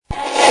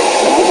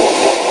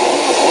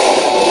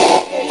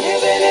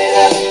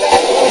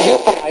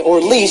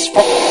release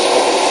from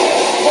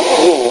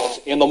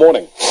in the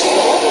morning.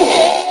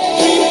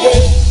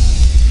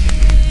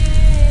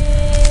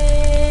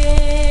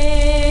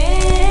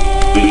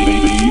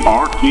 The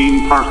Arcane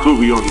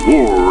Parsovian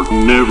War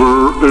never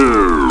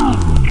ends.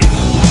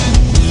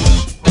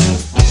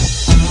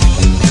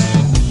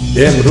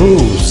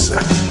 امروز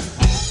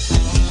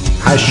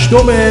 8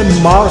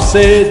 مارس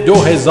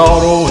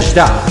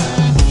 2018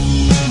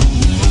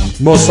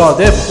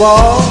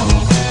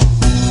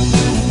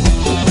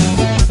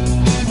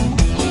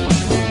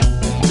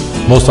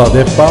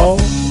 مصادف با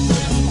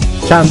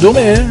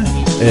چندمه؟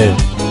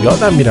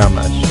 یادم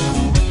میرمش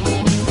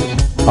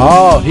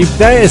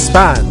 17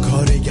 اسفند.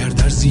 کارگر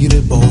در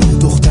زیر با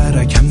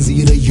دخترکم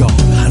زیر یار،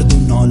 هر دو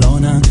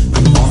نالانن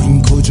اما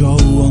این کجا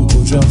و آن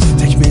کجا،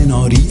 تک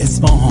مناری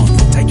اصفهان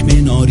تک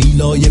مناری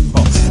لای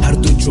پا، هر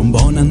دو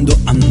جنبانند و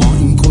اما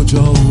این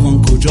کجا و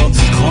آن کجا،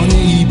 خانه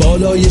ای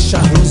بالای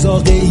شهر و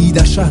زاغه ای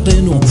در شهر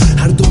نو،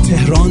 هر دو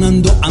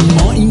تهرانند و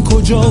اما این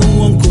کجا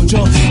و آن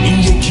کجا، این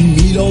یکی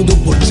میلاد و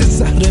پشت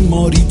سحر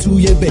ماری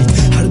توی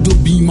بیت، هر دو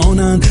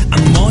بیمانند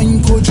اما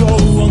این کجا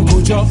و آن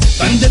کجا،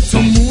 بند تو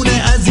مون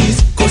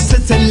عزیز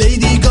کست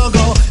لیدی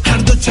گاگا، هر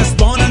دو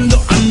چسبانند و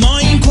اما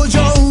این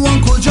کجا و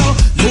آن کجا،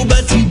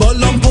 نوبتی با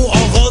لامپ و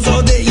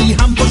آغازاده ای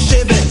هم پشت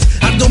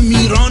بیت، هر دو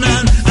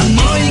میرانند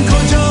اما این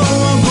کجا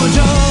و آن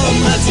کجا،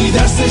 امتی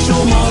درس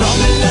شما را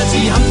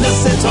ملتی هم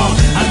دستان،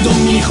 هر دو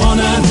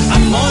میخوانند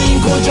اما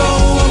این کجا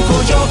و آن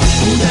کجا،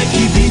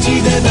 کودکی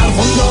پیچیده در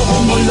خنداق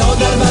و ملا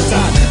در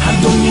وطن، هر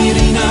دو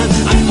میرینند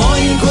اما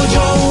این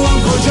کجا و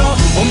آن کجا،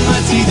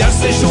 امتی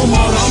درس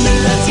شما را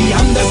ملتی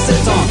هم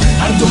دستان،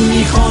 هر دو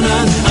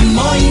میخوانند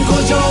اما این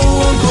کجا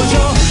و آن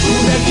کجا،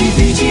 کودکی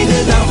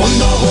پیچیده در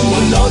خنداق و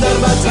ملا در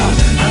وطن،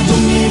 هر دو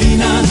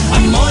میرینند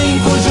اما این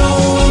کجا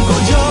و آن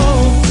کجا.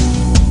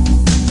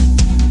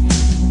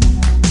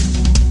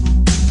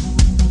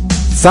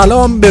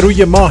 سلام به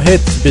روی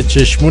ماهت، به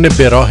چشمون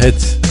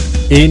براهت.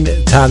 این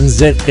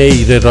طنز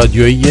غیر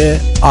رادیویی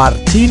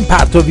آرتین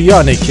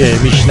پرتویانه که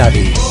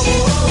میشنوی.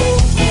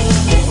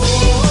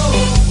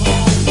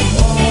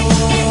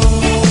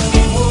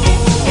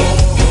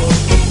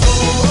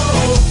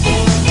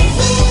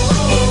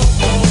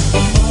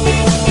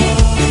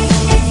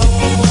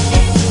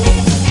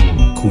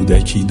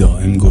 کودکی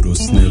دائم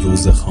گرسنه،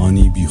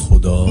 روزخوانی بی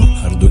خدا،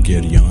 هر دو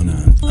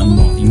گریانند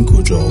اما این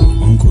کجا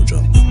و آن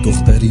کجا،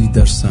 دختری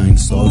در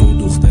سنگسار و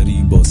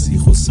دختری با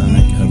سیخ و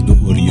سنگ، هر دو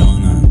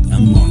عریانند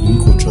اما این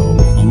کجا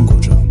و آن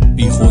کجا،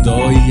 بی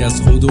خدایی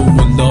از خود و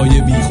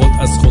ملای بی خود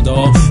از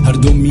خدا، هر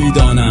دو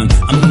میدانند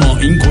اما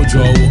این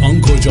کجا و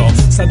آن کجا،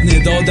 صد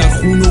ندا در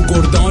خون و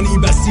گردانی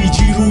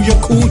بسیجی روی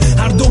کون،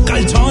 هر دو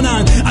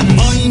قلتانند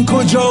اما این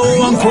کجا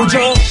و آن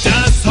کجا،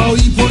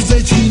 دستهایی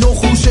پرز چین و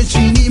خوش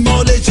چینی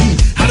مال چین،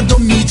 هر دو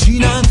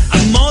میچینند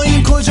اما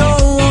این کجا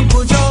و آن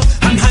کجا،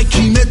 هم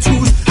حکیم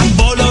توز هم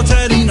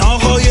بالاترین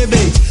آقای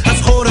بیت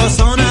از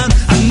خراسانند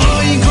اما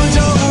این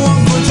کجا و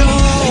آن کجا،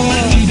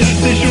 مردی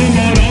دست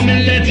شما را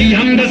ملتی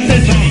هم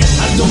دستتان،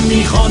 هر دو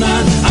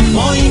میخوانند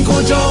اما این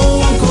کجا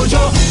و آن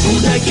کجا،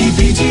 کودکی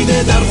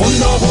پیچیده در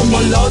خنداق و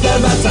ملا در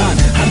وطن،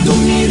 هر دو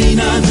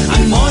میرینند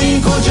اما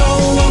این کجا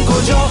و آن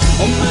کجا،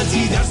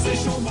 امتی درس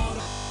شما را.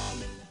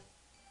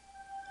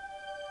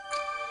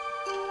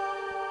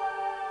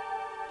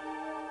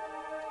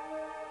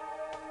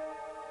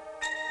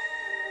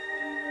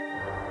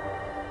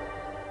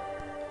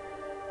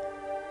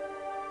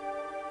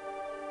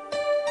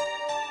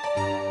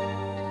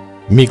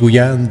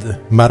 میگویند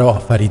مرا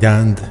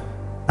آفریدند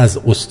از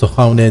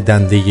استخوان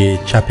دنده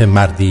چپ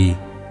مردی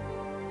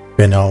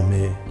به نام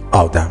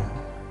آدم،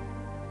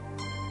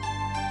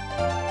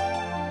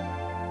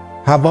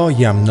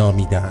 هوایم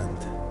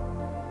نامیدند.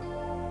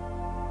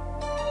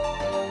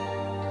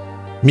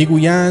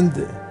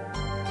 میگویند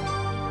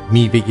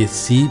میوه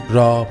سیب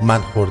را من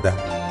خوردم،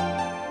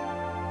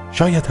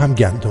 شاید هم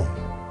گندم.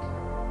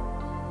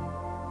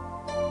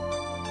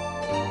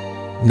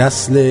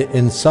 نسل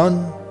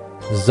انسان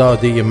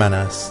زاده من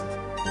است،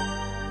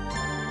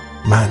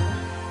 من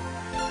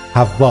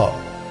حوا.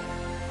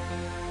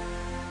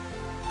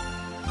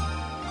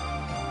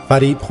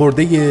 فریب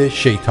خورده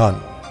شیطان،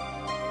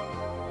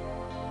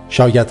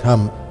 شاید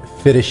هم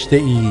فرشته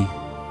ای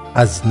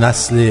از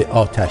نسل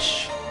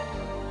آتش،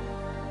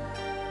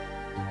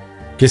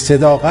 که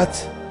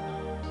صداقت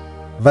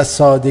و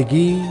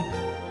سادگی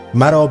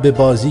مرا به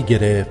بازی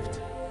گرفت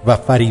و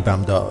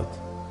فریبم داد،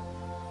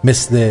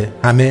 مثل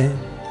همه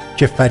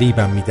که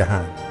فریبم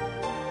میدهند.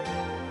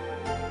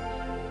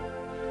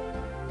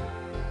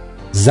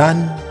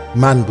 زن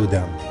من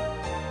بودم،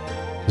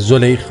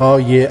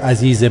 زلیخای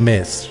عزیز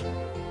مصر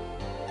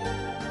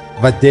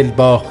و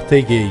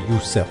دلباخته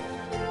یوسف،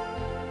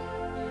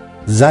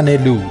 زن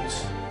لوط،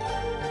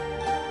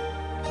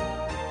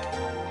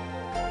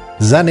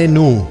 زن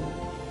نوح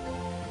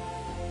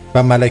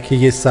و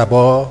ملکه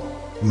سبا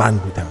من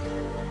بودم.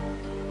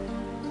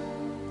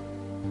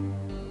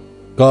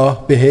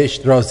 گاه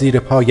بهشت را زیر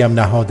پایم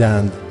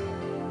نهادند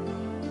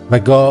و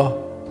گاه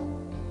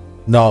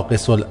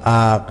ناقص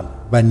العقل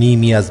و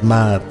نیمی از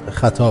مرد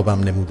خطابم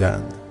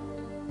نمودند.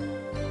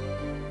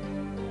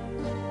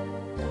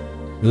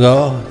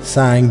 گاه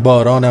سنگ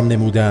بارانم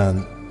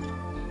نمودند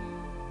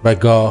و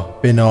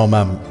گاه به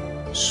نامم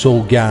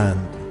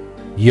سوگند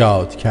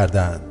یاد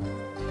کردند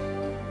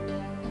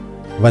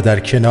و در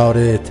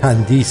کنار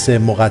تندیس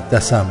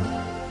مقدسم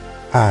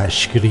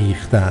اشک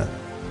ریختند.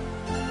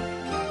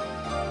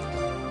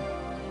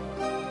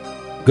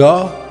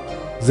 گاه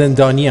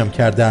زندانیم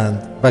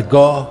کردند و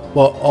گاه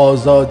با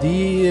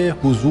آزادی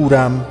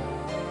حضورم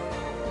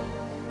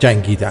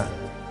جنگیدند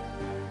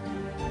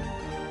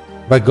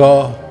و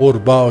گاه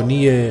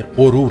قربانی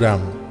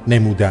غرورم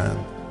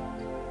نمودند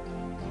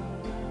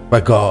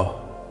و گاه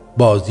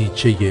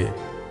بازیچه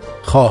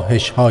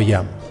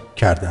خواهش‌هایم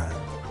کردند.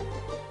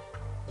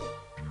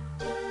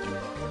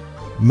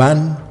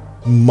 من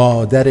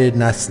مادر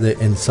نسل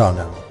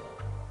انسانم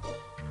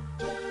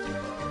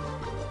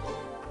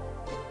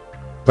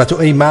و تو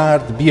ای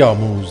مرد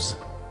بیاموز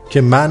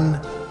که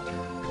من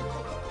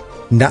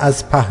نه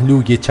از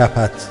پهلوی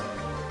چپت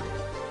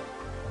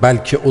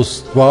بلکه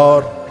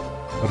استوار،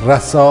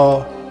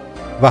 رسا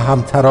و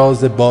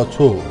همتراز با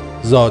تو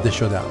زاده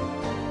شدم.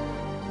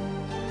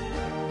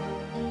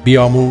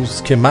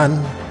 بیاموز که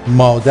من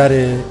مادر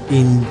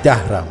این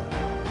دهرم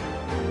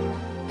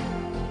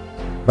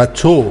و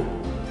تو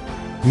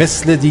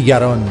مثل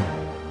دیگران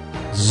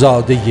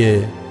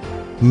زاده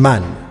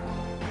من.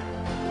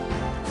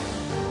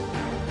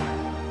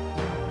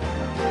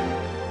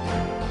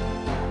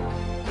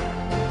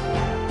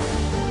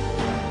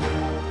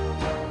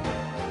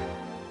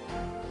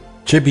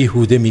 چه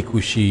بیهوده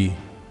میکوشی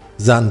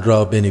زن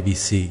را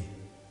بنویسی،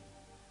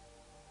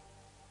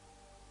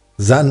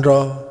 زن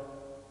را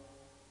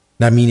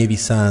نه می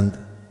نویسند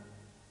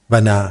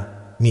و نه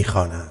می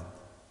خوانند.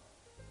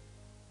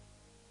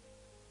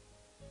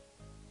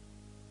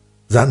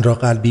 زن را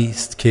قلبی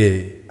است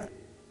که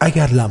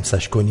اگر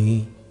لمسش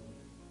کنی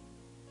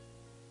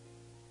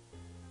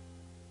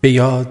به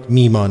یاد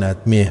میماند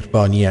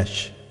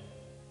مهربانیش،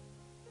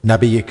 نه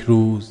به یک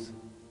روز،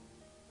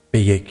 به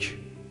یک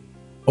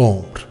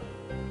عمر.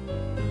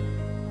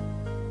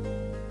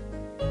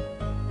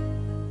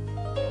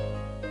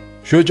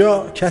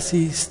 شجاع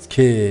کسی است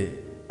که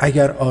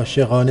اگر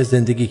عاشقانه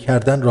زندگی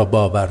کردن را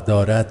باور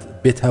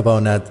دارد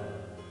بتواند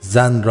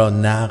زن را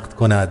نقد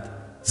کند،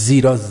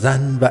 زیرا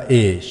زن و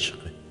عشق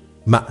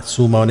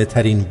معصومانه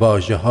ترین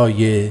واژه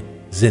های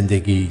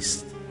زندگی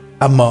است،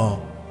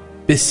 اما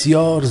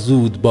بسیار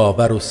زود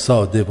باور و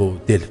ساده و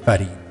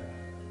دلفریب.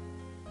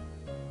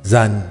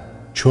 زن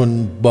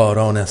چون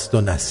باران است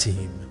و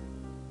نسیم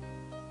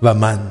و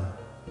من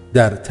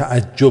در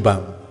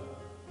تعجبم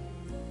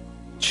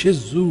چه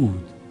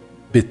زود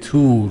به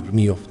تور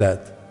می افتد.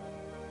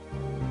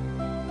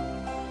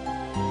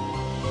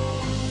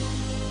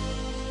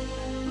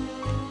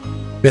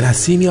 به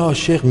نسیمی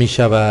عاشق می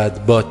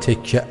شود، با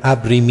تکه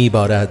ابری می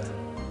بارد.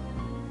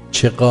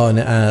 چه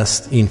قانع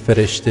است این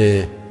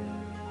فرشته،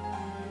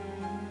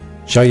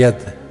 شاید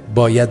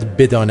باید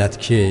بداند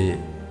که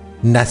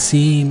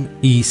نسیم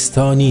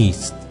ایستا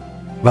نیست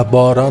و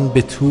باران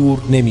به تور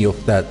نمی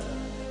افتد.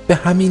 به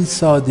همین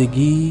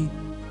سادگی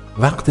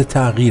وقت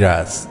تغییر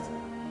است،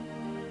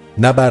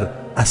 نه بر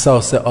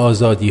اساس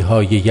آزادی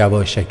های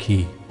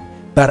یواشکی،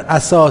 بر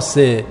اساس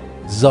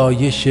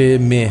زایش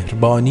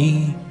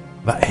مهربانی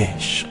و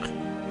عشق.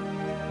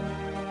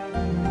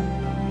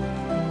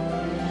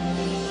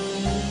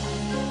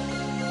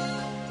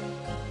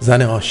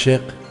 زن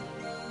عاشق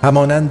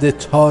همانند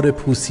تار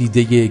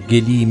پوسیده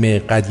گلیم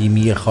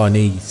قدیمی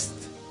خانه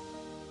است.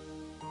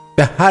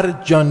 به هر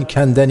جان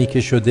کندنی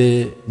که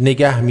شده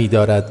نگه می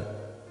دارد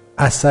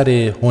اثر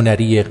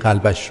هنری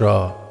قلبش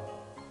را.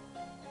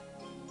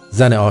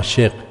 زن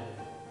عاشق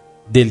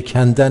دل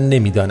کندن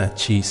نمی داند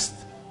چیست.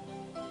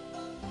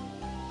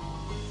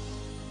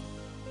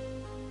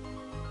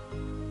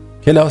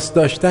 کلاس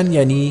داشتن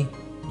یعنی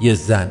یه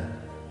زن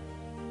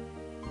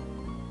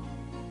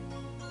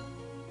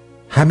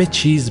همه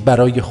چیز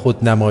برای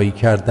خودنمایی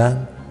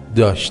کردن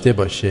داشته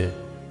باشه،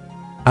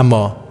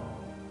 اما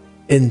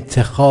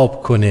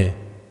انتخاب کنه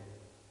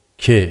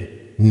که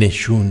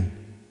نشون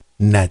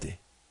نده.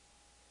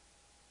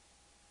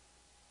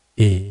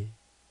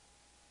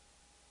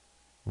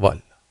 والا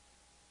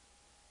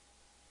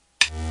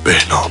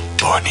بهنام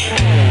بانی.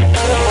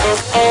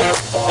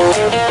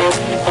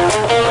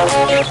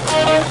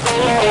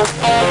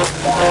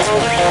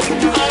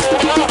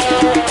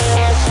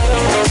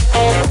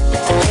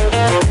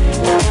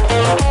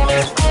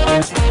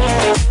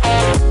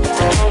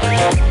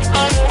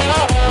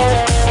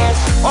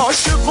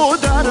 عاشق و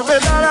در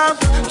بدرم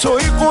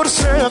توی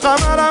قرص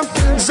قمرم،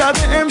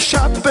 زده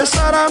امشب به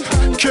سرم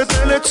که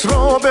دلت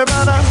رو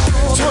ببرم.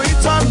 توی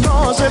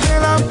تناز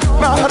دلم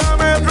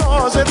محرم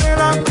راز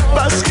دلم،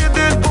 بس که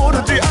دل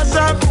بردی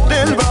ازم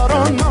دل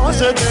بران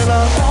ناز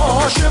دلم.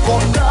 عاشق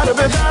و در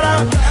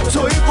بدرم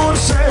توی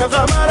قرص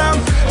قمرم،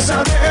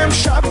 زده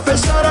امشب به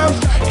سرم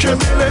که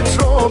دلت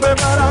رو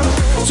ببرم.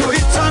 توی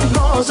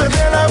تناز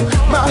دلم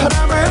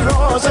محرم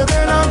راز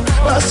دلم،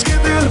 بس که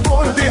دل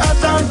بردی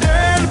ازم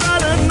دل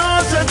بران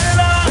ناز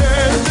دلم.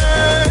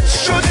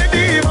 شده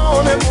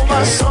دیوانه و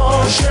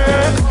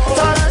مساشه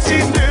تر از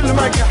این دل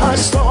مگه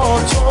هست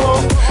تا تو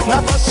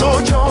نفس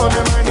و جان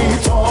منی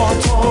تا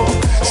تو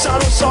سر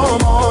و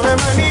سامان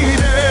منی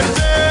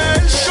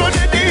دل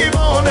شده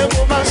دیوانه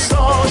و مست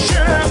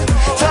عاشق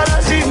تر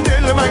از این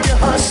دل مگه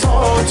هست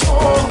تا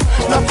تو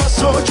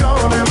نفس و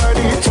جان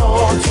منی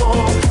تا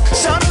تو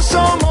سر و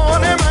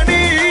سامان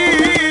منی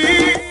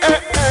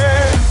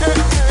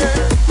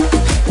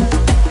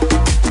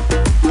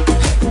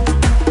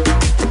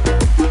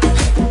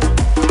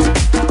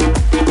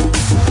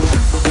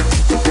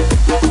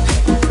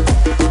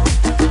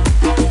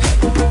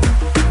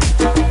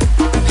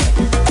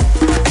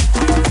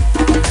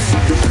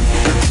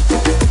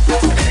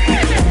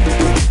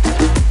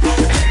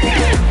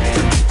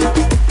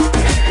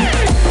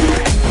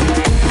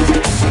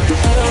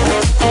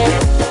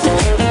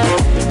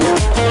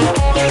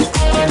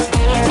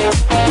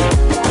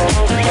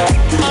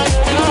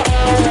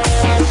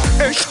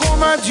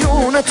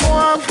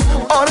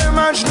آره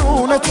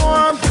مجنون تو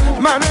هم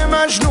من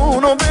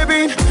مجنونو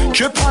ببین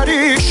که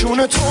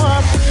پریشون تو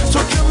هم تو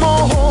که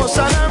ماه و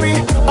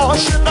سنمی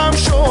عاشقم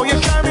شو یه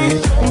کمی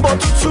با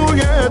تو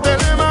توی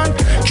دل من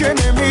که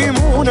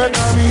نمیمونه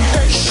غمی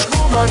عشق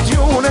و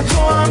مدیون تو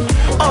هم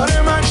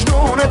آره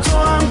مجنون تو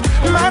هم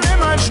من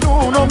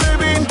مجنونو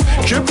ببین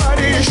که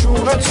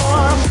پریشون تو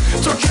هم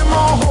تو که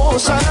ماه و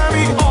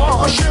سنمی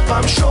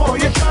عاشقم شو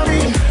یه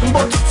کمی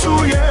با تو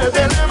توی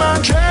دل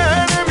من که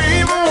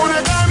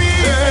نمیمونه غمی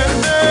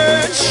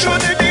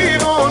شده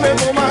دیوانه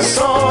و مست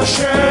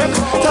عاشق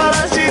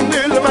تر از این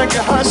دل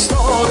مگه هست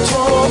تا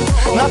تو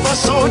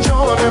نفس و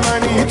جان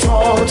منی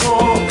تا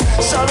تو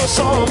سر و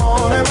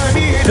سامان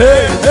منی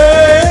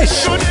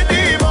شده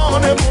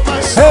دیوانه و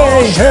مست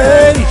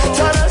عاشق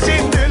تر از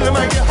این دل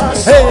مگه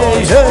هست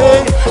تا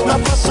تو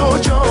نفس و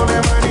جان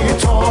منی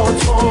تا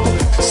تو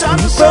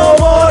سر و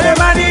سامان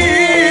منی.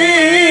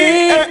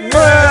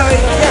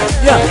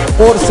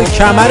 قرص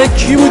کمر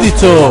کی بودی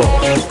تو؟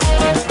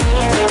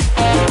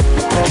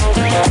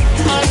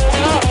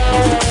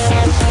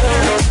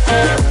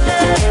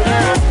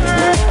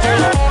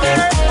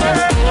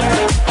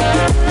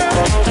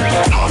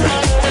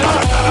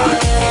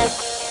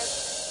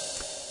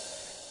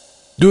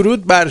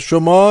 درود بر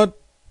شما،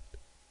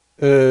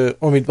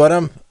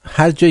 امیدوارم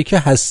هر جایی که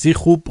هستی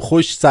خوب،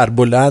 خوش،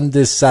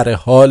 سربلند،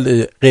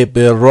 سرحال،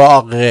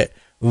 قبراق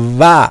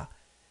و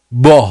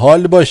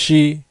باحال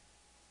باشی.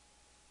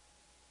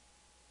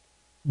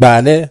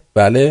 بله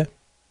بله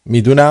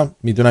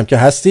میدونم که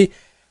هستی.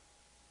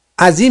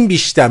 از این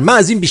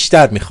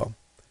بیشتر میخوام.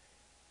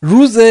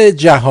 روز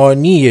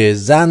جهانی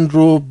زن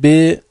رو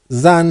به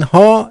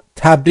زنها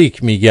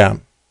تبریک میگم.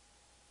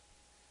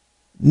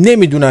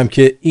 نمیدونم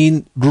که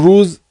این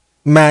روز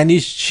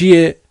معنیش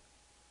چیه،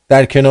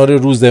 در کنار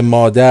روز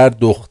مادر،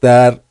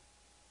 دختر،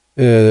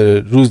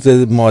 روز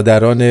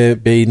مادران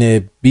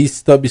بین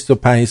 20 تا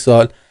 25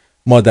 سال،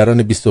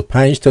 مادران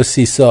 25 تا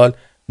 30 سال،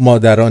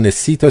 مادران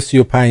 30 تا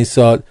 35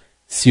 سال،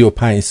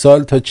 35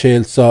 سال تا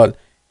 40 سال،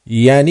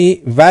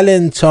 یعنی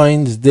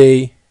ولنتاینز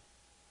دی،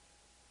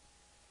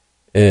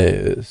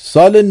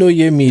 سال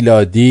نو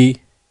میلادی،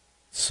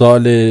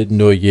 سال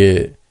نو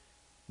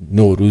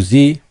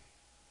نوروزی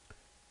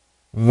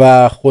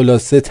و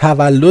خلاصه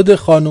تولد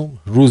خانم،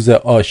 روز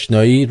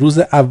آشنایی، روز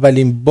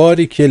اولین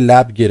باری که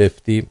لب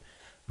گرفتیم،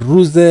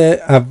 روز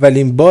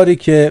اولین باری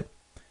که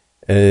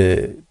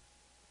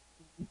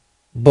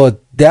با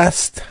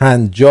دست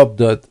هندجاب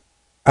داد،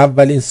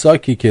 اولین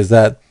ساکی که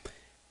زد.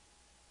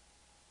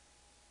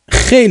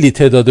 خیلی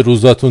تعداد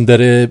روزاتون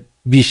داره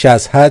بیش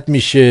از حد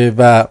میشه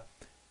و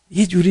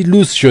یه جوری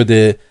لوس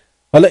شده.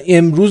 حالا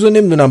امروز رو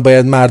نمیدونم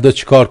باید مردا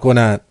چی کار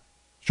کنن.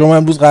 شما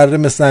امروز قراره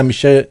مثل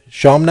همیشه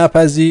شام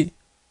نپزی؟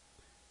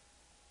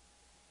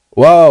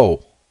 واو،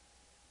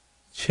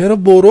 چرا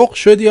برق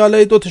شدی؟ حالا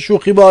یه دوتا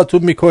شوخی با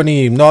اتون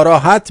میکنیم،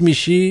 ناراحت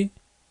میشی؟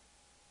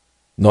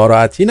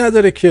 ناراحتی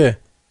نداره که.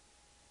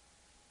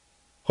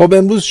 خب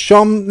امروز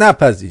شام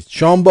نپزید،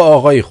 شام با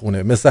آقای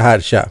خونه مثل هر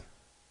شب.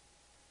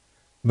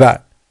 و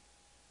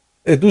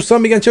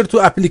دوستان میگن چرا تو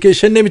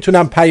اپلیکیشن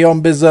نمیتونم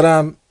پیام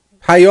بذارم.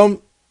 پیام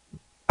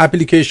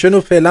اپلیکیشن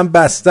رو فعلا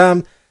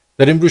بستم،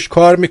 داریم روش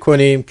کار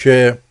میکنیم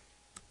که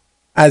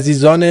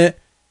عزیزان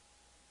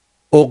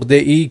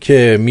عقده‌ای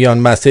که میان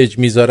مسیج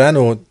میذارن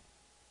و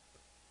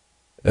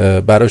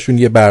براشون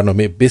یه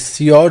برنامه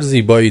بسیار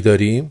زیبایی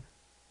داریم،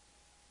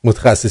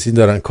 متخصصین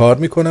دارن کار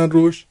میکنن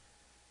روش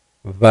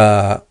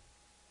و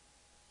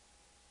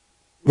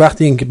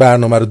وقتی این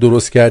برنامه رو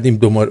درست کردیم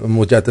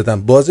مجددا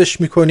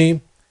بازش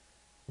میکنیم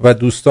و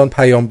دوستان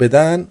پیام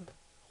بدن،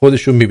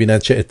 خودشون میبینن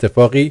چه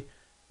اتفاقی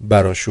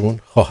براشون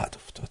خواهد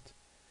افتاد.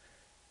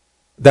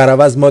 در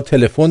عوض ما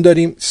تلفن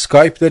داریم،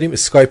 اسکایپ داریم،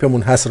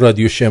 اسکایپمون هست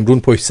رادیو شمرون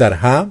پشت سر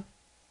هم،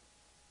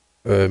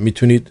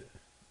 میتونید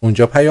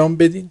اونجا پیام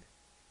بدین.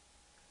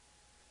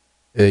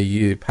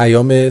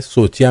 پیام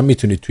صوتی هم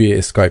میتونید توی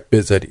اسکایپ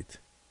بذارید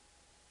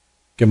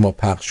که ما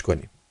پخش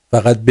کنیم.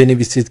 فقط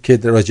بنویسید که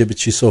راجع به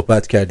چی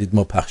صحبت کردید،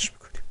 ما پخش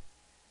میکنیم.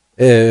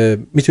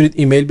 میتونید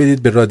ایمیل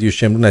بدید به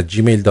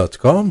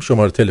radioshamron@gmail.com.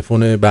 شماره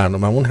تلفن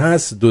برنامه‌مون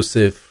هست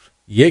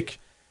 201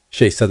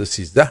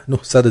 613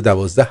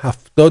 912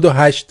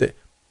 78.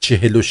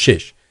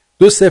 46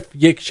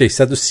 201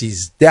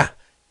 613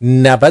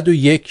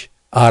 91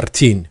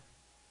 آرتین.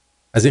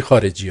 از این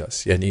خارجی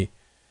هست، یعنی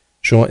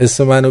شما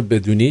اسم منو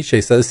بدونی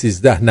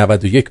 613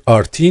 91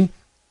 آرتین،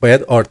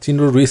 باید آرتین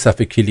رو روی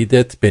صفحه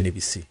کلیدت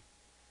بنویسی،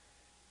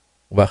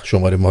 وقت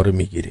شماره ما رو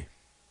میگیری.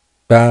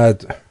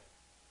 بعد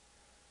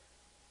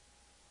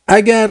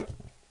اگر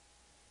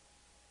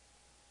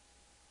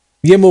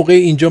یه موقع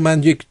اینجا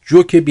من یک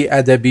جوک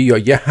بی‌ادبی یا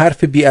یه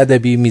حرف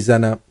بی‌ادبی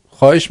میزنم،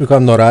 خواهش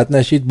میکنم ناراحت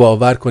نشید،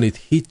 باور کنید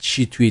هیچ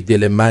چی توی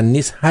دل من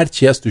نیست، هر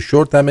چی هست تو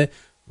شورتمه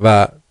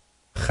و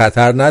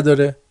خطر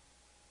نداره،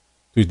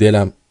 توی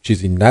دلم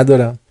چیزی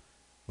ندارم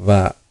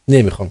و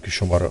نمیخوام که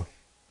شما رو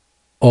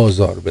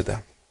آزار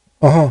بدم.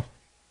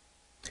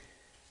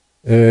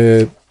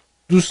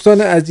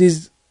 دوستان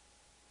عزیز،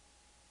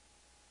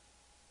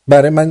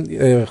 برای من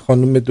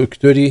خانم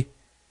دکتری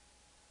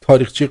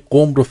تاریخچه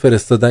قم رو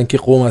فرستادن که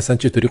قم اصلا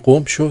چطوری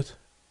قم شد.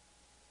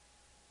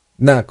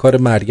 نه کار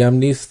مریم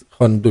نیست،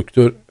 خانم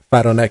دکتر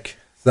فرانک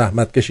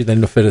زحمت کشیدن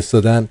اینو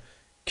فرستادن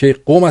که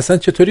قم اصلا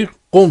چطوری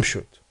قم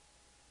شد.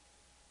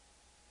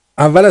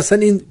 اول اصلا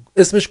این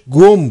اسمش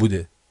گم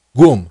بوده،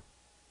 گم،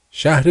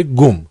 شهر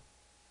گم.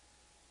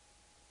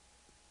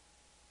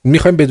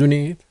 میخوایم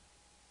بدونید؟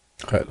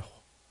 خیلی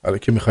خوب، حالا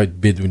که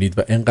میخواید بدونید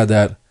و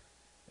اینقدر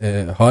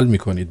حال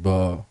میکنید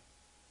با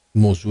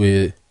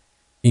موضوع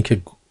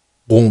اینکه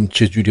قم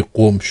چجوری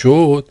قم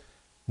شد،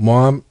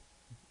 ما هم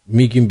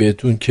میگیم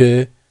بهتون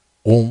که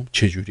قم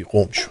چجوری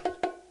قم شد.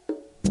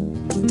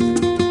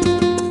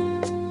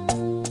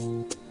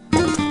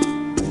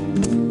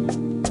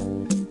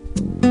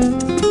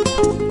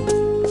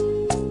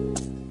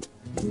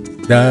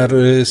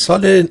 در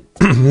سال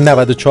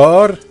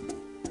 94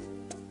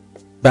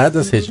 بعد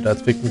از هجرت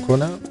فکر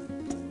میکنم،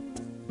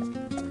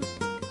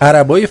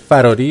 عربای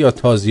فراری یا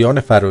تازیان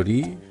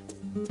فراری،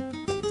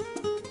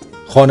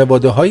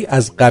 خانواده‌هایی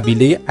از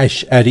قبیله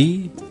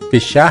اشعری به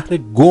شهر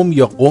گم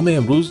یا قم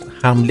امروز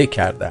حمله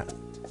کردند.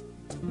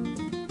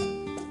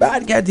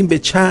 برگردیم به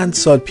چند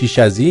سال پیش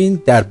از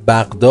این. در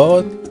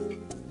بغداد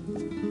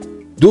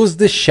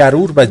دزد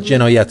شرور و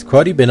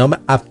جنایتکاری به نام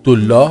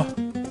عبدالله،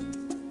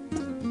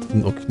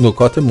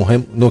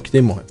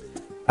 نکته مهم.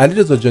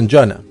 علیرضا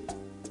جانم.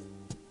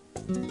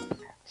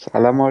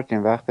 سلام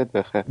مارتین، وقتت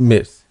بخیر.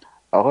 مرسی.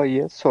 آقا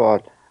یه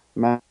سوال،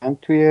 من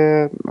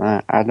توی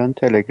الان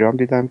تلگرام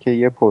دیدم که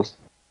یه پست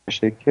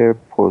نوشته که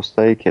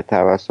پستایی که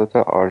توسط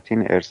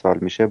آرتین ارسال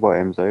میشه با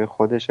امضای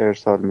خودش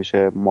ارسال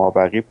میشه،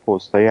 مابقی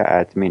پستای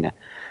ادمینه.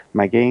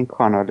 مگه این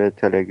کانال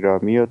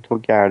تلگرامی و تو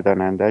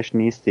گردانندش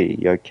نیستی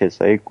یا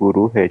کسای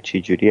گروه؟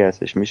 چی جوری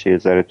هستش؟ میشه یه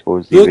ذره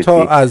توضیح بدی؟ 2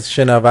 از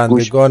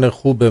شنوندگان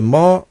خوب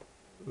ما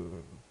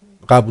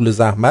قبول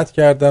زحمت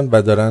کردن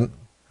و دارن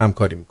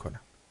همکاری میکنن.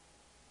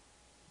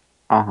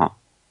 آها،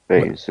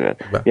 به این صورت.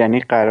 یعنی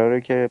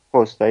قراره که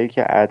پستایی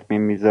که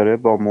ادمین میذاره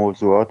با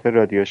موضوعات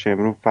رادیو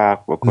شمرون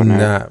فرق بکنه؟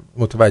 نه،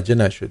 متوجه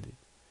نشدی.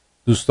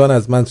 دوستان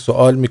از من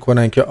سوال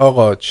میکنن که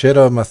آقا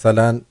چرا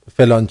مثلا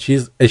فلان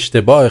چیز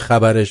اشتباه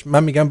خبرش.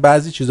 من میگم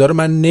بعضی چیزها رو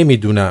من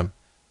نمیدونم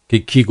که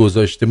کی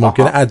گذاشته،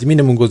 ممکنه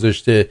ادمینمون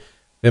گذاشته،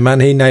 به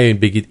من هی نیاین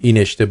بگید این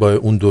اشتباه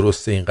اون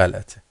درسته این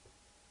غلطه.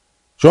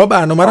 شما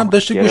برنامه رو هم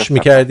داشتی گوش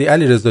میکردی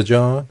علیرضا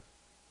جان؟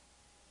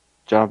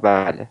 جان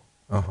بله.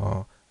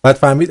 بعد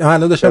فهمید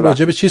الان داشتم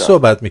راجع به چی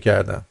صحبت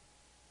میکردم؟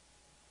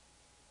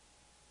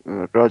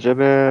 راجع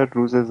به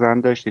روز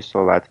زن داشتی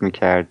صحبت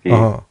میکردی.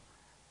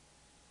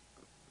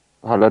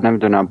 حالا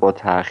نمیدونم با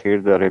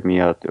تأخیر داره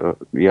میاد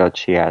یا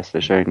چی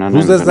هستش اینا.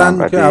 روز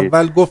زن که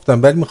اول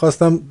گفتم، ولی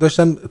میخواستم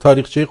داشتم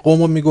تاریخچه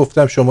قم رو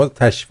میگفتم، شما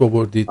تشریف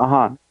آوردید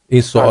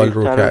این سوال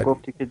رو کردید.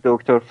 گفتی که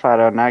دکتر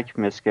فرانک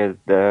مسکر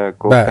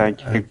گفتن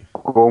که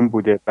قم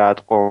بوده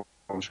بعد قم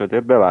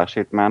شده.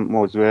 ببخشید من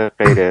موضوع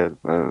غیر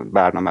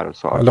برنامه رو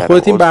سوال کردم. حالا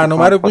خودت این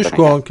برنامه رو گوش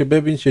کن که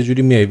ببین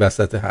چجوری میای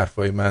وسط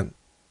حرفای من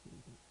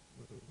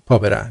پا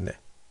برهنه.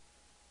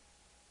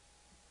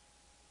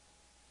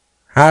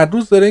 هر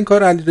روز داره این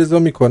کار علیرضا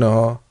میکنه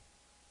ها.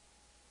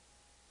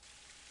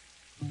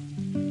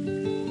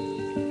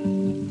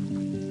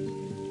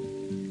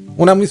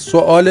 اونم این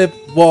سوال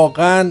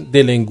واقعا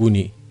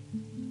دلنگونی.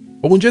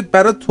 خب اونجا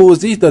برات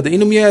توضیح داده،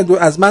 اینو میای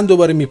از من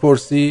دوباره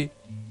میپرسی؟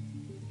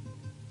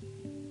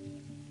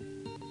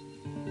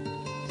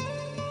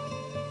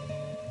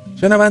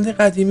 شنونده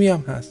قدیمی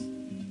هم هست.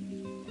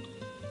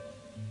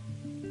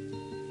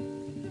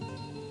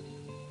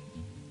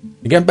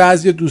 میگن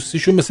بعضی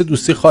دوستیشون مثل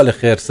دوستی خال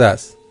خرسه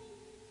است،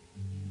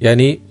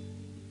 یعنی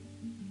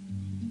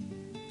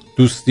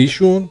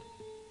دوستیشون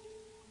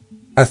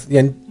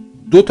یعنی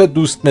 2 تا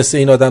دوست مثل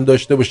این آدم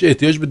داشته باشه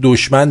احتیاج به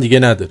دشمن دیگه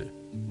نداره.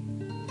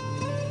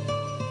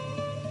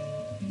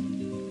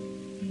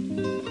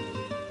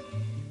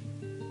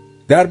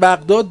 در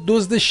بغداد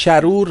دزد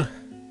شرور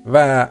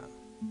و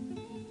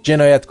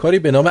جنایتکاری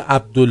به نام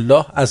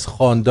عبدالله از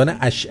خاندان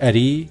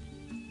اشعری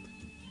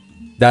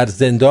در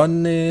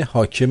زندان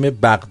حاکم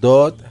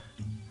بغداد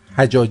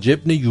حجاج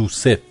ابن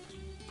یوسف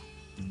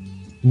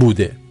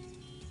بوده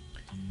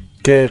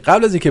که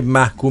قبل از اینکه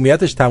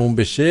محکومیتش تموم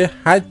بشه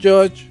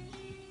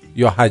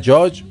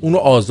حجاج اونو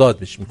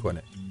آزادش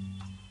میکنه.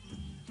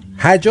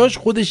 حجاج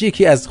خودش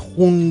یکی از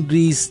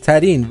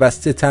خونریزترین و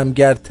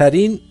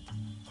ستمگرترین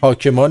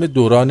حاکمان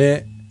دوران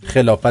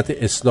خلافت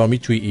اسلامی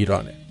توی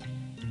ایرانه.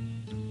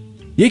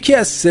 یکی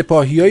از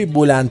سپاهیای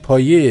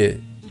بلندپایه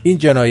این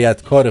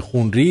جنایتکار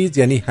خونریز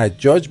یعنی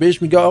حجاج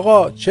بهش میگه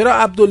آقا چرا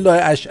عبدالله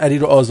اشعری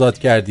رو آزاد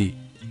کردی؟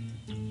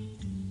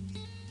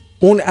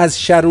 اون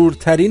از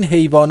شرورترین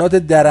حیوانات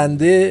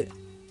درنده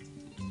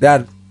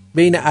در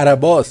بین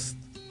عرباست.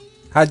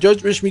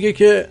 حجاج بهش میگه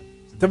که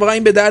اتفاقا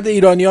این به درد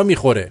ایرانیا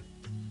میخوره،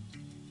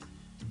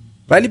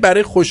 ولی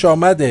برای خوش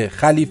آمد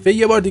خلیفه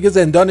یه بار دیگه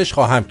زندانش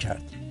خواهم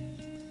کرد.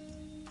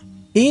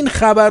 این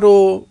خبر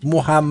رو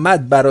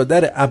محمد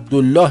برادر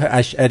عبدالله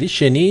اشعری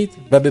شنید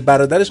و به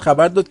برادرش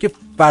خبر داد که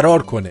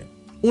فرار کنه،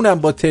 اونم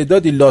با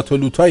تعدادی لات و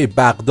لوتای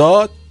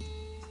بغداد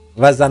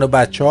و زن و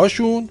بچه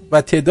هاشون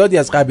و تعدادی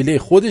از قبیله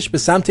خودش به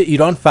سمت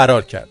ایران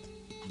فرار کرد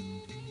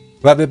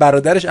و به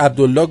برادرش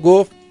عبدالله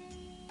گفت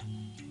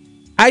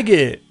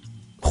اگه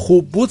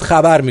خوب بود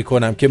خبر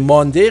میکنم که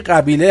مانده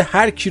قبیله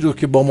هر کی رو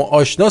که با ما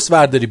آشناس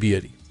ورداری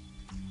بیاری.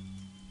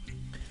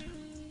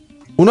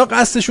 اونا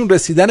قصدشون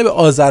رسیدن به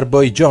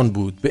آذربایجان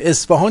بود. به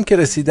اصفهان که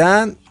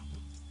رسیدن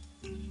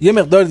یه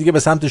مقدار دیگه به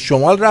سمت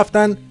شمال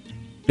رفتن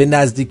به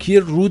نزدیکی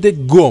رود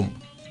گم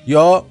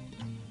یا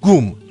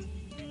گوم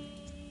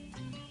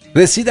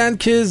رسیدن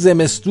که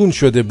زمستون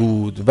شده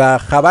بود و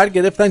خبر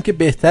گرفتن که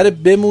بهتره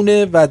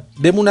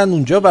بمونن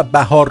اونجا و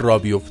بهار را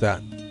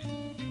بیفتن.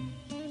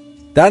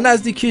 در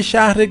نزدیکی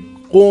شهر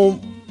قم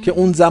که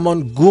اون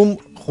زمان گوم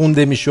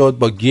خونده میشد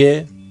با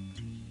گ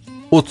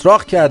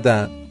اتراق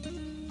کردن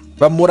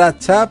و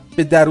مرتب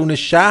به درون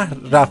شهر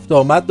رفت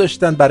آمد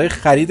داشتن برای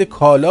خرید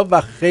کالا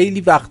و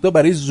خیلی وقتا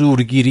برای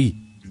زورگیری.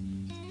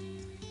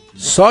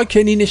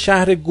 ساکنین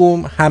شهر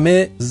گم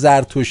همه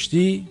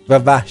زرتشتی و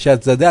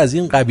وحشت زده از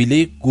این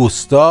قبیله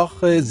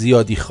گستاخ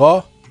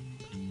زیادیخواه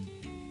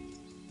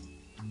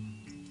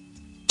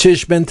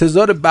چشم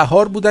انتظار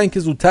بهار بودن که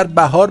زودتر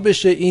بهار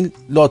بشه این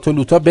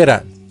لاتولوتا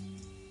برن،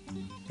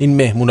 این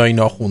مهمونای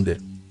ناخونده.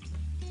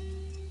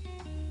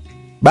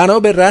 بنا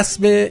به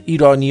رسم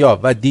ایرانیا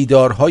و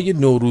دیدارهای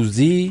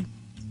نوروزی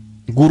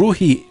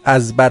گروهی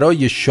از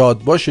برای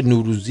شادباش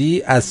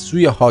نوروزی از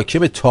سوی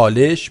حاکم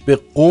تالش به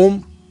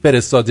قم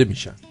فرستاده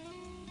میشن.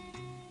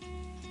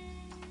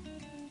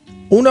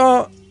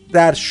 اونا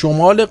در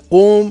شمال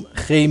قم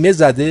خیمه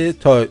زده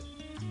تا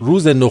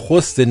روز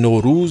نخست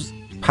نوروز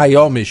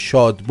پیام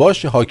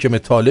شادباش حاکم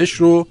تالش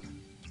رو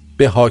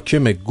به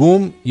حاکم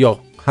گم یا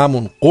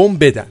همون قم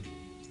بدن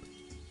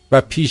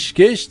و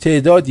پیشکش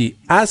تعدادی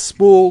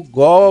اسب و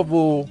گاو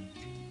و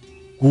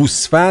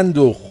گوسفند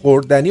و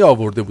خوردنی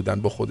آورده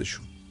بودن با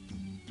خودشون.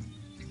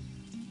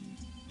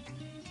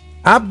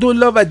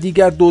 عبدالله و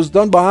دیگر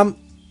دزدان با هم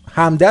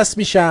همدست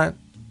میشن،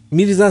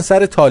 میریزن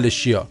سر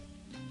تالشیا،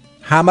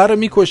 همه رو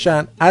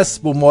میکشن،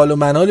 اسب و مال و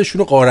منالشون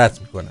رو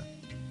غارت میکنن.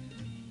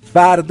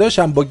 فرداش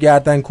هم با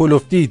گردن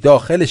کلفتی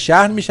داخل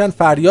شهر میشن،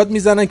 فریاد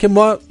میزنن که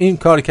ما این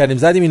کار کردیم،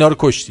 زدیم اینا رو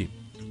کشتیم،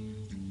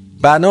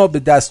 بنا به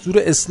دستور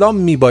اسلام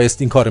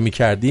میبایست این کار رو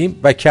میکردیم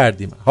و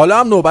کردیم، حالا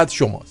هم نوبت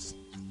شماست.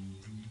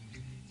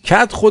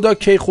 کد خدا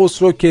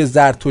کیخسرو که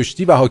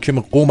زرتشتی و حاکم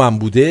قم هم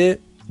بوده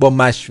با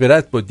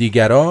مشورت با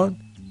دیگران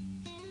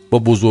با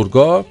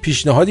بزرگا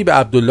پیشنهادی به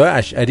عبدالله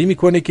اشعری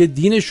میکنه که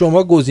دین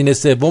شما گزینه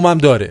سوم هم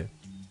داره.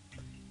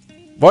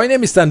 وای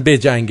نمیستن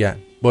بجنگن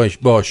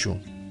باشون،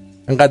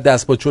 انقدر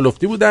دست با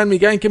چلفتی بودن،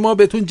 میگن که ما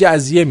بهتون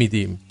جزیه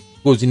میدیم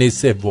گزینه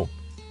سوم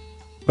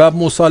و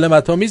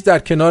مسالمت آمیز در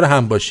کنار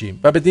هم باشیم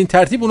و بدین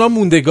ترتیب اونا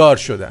موندگار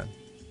شدن.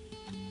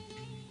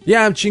 یه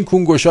همچین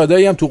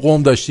کنگشادایی هم تو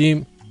قم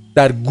داشتیم،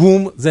 در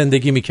گوم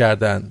زندگی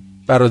میکردن،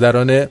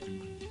 برادران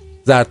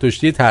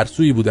زرتشتی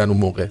ترسویی بودن اون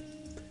موقع.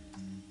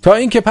 تا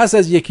اینکه پس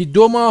از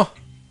 1-2 ماه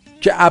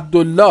که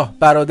عبدالله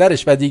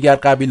برادرش و دیگر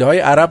قبیله های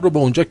عرب رو به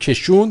اونجا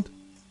کشوند،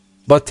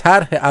 با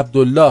طرح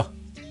عبدالله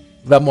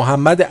و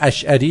محمد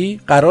اشعری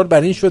قرار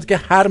بر این شد که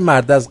هر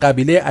مرد از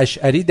قبیله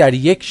اشعری در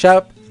یک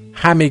شب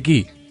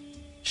همگی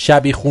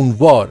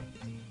شبیخونوار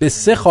به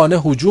 3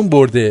 خانه هجوم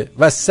برده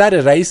و سر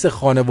رئیس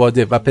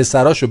خانواده و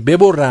پسراشو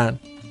ببرن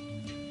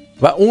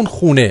و اون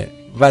خونه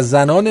و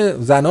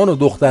زنان و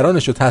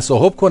دخترانش رو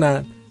تصاحب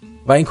کنن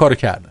و این کارو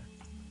کردن.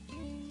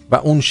 و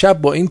اون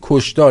شب با این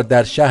کشتار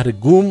در شهر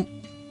گوم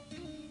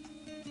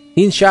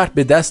این شهر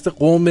به دست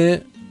قوم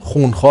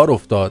خونخوار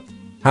افتاد،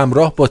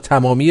 همراه با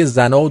تمامی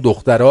زنا و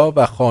دخترها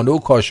و خانه و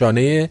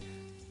کاشانه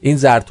این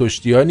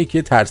زرتشتیانی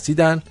که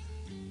ترسیدن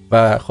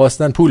و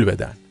خواستن پول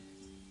بدن.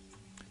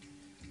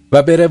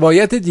 و به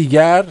روایت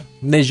دیگر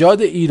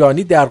نژاد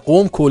ایرانی در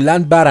قم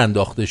کلاً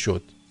برانداخته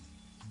شد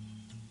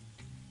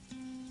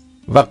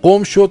و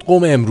قم شد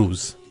قم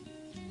امروز.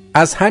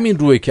 از همین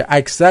روی که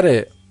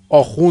اکثر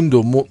آخوند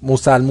و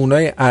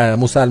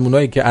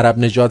مسلمونایی که عرب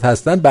نژاد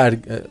هستن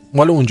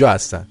مال اونجا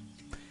هستن.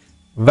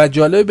 و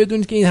جالب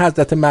بدونید که این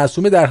حضرت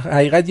معصومه در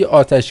حقیقت یه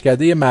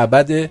آتشکده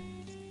معبد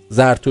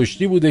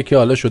زرتشتی بوده که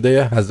حالا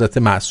شده حضرت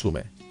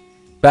معصومه.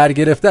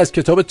 برگرفته از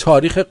کتاب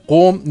تاریخ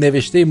قم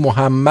نوشته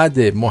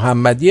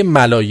محمدی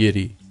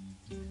ملایری.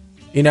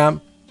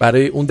 اینم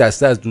برای اون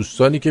دسته از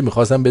دوستانی که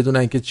میخواستن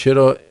بدونن که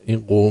چرا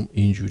این قم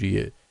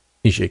اینجوریه.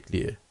 این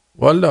شکلیه.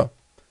 والا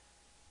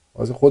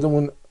از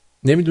خودمون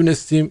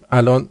نمیدونستیم،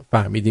 الان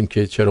فهمیدیم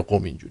که چرا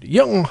قم اینجوری.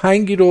 یه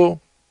آهنگی رو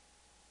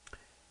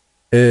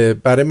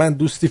برای من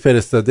دوستی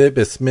فرستاده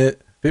به اسم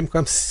فکر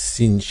می‌کنم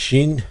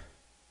سینشین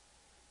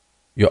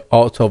یا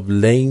آوت آف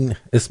لین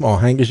اسم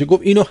آهنگشه.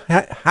 گفت اینو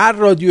هر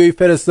رادیویی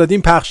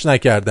فرستادیم پخش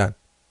نکردن.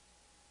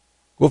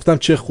 گفتم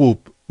چه خوب،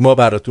 ما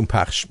براتون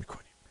پخش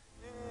میکنیم.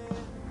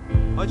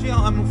 آجی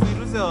عمو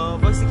فیروزه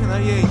واسه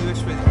کنار یه ایدیوش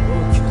بدیم.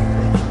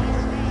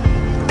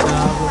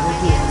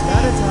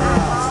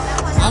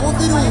 عمو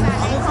فیروز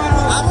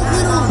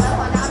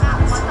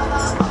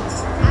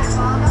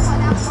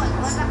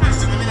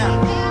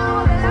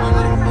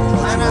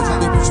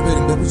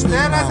ببینم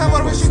نه نزن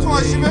بارو بشی تو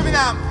ماشین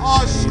ببینم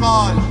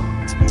آشغال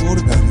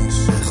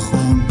بردمش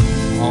خون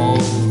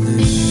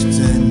آغشت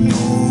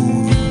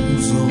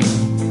نوروز و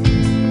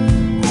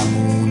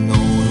همون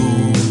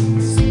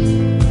نوروز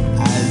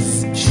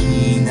از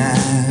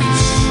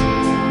کینش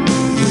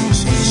یه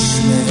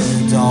چشم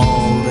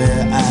داره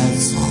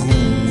از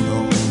خون و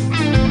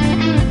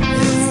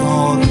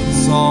هزار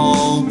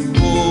حساب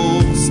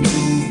بغز تو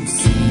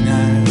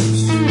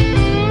سینش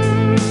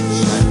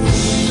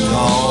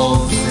شنیدا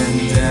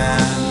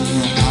زندن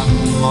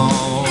اما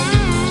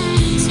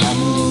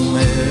تموم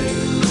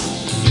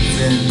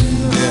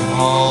زنده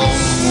ها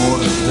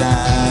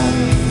مردن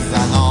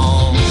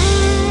زنا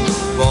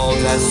با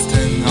دست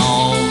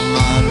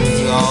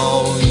نامردای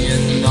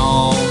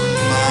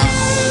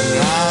نامحرم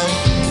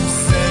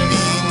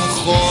سمین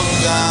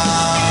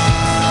خوردن.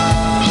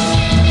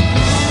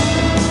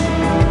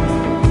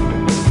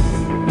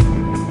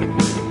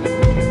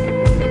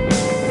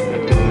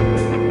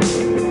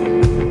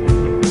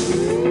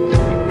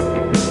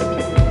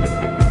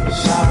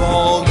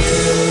 شبای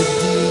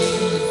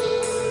دیو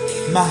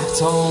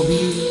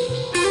مهتابی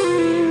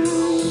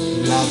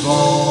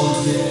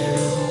لبای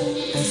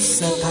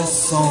قصه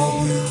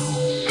قصابی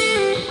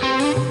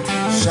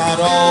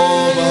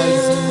شراب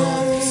از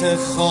نقطه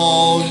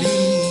خالی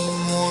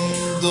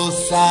موند و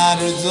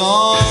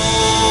سرداب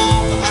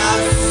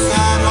از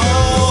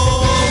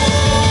سراب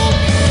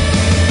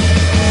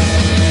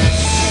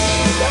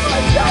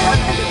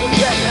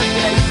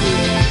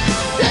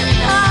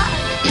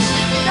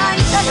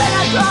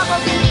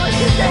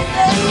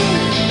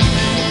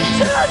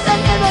چرا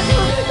زنده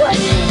بدون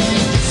میکنی؟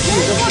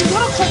 تو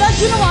رو خدا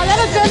جون مادر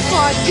رو دل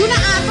کن جون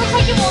عربا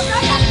خواهی که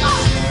مردن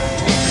نکن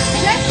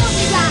دل کن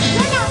میگم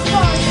دل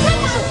نکن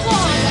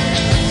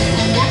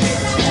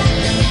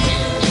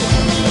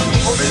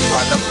امید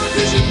مردم رو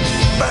دیشیم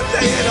بنده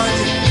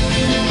ایرانی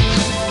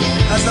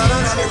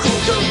نظران همه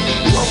کمتر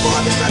با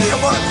باید سری یا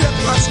باید یه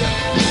باشه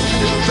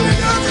تو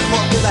نگرم که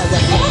باید بلده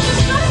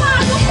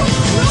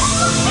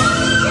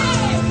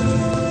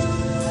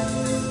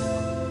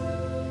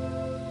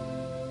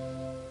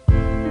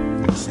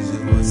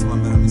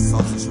من برم این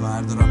سازش رو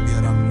بردارم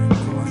بیارم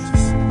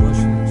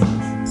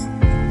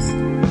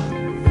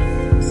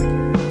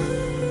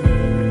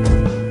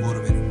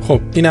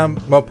خب اینم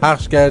ما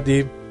پخش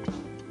کردیم،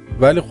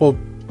 ولی خب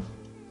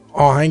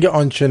آهنگ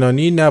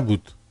آنچنانی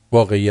نبود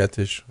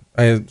واقعیتش.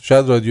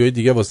 شاید رادیوهای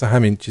دیگه واسه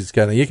همین چیز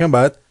کردن. یکم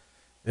باید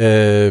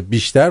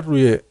بیشتر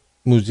روی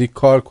موزیک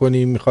کار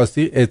کنی.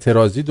 میخواستی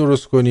اعتراضی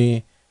درست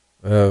کنی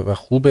و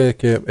خوبه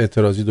که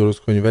اعتراضی درست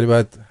کنی، ولی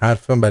باید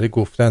حرفم برای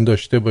گفتن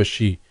داشته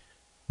باشی.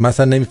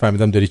 مثلا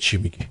نمیفهمیدم داری چی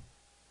میگی.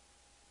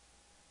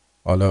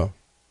 حالا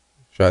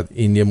شاید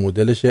این یه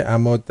مدلشه،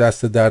 اما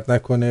دست درد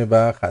نکنه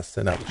و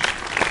خسته نباشه.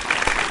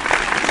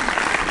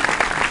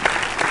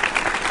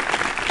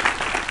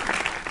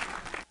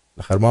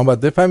 بخیر ما هم باید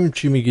بفهمیم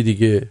چی میگی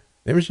دیگه،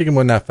 نمیشه که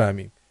ما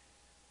نفهمیم.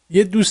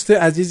 یه دوست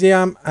عزیزی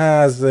هم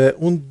از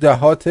اون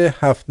دهات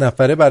 7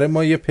 نفره برای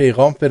ما یه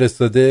پیغام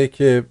فرستاده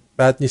که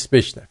بد نیست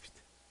بشنوید.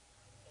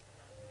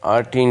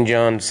 آرتین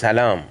جان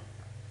سلام،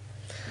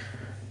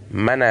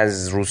 من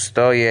از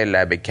روستای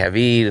لب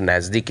کویر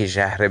نزدیک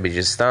شهر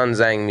بجستان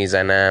زنگ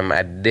میزنم،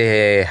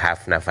 عده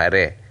 7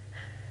 نفره.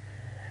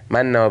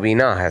 من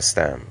نابینا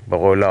هستم، به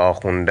قول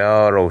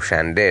آخونده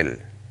روشندل،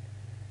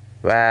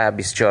 و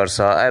 24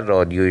 ساعت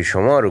رادیوی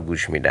شما رو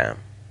گوش میدم.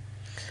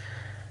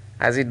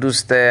 از این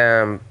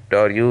دوستم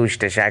داریوش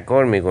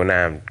تشکر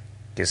میکنم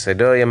که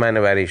صدای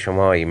منو برای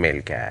شما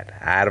ایمیل کرد.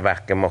 هر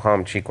وقت که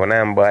میخوام چی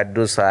کنم باید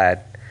 2 ساعت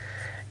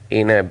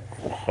این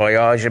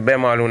خایه‌هاش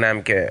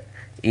بمالونم که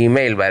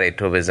ایمیل برای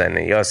تو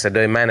بزنه یا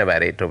صدای منو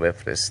برای تو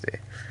بفرسته.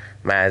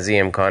 من از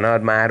این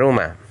امکانات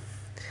محرومم.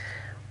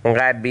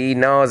 اونقدر بی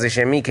نازش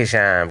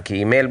میکشم که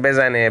ایمیل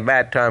بزنه،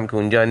 بعد تو هم که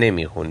اونجا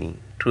نمیخونی.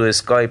 تو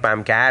اسکایپ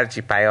هم که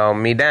هرچی پیام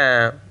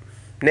میدم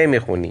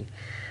نمیخونی.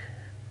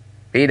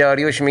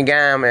 بیداریوش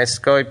میگم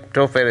اسکایپ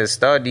تو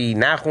فرستادی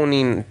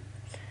نخونین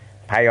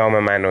پیام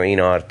منو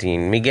این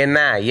آرتین، میگه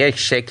نه یک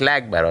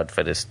شکلک برات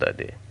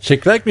فرستاده.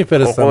 شکلک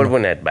میفرستم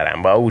قربونت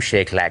برم با او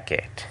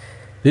شکلکت.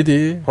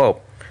 دیدی؟ خب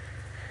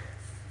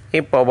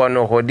این بابا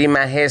نخودی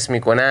من حس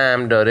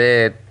میکنم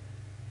داره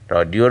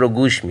رادیو رو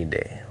گوش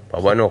میده.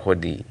 بابا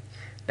نخودی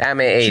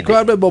دم عید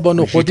چیکار به بابا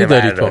نخودی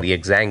داری تو؟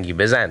 یک زنگی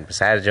بزن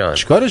پسر جان.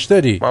 چیکارش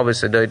داری؟ ما به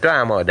صدای تو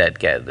هم عادت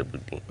کرده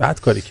بودیم. بد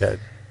کاری کردی.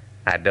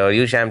 از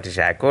داریوش هم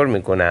تشکر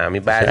میکنم.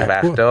 این بعض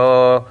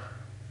وقتا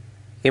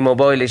این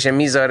موبایلش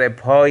میذاره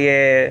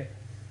پای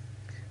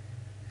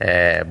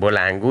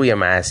بلنگوی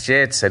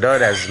مسجد، صدا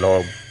از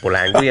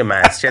بلنگوی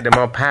مسجد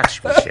ما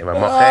پخش میشه و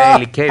ما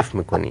خیلی کیف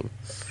میکنیم.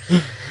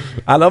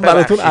 الان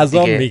براتون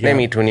اذان میگم.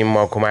 نمیتونیم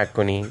ما کمک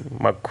کنیم،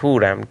 ما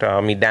کورم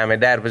تا می دم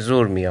در به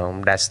زور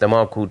میام، دست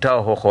ما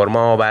کوتاه و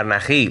خرما بر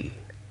نخیل.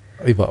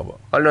 ای بابا،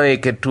 حالا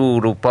که تو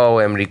اروپا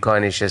و امریکا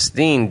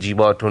نشستین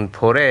جیباتون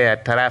پره، از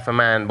طرف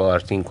من با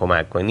آرتین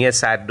کمک کنی، $100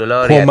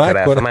 از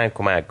طرف من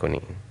کمک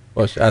کنین.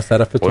 باش، از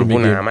طرفتون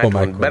میگیم کمک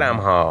کنین. برم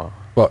ها.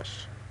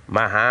 باش.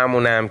 من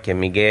همونم که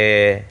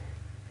میگه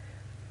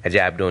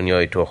عجب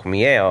دنیای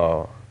تخمیه،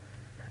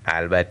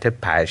 البته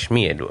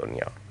پشمیه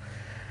دنیا.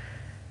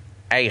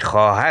 ای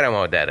خواهر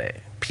مادره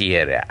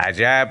پیره،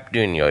 عجب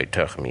دنیای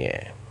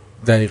تخمیه.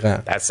 دقیقاً.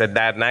 دست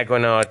درد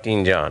نکنه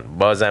آرتین جان،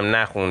 بازم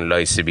نخون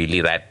لای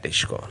سیبیلی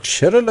ردش کن.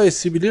 چرا لای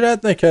سیبیلی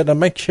رد نکردم؟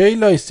 من کی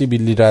لای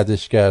سیبیلی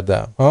ردش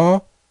کردم؟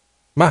 ها؟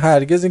 من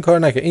هرگز این کار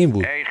نکردم. این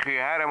بود. ای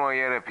خواهر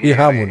مادره پیره، این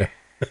همونه.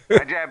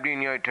 عجب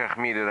دنیای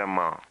تخمی داره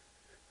ما.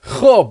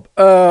 خب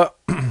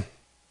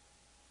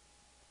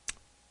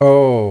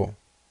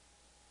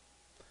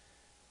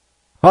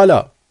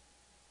حالا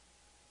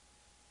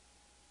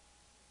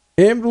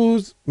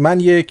امروز من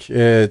یک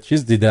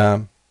چیز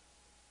دیدم،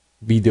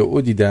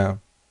 ویدئو دیدم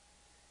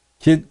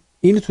که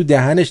اینو تو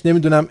دهنش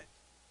نمیدونم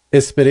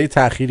اسپری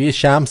تأخیری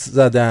شمس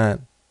زدن،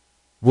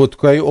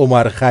 ودکای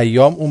عمر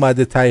خیام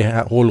اومده ته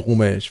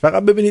حلقومش.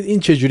 فقط ببینید این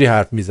چجوری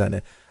حرف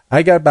میزنه.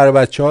 اگر برای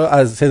بچه‌ها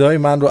از صدای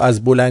من رو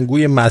از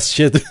بلنگوی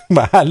مسجد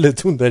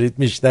محلتون دارید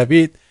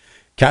میشنوید،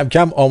 کم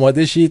کم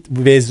آماده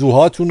شید،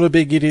 وضوهاتون رو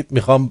بگیرید.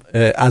 میخوام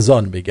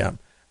اذان بگم،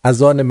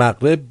 اذان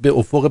مغرب به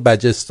افق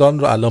بجستان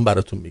رو الان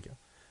براتون میگم.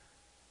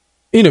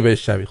 اینو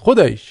بشنوید.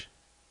 خداییش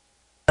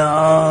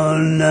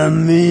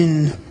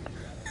آمین.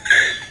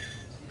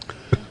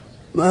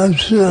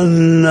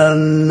 صلی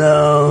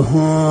الله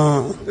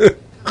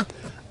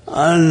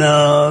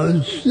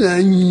علی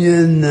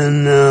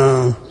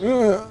سیدنا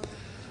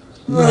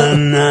و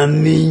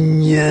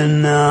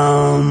نبینا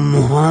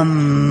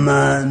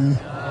محمد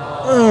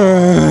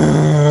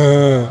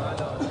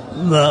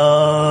و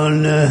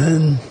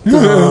آله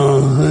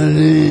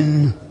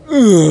الطاهرین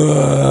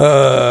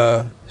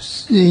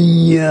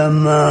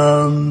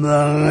سیما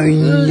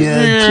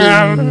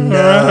بقیت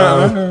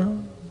الله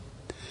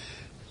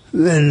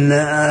و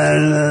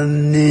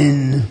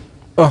العالمین.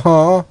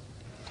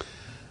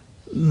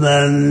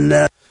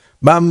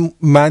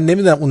 من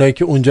نمیدونم اونایی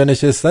که اونجا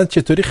نشستن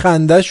چطوری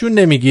خندهشون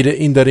نمیگیره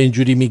این داره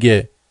اینجوری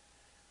میگه.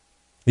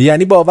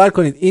 یعنی باور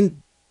کنید این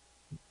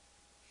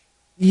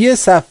یه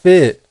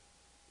صفحه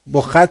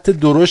با خط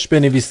درشت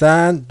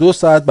بنویسن 2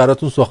 ساعت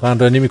براتون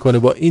سخنرانی میکنه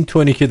با این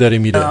تونی که داره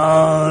میره.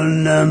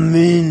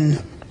 آمین.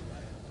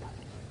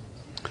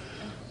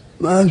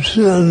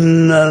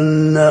 صلی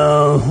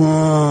الله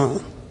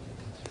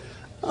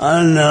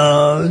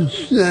علی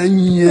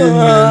سیدنا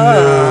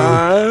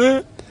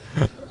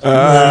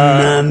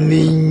و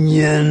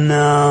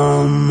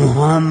نبینا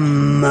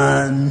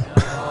محمد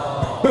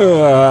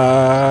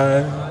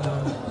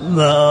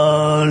و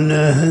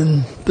آله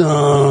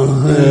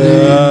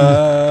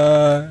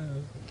الطاهرین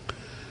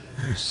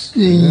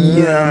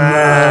سیما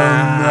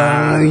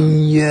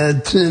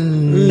بقیت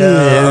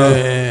الله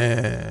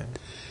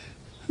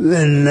و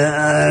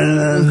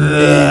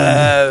العالمین.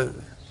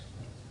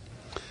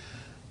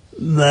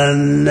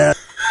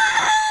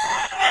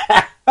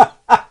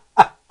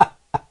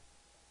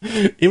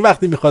 این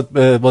وقتی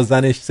میخواد با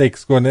زنش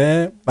سکس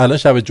کنه، الان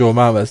شب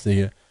جمعه هم هست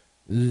دیگه،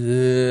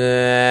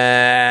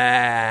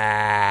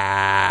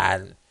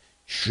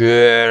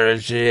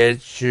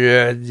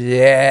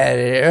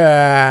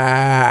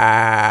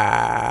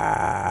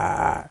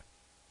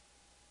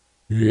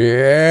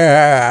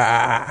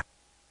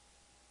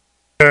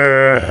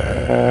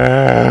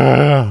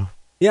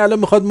 این الان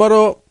میخواد ما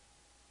رو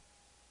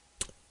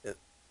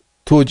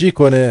توجیه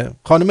کنه.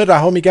 خانم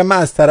رها میگم من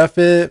از طرف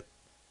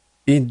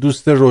این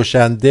دوست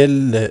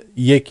روشندل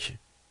یک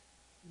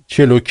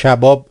چلو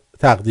کباب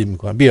تقدیم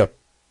میکنم. بیا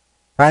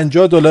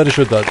 $50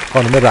 رو داد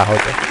خانم رها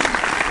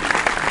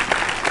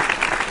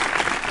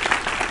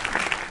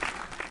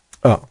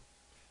داد.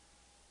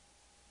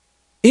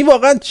 این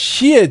واقعا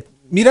چیه؟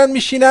 میرن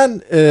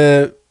میشینن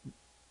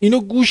اینو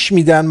گوش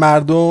میدن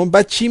مردم،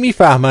 بعد چی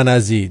میفهمن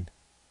از این؟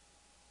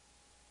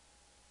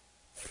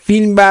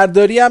 فیلم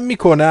برداری هم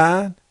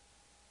میکنن؟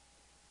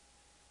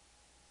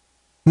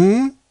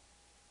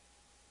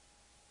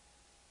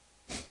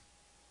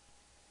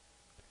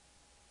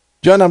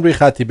 جانم روی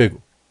خطی بگو.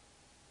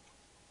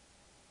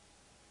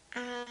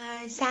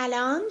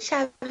 سلام،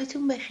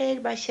 شبتون بخیر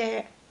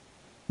باشه.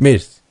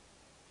 مرسی.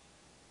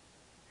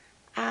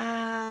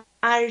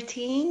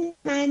 آرتین،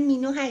 من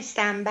مینو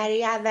هستم.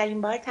 برای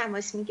اولین بار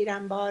تماس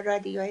میگیرم با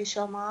رادیو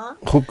شما.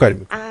 خوب کاری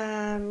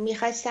میکنم.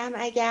 میخواستم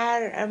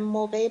اگر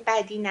موقع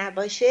بدی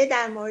نباشه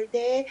در مورد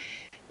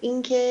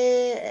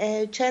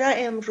اینکه چرا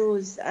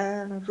امروز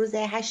روز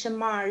 8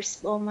 مارس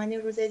به عنوان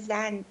روز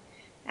زن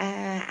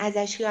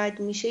ازش یاد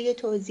میشه یه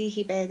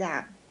توضیحی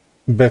بدم.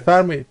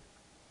 بفرمایید.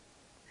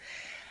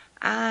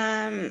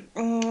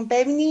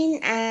 ببینین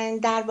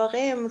در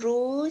واقع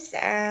امروز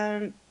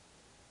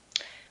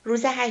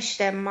روز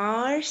 8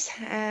 مارس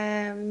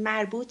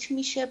مربوط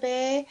میشه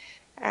به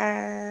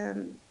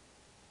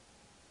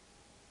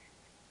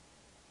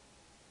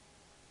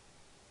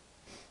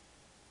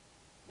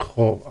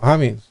خب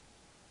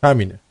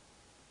همینه.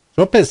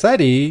 شما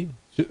پسری؟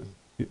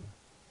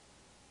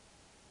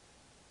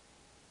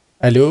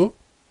 الو؟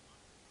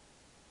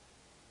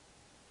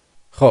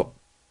 خب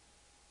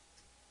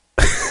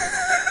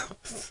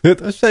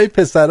صدا شایی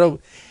پسرا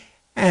بود.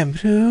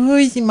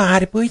 امروز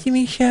مربوط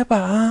میشه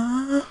با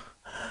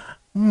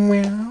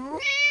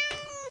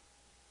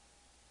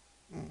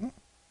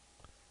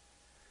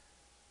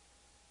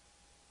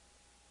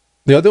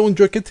یاد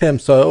اونجا که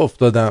تمساح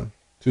افتادم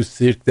تو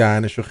سیرک،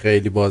 دهنشو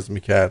خیلی باز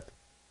میکرد،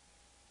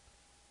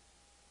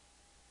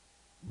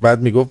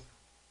 بعد میگفت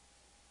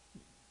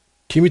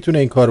کی میتونه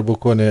این کارو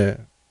بکنه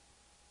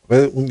و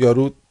اون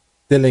یارو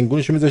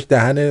دلنگونشو میذاشت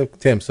دهن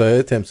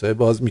تمساح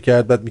باز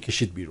میکرد، بعد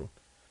میکشید بیرون.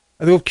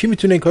 بعد گفت کی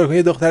میتونه این کارو کنه؟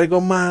 یه دختر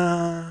گفت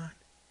من.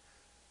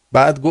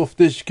 بعد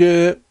گفتش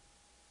که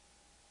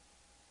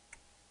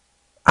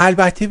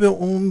البته به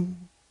اون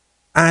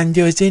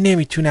اندازه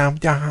نمیتونم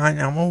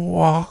دهنمو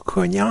وا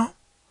کنم.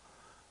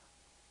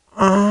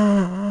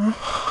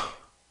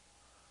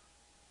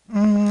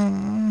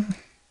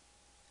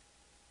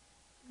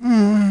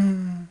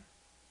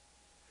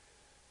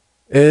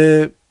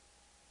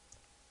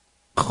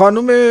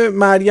 خانم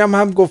مریم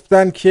هم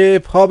گفتن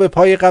که پا به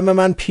پای غم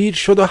من پیر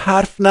شد و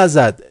حرف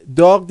نزد،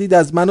 داغ دید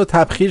از من و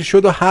تبخیر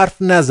شد و حرف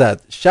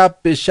نزد، شب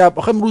به شب،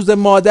 آخه روز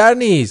مادر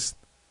نیست،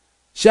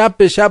 شب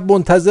به شب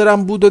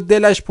منتظرم بود و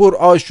دلش پر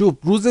آشوب،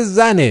 روز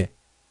زنه،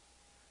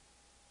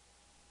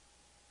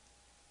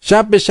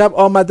 شب به شب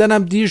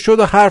آمدنم دیر شد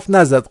و حرف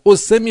نزد،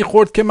 قصه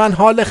میخورد که من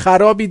حال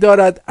خرابی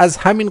دارد، از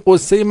همین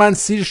قصه من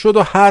سیر شد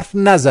و حرف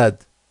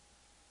نزد،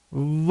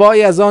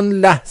 وای از آن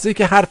لحظه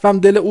که حرفم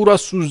دل او را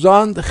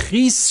سوزاند،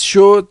 خیس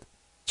شد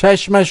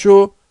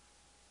چشمشو،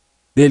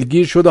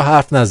 دلگیر شد و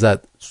حرف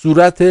نزد،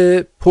 صورت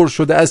پر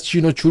شده از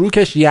چین و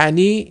چروکش،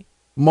 یعنی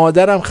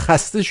مادرم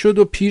خسته شد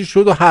و پیر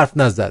شد و حرف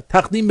نزد.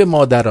 تقدیم به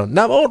مادران.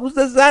 نه روز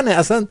زنه،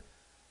 اصلا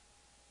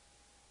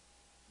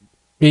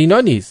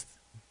اینا نیست.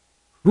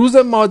 روز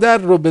مادر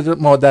رو به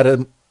مادر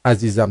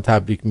عزیزم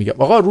تبریک میگم.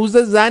 آقا روز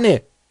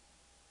زنه.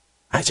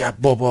 عجب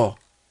بابا،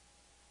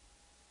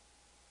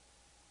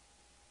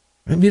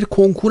 میره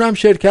کنکورم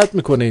شرکت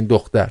میکنه این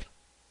دختر.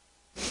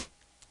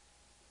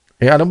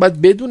 الان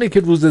باید بدونه که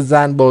روز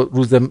زن با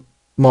روز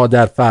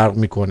مادر فرق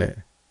میکنه.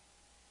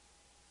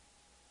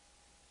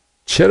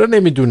 چرا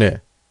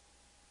نمیدونه؟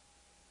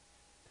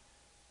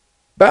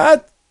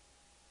 بعد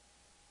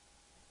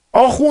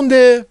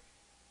آخونده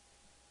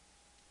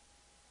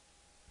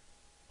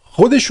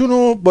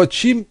خودشونو با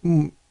چی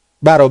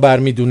برابر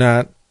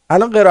میدونن؟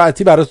 الان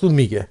قرائتی براتون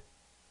میگه.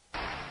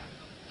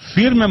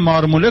 فیلم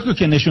مارمولکو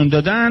که نشون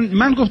دادن،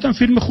 من گفتم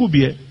فیلم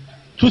خوبیه.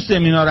 تو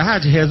سمینار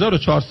حج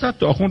 1400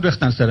 تا آخوند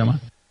ریختن سر من.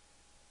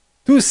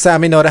 تو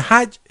سمینار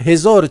حج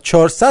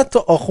 1400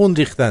 تا آخوند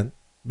ریختن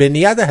به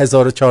نیت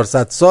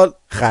 1400 سال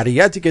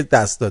خریتی که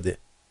دست داده.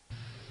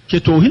 که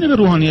توهین به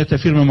روحانیت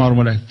فیلم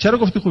مارمولک. چرا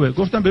گفتی خوبه؟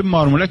 گفتم به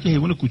مارمولک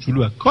حیوان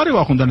کوچولوئه، کاری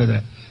با آخوندا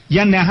نداره.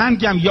 یا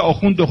نهنگم یا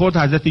آخوند خورد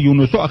حضرت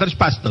یونس و آخرش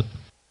پس داد.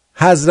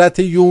 حضرت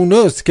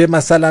یونس که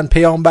مثلا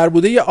پیامبر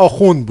بوده یا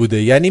آخوند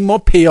بوده، یعنی ما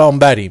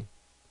پیامبریم.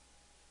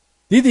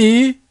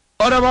 دیدی؟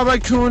 آره بابا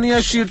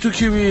کونی شیر تو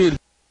کیویل.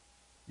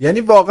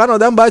 یعنی واقعا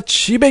آدم باید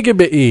چی بگه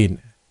به این؟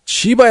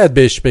 چی باید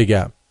بهش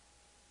بگم؟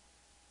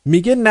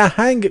 میگه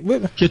نهنگ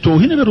که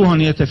توهین به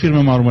روحانیت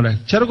فیلم مارمولک.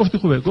 چرا گفتی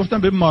خوبه؟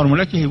 گفتم به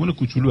مارمولک حیوان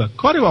کوچولوئه،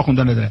 کاری با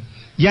آخوندا نداره.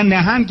 یا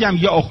نهنگم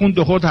یا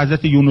آخوند خورد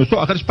حضرت یونس و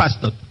آخرش پس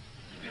داد.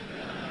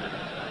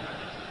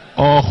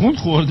 آخوند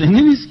خورده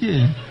نیست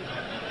که.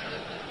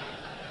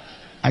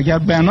 اگر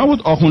بنا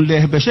بود آخوند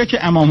له بشه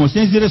که امام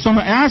حسین زیر سم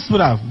اسب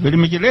رفت، ولی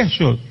میگه له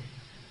شد.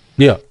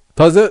 بیا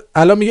تازه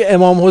الان میگه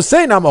امام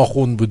حسین هم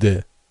آخوند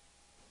بوده.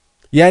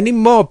 یعنی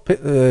ما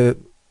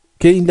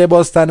که این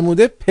لباس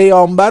تنموده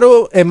پیامبر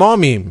و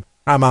امامیم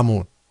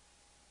هممون.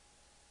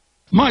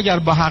 ما اگر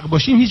با حق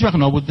باشیم هیچ وقت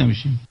نابود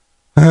نمیشیم.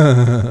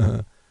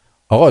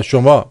 آقا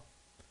شما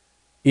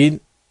این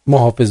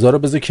محافظا رو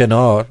بذار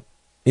کنار،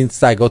 این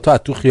سگاتو از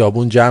تو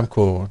خیابون جمع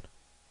کن،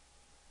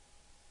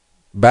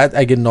 بعد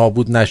اگه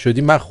نابود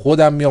نشدی من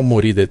خودم میام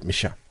مریدت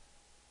میشم.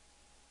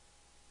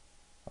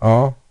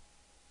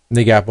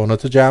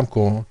 نگهباناتو جمع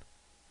کن،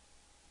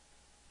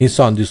 این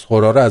ساندویچ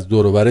خورا رو از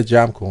دور و بر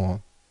جمع کن.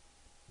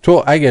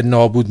 تو اگه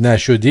نابود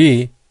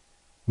نشدی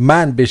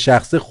من به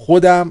شخص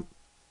خودم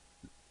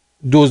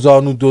دو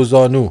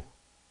زانو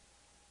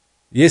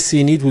یه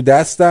سینی تو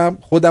دستم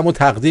خودم رو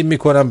تقدیم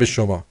میکنم به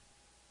شما.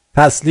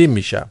 تسلیم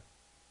میشم.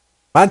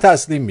 من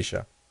تسلیم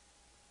میشم.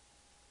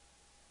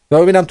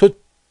 ببینم تو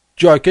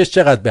جاکش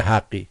چقدر به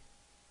حقی.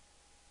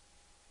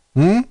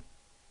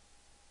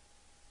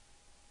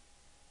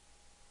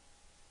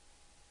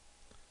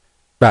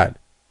 بله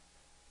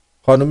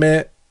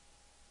خانم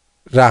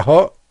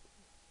رها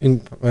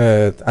این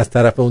از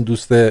طرف اون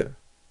دوست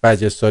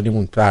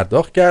بجستانیمون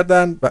پرداخت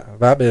کردن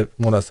و به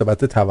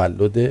مناسبت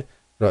تولد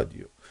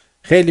رادیو.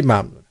 خیلی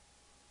ممنون.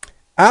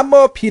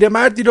 اما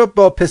پیرمردی رو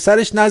با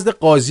پسرش نزد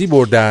قاضی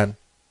بردن،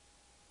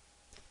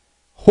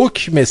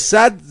 حکم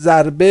 100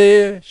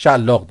 ضربه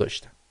شلاق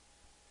داشتن.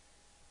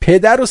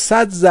 پدر رو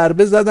 100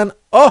 ضربه زدن،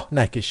 آه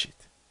نکشید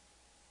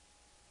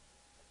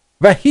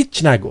و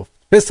هیچ نگفت.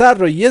 پسر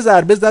رو 1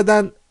 ضربه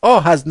زدن،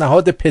 آه از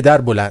نهاد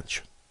پدر بلند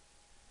شد.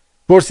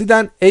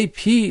 پرسیدن ای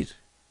پیر،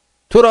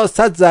 تو را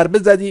 100 ضربه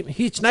زدیم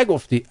هیچ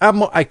نگفتی،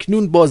 اما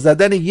اکنون با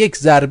زدن 1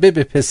 ضربه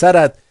به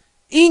پسرت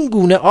این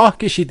گونه آه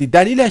کشیدی،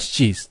 دلیلش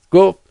چیست؟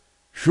 گفت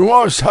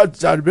شما 100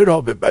 ضربه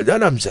را به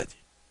بدنم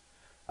زدید،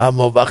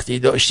 اما وقتی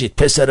داشتید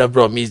پسرم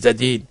را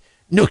میزدید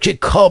نوک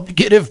کاب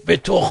گرفت به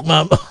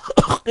تخمم.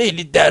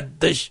 خیلی درد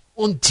داشت،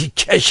 اون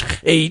تیکش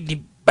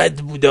خیلی بد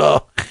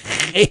بودا،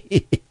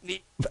 خیلی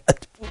بد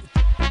بود.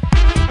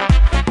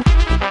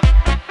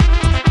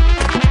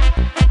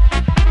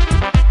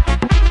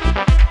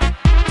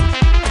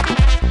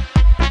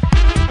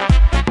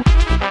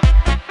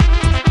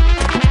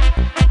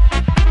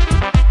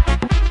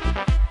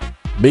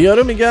 به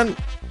یارو میگن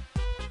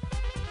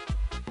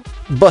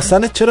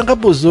باسنت چرا انقدر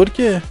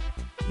بزرگه؟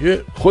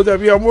 یه خدا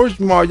بیامرز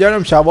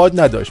مادرم سواد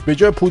نداشت، به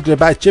جای پودر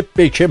بچه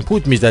بیکن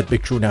پود میزد به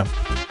کونم.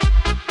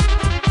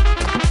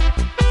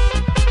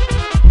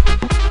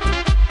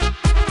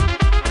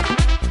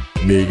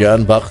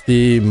 میگن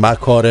وقتی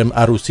مکارم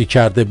عروسی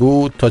کرده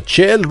بود تا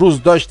 40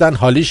 روز داشتن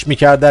حالیش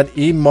میکردن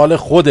این مال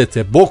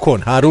خودته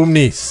بکن، حروم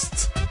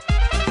نیست.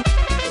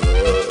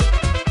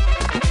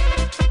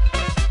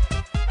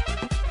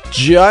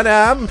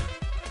 جانم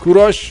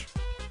کوروش.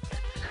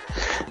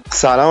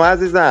 سلام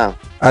عزیزم.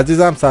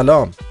 عزیزم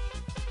سلام.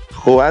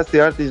 خوب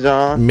هستی آرتی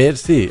جان؟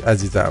 مرسی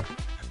عزیزم.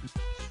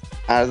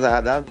 عرض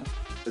ادب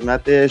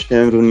خدمت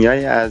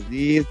شمرونیای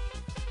عزیز.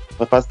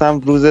 می‌خواستم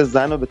روز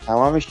زن رو به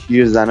تمام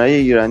شیرزنای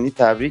ایرانی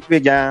تبریک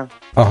بگم.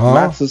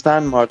 مخصوصا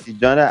مارتی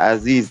جان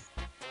عزیز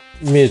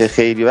که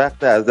خیلی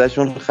وقت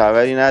ازشون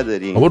خبری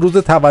نداریم. اما روز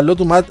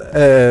تولد اومد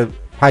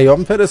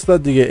پیام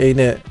فرستاد دیگه،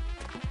 عین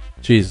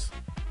چیز.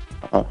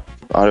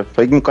 آره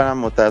فکر میکنم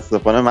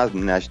متاسفانه من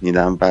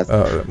نشنیدم پس.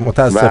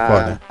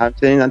 متاسفانه. و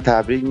همچنین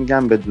تبریک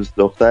میگم به دوست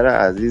دختر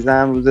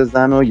عزیزم روز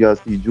زن و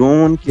یاسی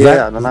جون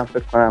که الانم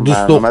فکر کنم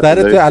دوست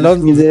دخترت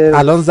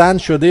الان زن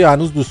شده یا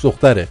هنوز دوست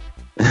دختره؟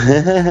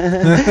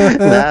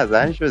 نه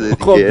زن شده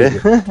دیگه.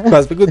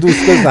 پس بگو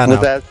دوست زنم.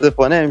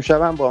 متاسفانه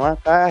امشبم با من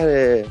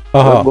قهره.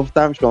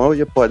 گفتم شما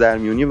یه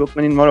پادرمیونی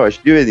بکنین ما رو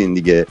آشتی بدین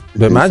دیگه.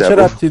 به من چه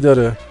ربطی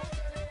داره؟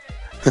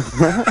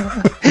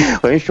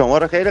 این شما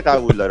رو خیلی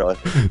قبول داره.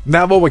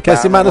 نه بابا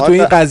کسی منو تو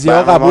این قضیه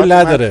ها قبول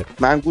نداره.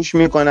 من گوش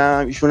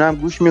میکنم، ایشون هم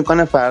گوش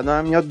میکنه، فردا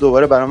هم میاد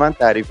دوباره برای من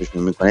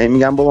تعریفشون میکنه.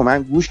 میگم بابا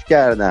من گوش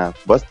کردم،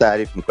 باز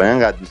تعریف میکنه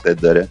انقدر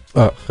دوستت داره.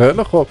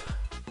 خیلی خوب.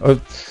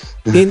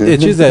 این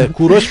چیزه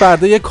کوروش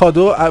فردا یه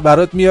کادو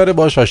برات میاره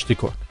باش آشتی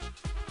کن.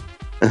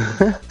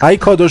 اگه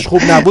کادوش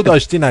خوب نبود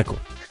آشتی نکن.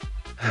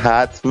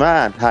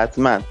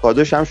 حتما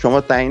کادوش هم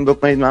شما تعیین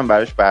بکنید، من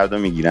براش فردا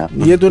میگیرم.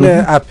 یه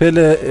دونه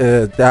اپل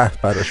 10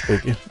 براش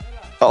بگیر.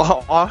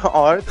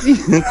 آرتی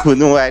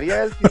کدوموری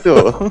هستی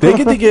تو؟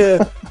 بگی دیگه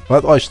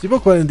باید آشتی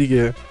بکنین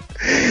دیگه.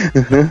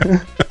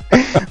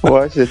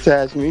 باشه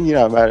چشم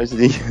میگیرم براش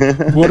دیگه.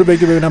 برو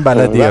بگی ببینم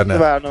بلدی یا نه.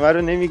 برنامه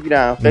رو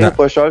نمیگیرم. خیلی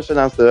خوشحال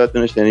شدم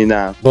صداتون رو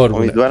شنیدم.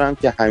 امیدوارم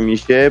که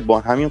همیشه با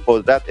همین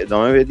قدرت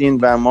ادامه بدین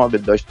و ما به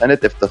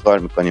داشتنت افتخار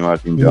میکنیم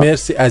آرتین جان.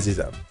 مرسی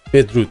عزیزم.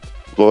 بدرود.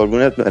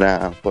 قربونت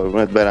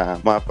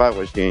برم. موفق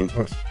باشین.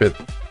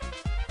 بدرود.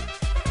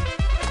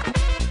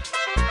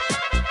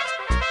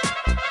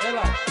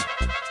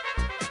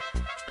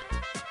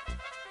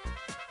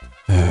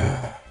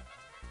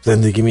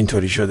 زندگیم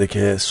اینطوری شده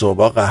که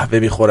صبح قهوه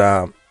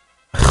میخورم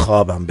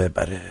خوابم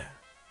بپره.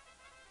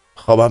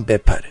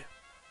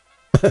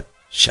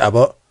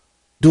 شبا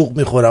دوغ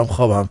میخورم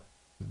خوابم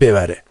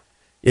ببره.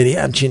 یعنی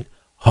همچین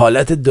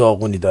حالت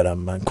داغونی دارم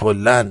من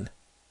کلن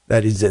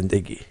در این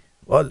زندگی.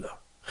 والا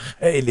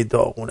خیلی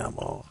داغونم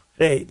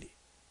خیلی.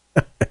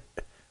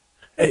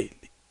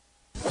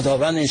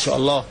 خداوند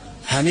انشاءالله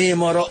همه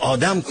ما را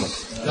آدم کن.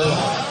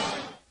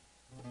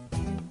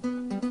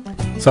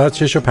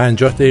 ساعت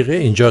 6:50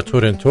 اینجا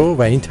تورنتو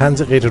و این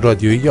طنز غیر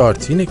رادیویی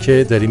آرتینه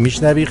که داری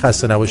میشنوی.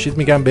 خسته نباشید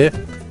میگم به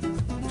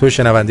تو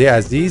شنونده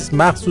عزیز،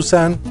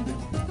 مخصوصا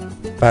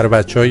بر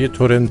بچهای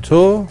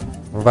تورنتو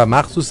و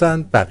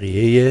مخصوصا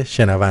بقیه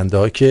شنونده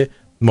ها که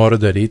ما رو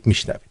دارید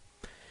میشنوید.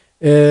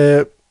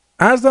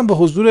 عرضم به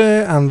حضور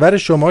انور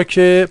شما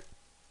که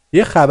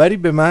یه خبری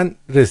به من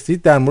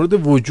رسید در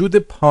مورد وجود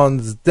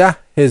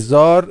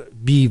 15,000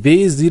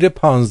 بیوه زیر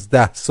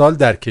 15 سال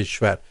در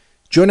کشور.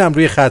 جونم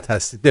روی خط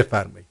هستید،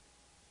 بفرمایید.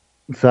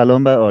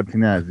 سلام بر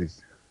آرتین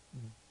عزیز.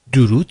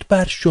 درود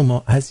بر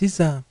شما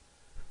عزیزم.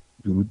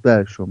 درود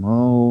بر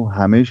شما و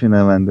همه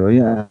شنونده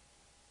های.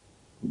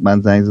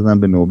 من زنگ زدم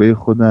به نوبه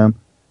خودم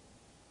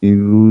این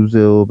روز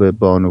و به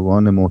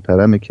بانوان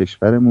محترم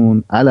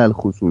کشورمون، علل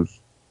خصوص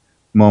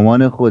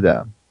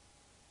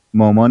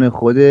مامان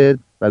خودت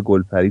و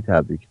گلپری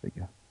تبریک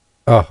بگم.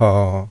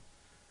 آها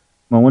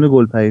مامان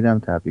گلپریدم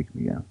تبریک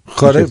میگم.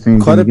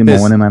 کار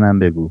مامان منم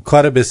بگو.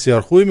 کار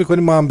بسیار خوبی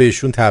میکنیم، ما هم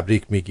بهشون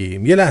تبریک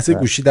میگیم. یه لحظه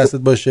گوشی دستت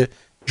باشه.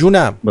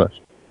 جونم. باش.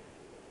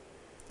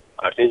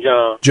 آرتین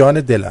جان.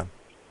 جان دلم.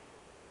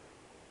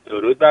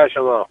 درود بر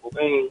شما.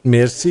 خوبین؟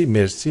 مرسی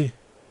مرسی.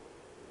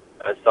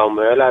 از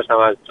ساموئل هستم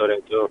از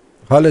تورنتو.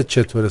 حالت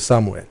چطوره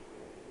ساموئل؟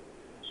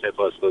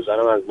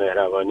 سپاسگزارم از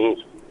مهربانیت.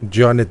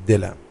 جان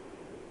دلم.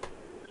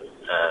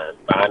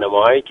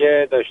 برنامه‌هایی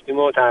که داشتیم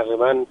و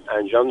تقریبا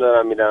انجام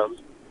دارم میدم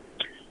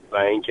و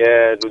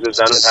اینکه روز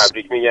زن رو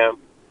تبریک میگم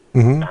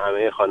به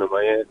همه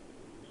خانم‌های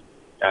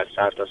در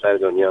سرتاسر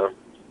دنیا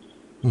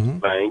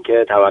و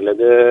اینکه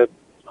تولد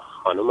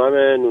خانمم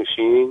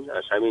نوشین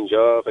از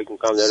همینجا فکر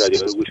میکنم در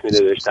رادیو رو گوش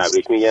میده، بهش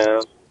تبریک میگم.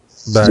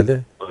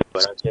 بله.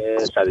 امیدوارم که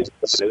 120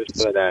 ساله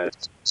بشه و در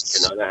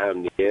کنار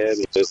همدیگه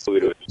به خوبی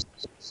رو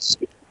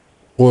بشه.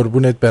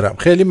 قربونت برم.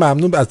 خیلی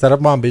ممنون. از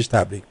طرف ما هم بهش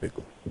تبریک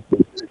بگو.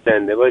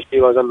 زنده باشی.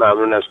 بازم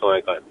ممنون از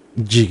کمکات.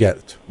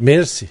 جیگرت.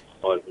 مرسی.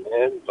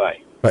 قربونت. بای.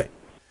 بای.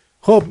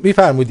 خب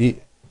میفرمودی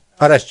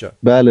آرش جان؟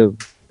 بله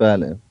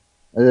بله.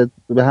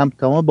 به هم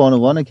تمام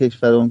بانوان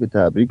کشورمون که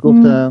تبریک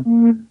گفتم.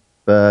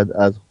 بعد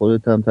از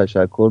خودت هم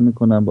تشکر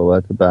میکنم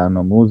بابت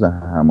برنامه و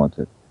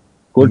زحماتت.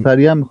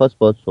 گلپری هم میخواست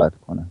باهات صحبت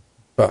کنم.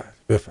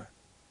 بفرم.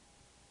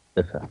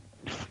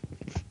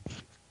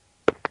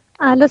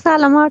 الو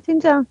سلام آرتین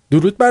جان.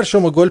 درود بر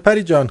شما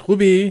گلپری جان.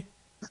 خوبی؟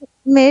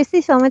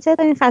 مرسی. شما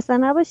چطورین؟ خسته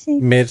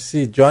نباشین.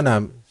 مرسی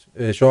جانم.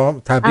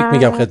 شما تبریک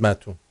میگم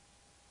خدمتتون.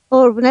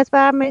 قربونت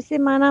برم. مرسی.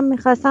 منم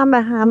میخواستم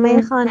به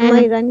همه خانم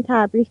ایرانی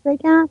تبریک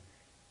بگم،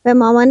 به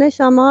مامان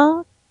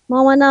شما،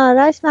 مامان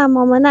آرش و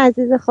مامان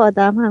عزیز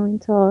خودم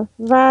همینطور،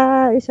 و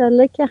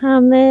انشالله که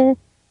همه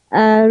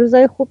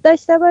روزای خوب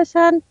داشته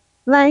باشن.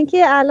 و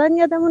اینکه الان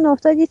یادمون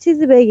افتاد یه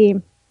چیزی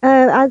بگیم.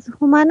 از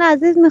هومن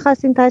عزیز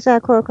میخواستیم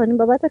تشکر کنیم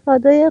بابت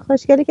کادوی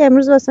خوشگلی که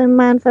امروز واسه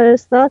من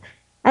فرستاد.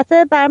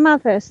 حتی بر من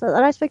فرستاد.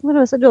 آرش فکر می‌کنه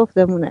واسه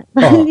جفتمونه.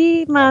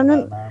 ولی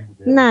ممنون.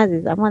 نه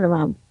عزیزم مال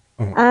من.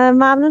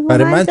 ممنون.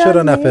 برای من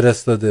چرا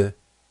نفرستاده؟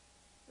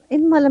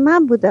 این مال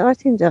من بوده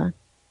آرتین جان.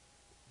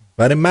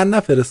 برای من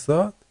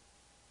نفرستاد؟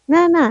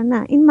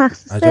 نه این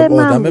مخصوص عجب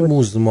من آدم بود.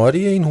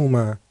 موزماریه این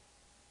هومن.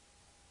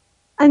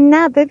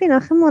 نه ببین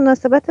آخه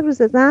مناسبت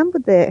روز زن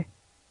بوده.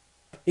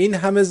 این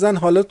همه زن،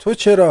 حالا تو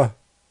چرا؟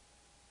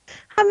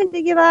 همین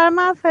دیگه برای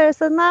من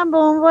فرستاد. من به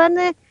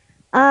عنوان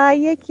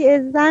یک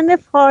زن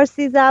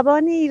فارسی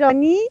زبان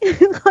ایرانی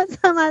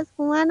خواستم از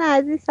هومن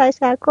عزیز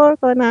تشکر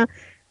کنم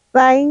و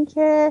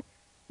اینکه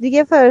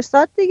دیگه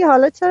فرستاد دیگه.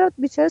 حالا چرا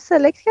بیچاره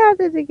سلکت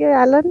کرده دیگه؟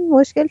 الان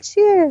مشکل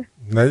چیه؟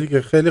 نه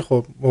دیگه خیلی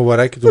خوب.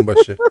 مبارکتون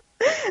باشه.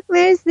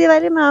 مرسی.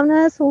 ولی ممنون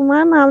از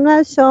هومن، ممنون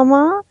از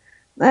شما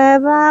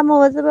و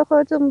مواظب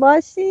خودتون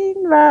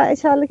باشین و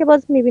انشالله که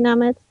باز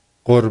میبینمت.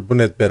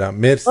 قربونت برم.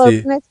 مرسی.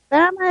 قربونت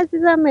برم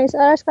عزیزم. مرسی.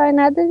 آرش کاری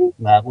نداری؟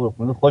 نه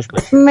قربونت. خوش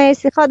باشی.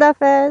 مرسی.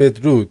 خداحافظ.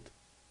 بدرود.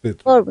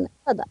 قربونت.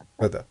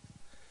 خدا.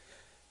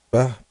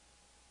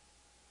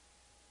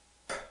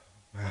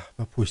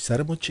 و پشت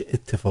سر ما چه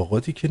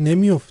اتفاقاتی که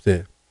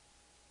نمیفته.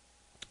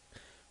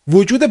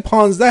 وجود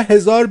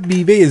 15,000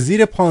 بیوه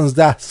زیر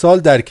 15 سال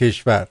در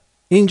کشور.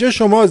 اینجا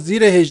شما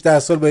زیر 18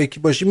 سال با یکی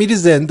باشی میری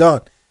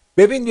زندان.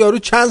 ببین یارو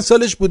چند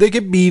سالش بوده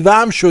که بیوه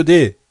هم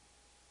شده.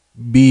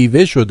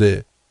 بیوه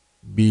شده.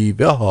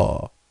 بیوه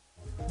ها.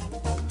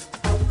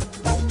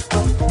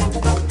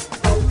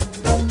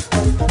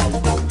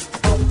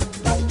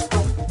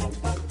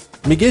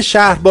 میگه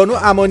شهربانو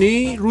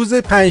امانی روز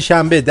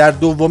پنجشنبه در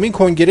دومین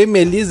کنگره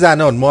ملی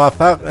زنان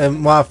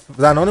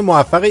زنان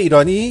موفق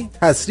ایرانی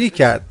تصریح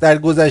کرد در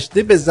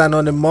گذشته به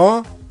زنان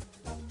ما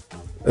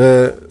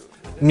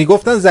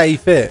میگفتن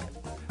ضعیفه،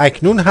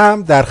 اکنون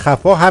هم در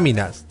خفا همین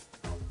است.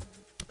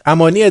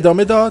 امانی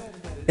ادامه داد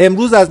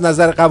امروز از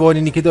نظر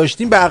قوانینی که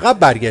داشتیم به عقب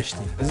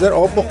برگشتیم. بذار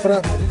آب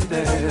بخورم.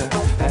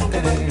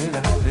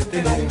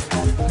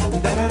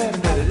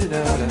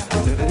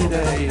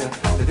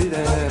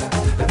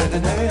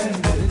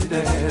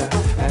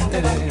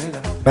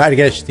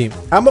 برگشتیم،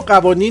 اما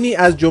قوانینی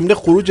از جمله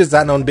خروج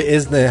زنان به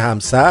اذن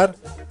همسر،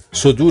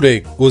 صدور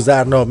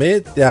گذرنامه،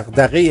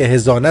 دغدغه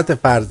حضانت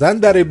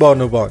فرزند برای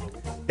بانوان،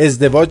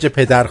 ازدواج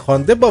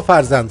پدرخوانده با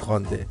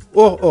فرزندخوانده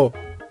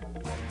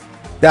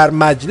در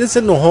مجلس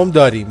نهم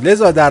داریم.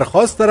 لذا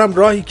درخواست دارم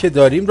راهی که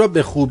داریم را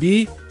به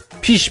خوبی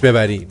پیش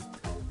ببریم.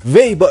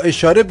 وی با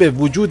اشاره به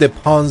وجود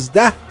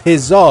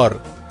 15,000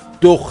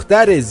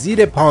 دختر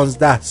زیر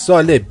 15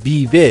 ساله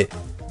بیوه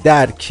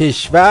در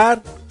کشور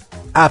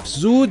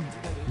افزود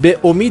به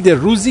امید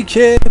روزی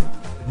که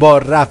با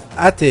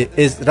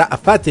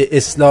رأفت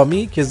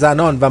اسلامی که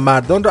زنان و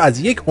مردان را از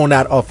یک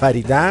هنر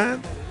آفریدن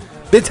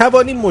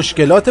بتوانیم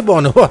مشکلات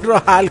بانوان را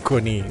حل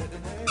کنیم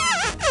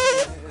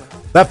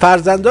و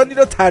فرزندانی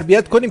را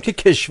تربیت کنیم که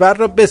کشور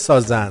را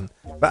بسازند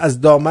و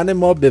از دامن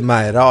ما به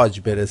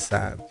معراج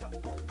برسند.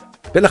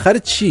 بالاخره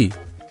چی؟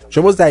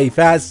 شما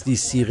ضعیفه هستی،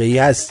 صیغه‌ای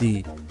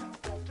هستی،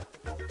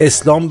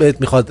 اسلام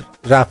بهت میخواد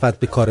رأفت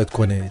به کارت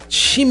کنه.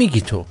 چی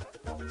میگی تو؟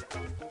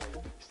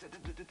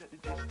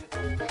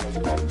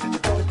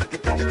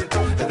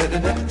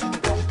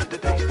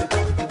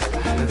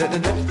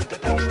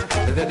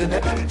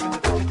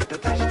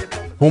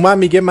 هومن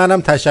میگه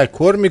منم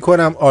تشکر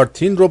میکنم،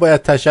 آرتین رو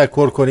باید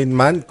تشکر کنید،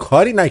 من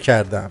کاری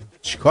نکردم.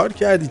 چی کار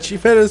کردی؟ چی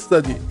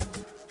فرستادی؟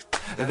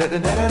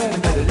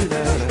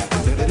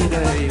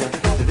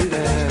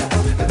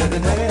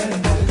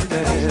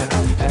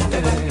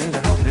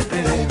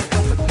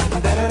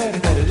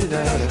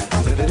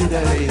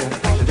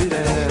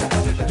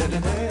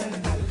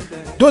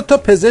 دو تا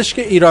پزشک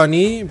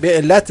ایرانی به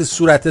علت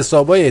صورت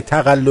حسابای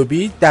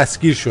تقلبی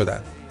دستگیر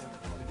شدند.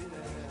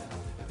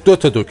 دو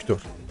تا دکتر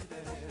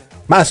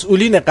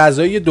مسئولین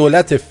قضایی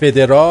دولت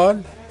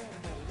فدرال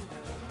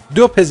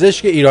دو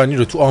پزشک ایرانی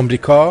رو تو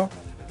آمریکا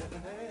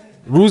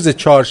روز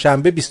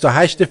چهارشنبه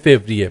 28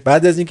 فوریه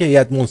بعد از اینکه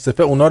هیئت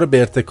منصفه اونا رو به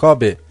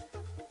ارتکاب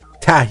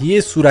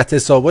تهیه صورت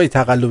حسابای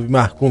تقلبی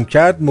محکوم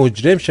کرد،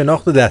 مجرم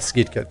شناخت و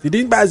دستگیر کرد.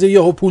 دیدین بعضی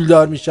یهو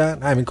پولدار میشن،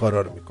 همین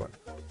کارا رو میکنن.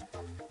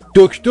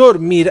 دکتر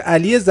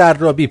میرعلی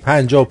زرابی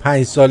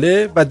 55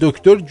 ساله و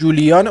دکتر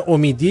جولیان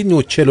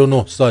امیدی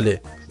 49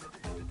 ساله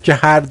که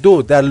هر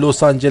دو در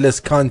لس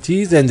آنجلس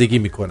کانتی زندگی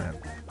میکنن.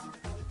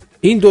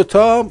 این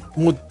دوتا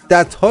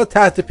مدتها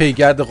تحت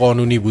پیگرد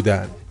قانونی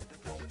بودن.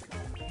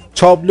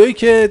 تابلویی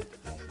که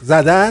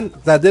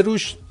زده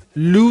روش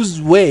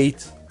lose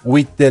weight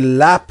with the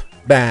lap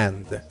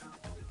band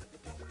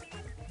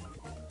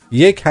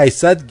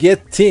 1-800 get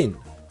thin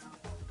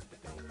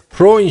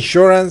pro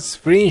insurance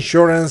free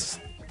insurance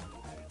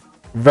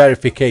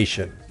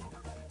verification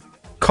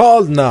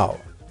call now.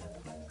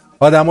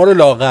 آدم ها رو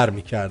لاغر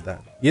میکردن،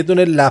 یه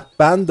دونه لپ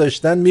بند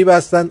داشتن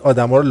میبستن،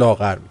 آدم ها رو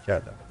لاغر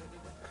میکردن.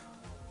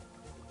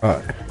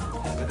 آره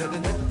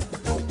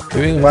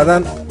ببین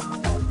بعدن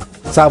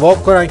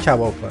ثواب کنن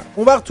کباب کنن.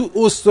 اون وقت تو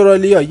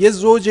استرالیا یه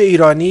زوج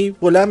ایرانی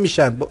بلند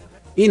میشن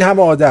این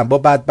همه آدم با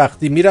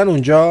بدبختی میرن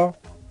اونجا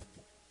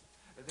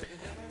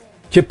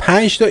که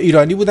 5 تا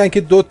ایرانی بودن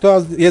که 2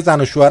 تا یه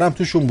زن و شوهرم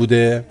توشون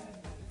بوده.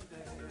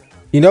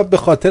 اینا به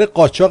خاطر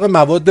قاچاق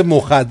مواد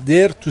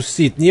مخدر تو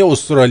سیدنی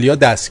استرالیا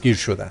دستگیر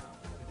شدن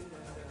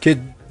که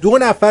 2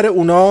 نفر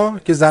اونا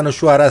که زن و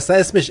شوهر هستن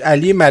اسمش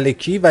علی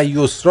ملکی و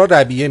یسرا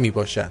ربیعه می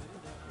باشن.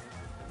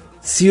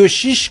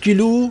 36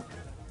 کیلو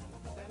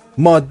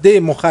ماده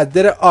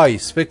مخدر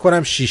آیس، فکر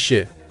کنم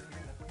شیشه،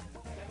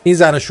 این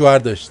زن و شوهر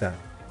داشتن.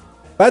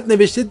 بعد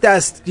نوشته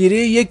دستگیری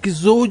یک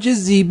زوج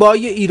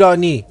زیبای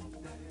ایرانی.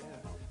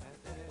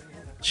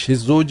 چه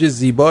زوج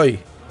زیبایی.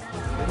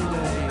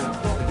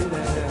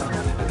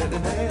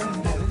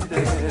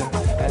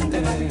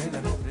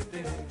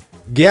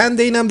 گند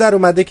اینم در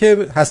اومده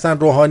که حسن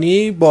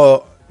روحانی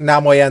با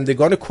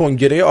نمایندگان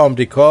کنگره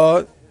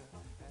آمریکا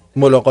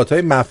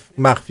ملاقات‌های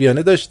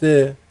مخفیانه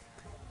داشته.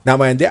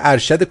 نماینده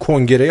ارشد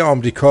کنگره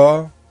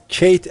آمریکا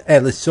کیت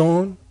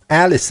الیسون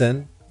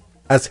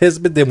از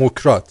حزب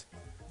دموکرات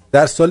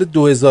در سال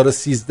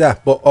 2013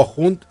 با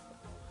آخوند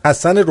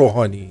حسن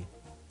روحانی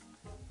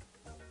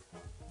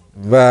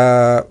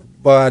و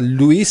با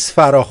لوئیس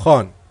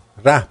فراخان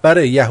رهبر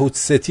یهود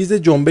ستیز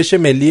جنبش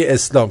ملی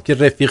اسلام که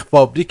رفیق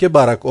فابریک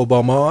باراک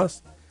اوباما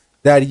است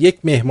در یک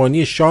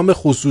مهمانی شام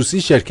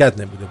خصوصی شرکت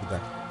نموده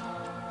بودند.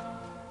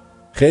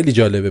 خیلی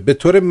جالبه. به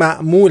طور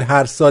معمول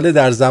هر ساله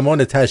در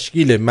زمان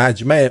تشکیل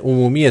مجمع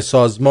عمومی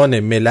سازمان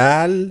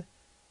ملل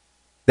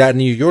در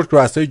نیویورک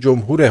رؤسای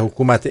جمهور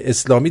حکومت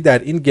اسلامی در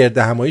این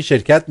گردهمایی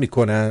شرکت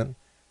میکنن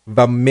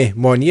و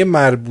مهمانی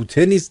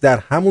مربوطه نیز در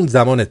همون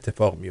زمان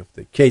اتفاق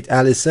میفته. کیت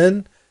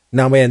الیسون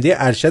نماینده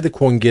ارشد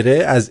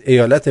کنگره از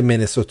ایالت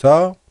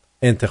مینسوتا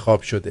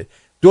انتخاب شده.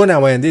 2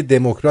 نماینده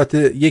دموکرات،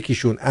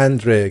 یکیشون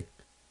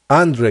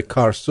اندره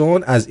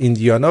کارسون از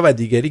ایندیانا و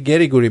دیگری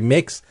گریگوری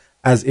مکس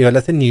از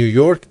ایالت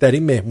نیویورک در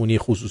این مهمونی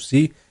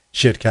خصوصی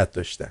شرکت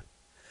داشتند.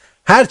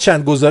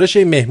 هرچند گزارش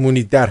این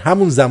مهمونی در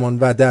همون زمان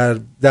و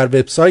در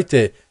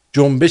وبسایت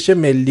جنبش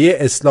ملی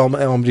اسلام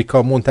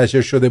آمریکا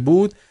منتشر شده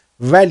بود،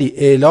 ولی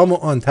اعلام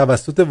آن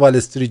توسط وال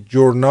استریت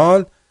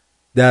جورنال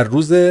در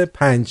روز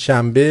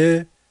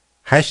پنجشنبه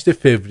 8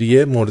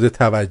 فوریه مورد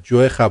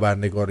توجه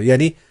خبرنگاره.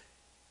 یعنی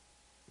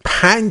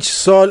 5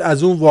 سال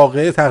از اون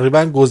واقعه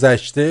تقریبا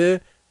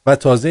گذشته و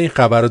تازه این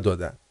خبر رو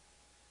دادن.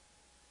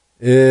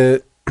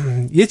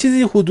 یه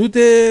چیزی حدود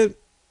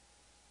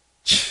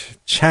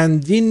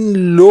چندین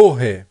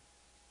لوح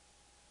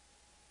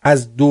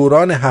از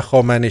دوران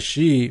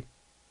هخامنشی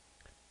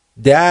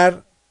در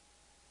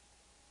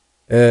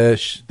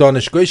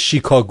دانشگاه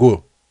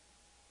شیکاگو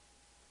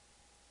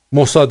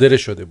مصادره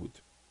شده بود.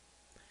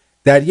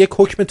 در یک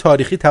حکم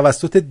تاریخی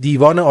توسط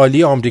دیوان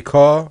عالی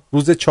آمریکا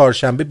روز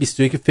چهارشنبه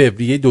 21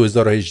 فوریه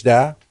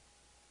 2018.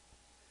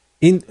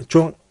 این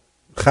چون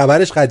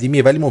خبرش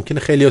قدیمیه ولی ممکنه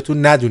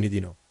خیلیاتون ندونید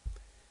اینو.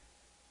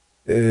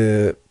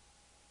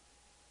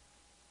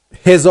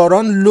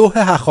 هزاران لوح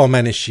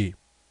هخامنشی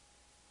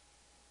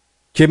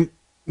که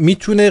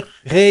میتونه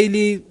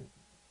خیلی،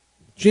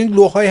 چون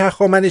لوح‌های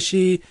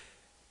هخامنشی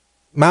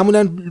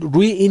معمولا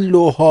روی این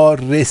لوح‌ها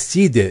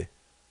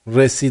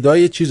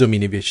رسیدای چیزو می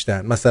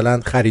نوشتن، مثلا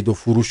خرید و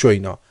فروش و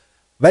اینا،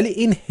 ولی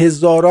این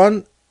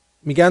هزاران،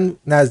 میگن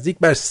نزدیک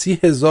بر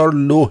 30,000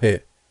 لوح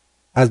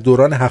از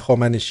دوران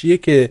هخامنشیه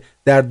که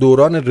در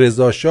دوران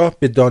رضاشاه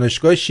به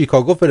دانشگاه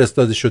شیکاگو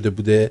فرستاده شده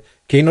بوده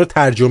که این رو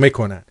ترجمه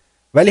کنن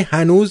ولی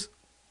هنوز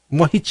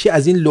ما هیچی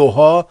از این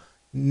لوها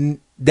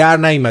در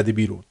نیامده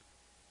بیرون.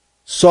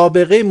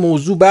 سابقه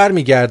موضوع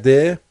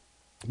برمیگرده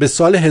به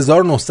سال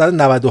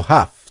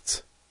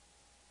 1997.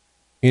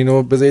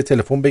 اینو بذار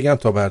تلفن بگم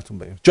تا براتون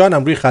بگم.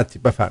 جانم روی خطی،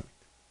 بفرمایید.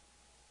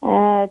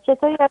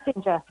 چطوری هست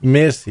اینجا؟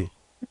 مرسی.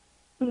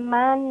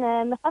 من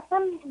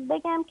میخواستم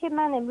بگم که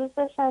من امروز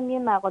داشتم یه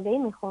مقاله‌ای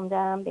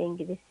میخوندم به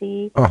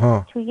انگلیسی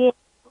توی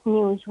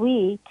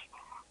نیوزویک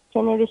که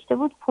نوشته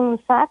بود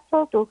 500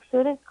 تا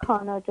دکتر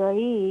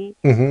کانادایی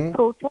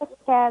پروتست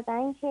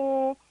کردن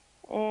که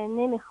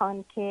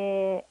نمیخوان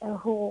که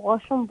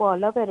حقوقاشون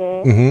بالا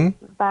بره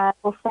و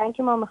گفتن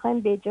که ما میخوایم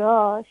به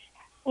جاش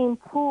این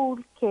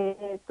پول که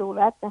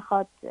دولت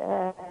میخواد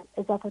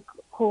اضافه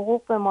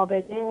حقوق به ما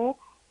بده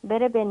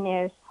بره به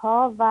نرس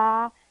ها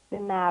و به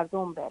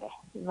مردم بره.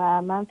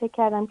 و من فکر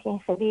کردم که این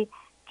خیلی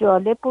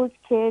جالب بود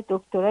که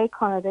دکترای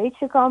کانادایی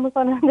چیکار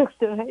میکنن،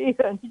 دکترای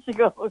ایرانی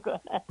چیکار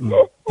میکنن.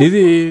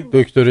 دیدی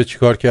دکتر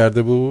چیکار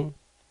کرده بود؟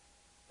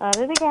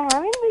 آره دیگه،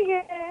 همین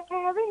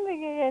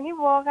دیگه. یعنی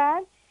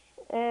واقعا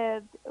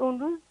اون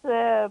روز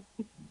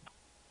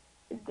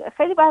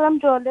خیلی برام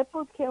جالب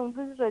بود که اون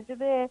روز راجع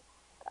به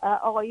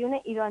آقایون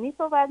ایرانی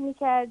صحبت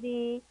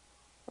میکردی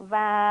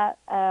و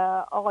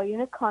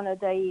آقایون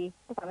کانادایی،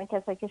 همین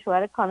کسایی که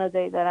شوهر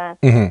کانادایی دارن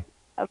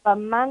و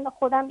من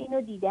خودم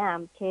اینو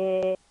دیدم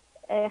که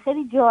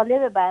خیلی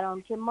جالبه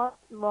برام که ما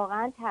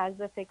واقعا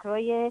طرز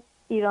فکرای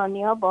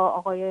ایرانی‌ها با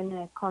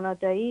آقایون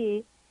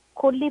کانادایی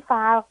کلی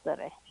فرق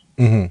داره.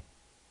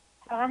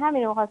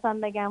 همین رو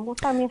خواستم بگم.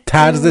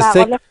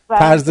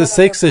 طرز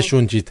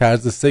سکسشون چی؟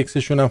 طرز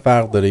سکسشون هم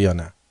فرق داره یا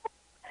نه؟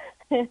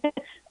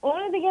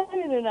 اونو دیگه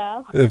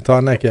نمیدونم.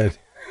 امتحان نکردی؟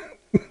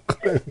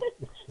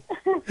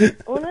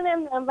 اونو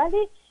نمیدونم،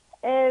 ولی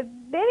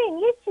ببین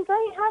یه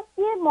چیزایی هست،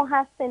 یه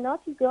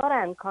محسناتی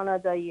دارن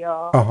کانادایی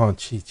ها. آها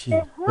چی؟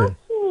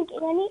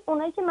 یعنی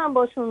اونایی که من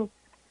باشون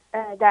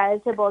در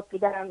ارتباط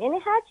بودم، یعنی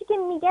هرچی که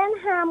میگن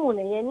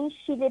همونه، یعنی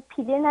شیله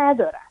پیله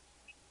ندارن.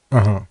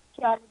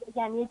 که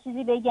بگن یه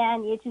چیزی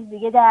بگن یه چیز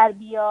دیگه در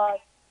بیاد،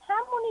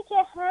 همونی که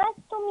هست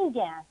تو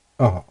میگن.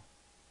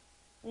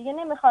 دیگه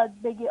نمیخواد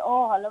بگی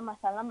حالا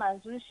مثلا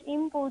منظورش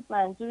این بود،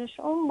 منظورش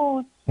اون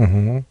بود.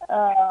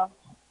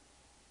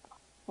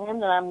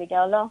 نمیدونم دیگه.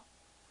 حالا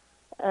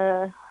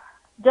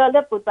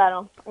جالب بود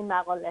برام این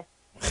مقاله.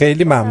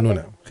 خیلی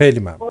ممنونم.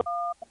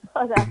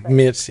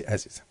 مرسی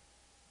عزیزم.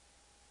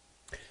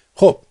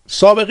 خب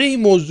سابقه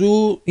این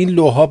موضوع، این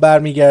لوها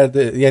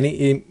برمیگرده، یعنی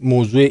این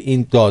موضوع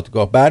این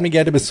دادگاه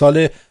برمیگرده به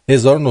سال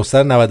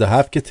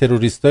 1997 که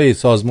تروریستای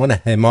سازمان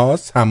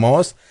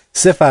حماس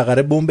 3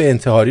 فقره بمب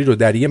انتحاری رو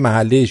در یه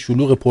محله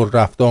شلوغ پر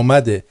رفت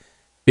آمد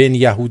بین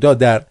یهودا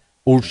در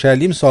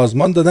اورشلیم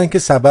سازمان دادن که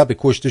سبب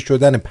کشته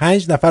شدن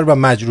 5 نفر و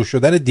مجروح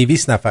شدن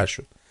 200 نفر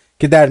شد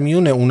که در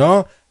میون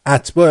اونا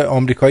اتباع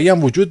آمریکایی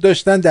هم وجود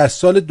داشتن. در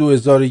سال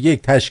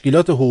 2001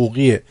 تشکیلات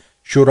حقوقی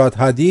شورات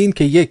هادین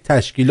که یک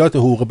تشکیلات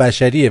حقوق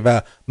بشریه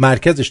و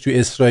مرکزش توی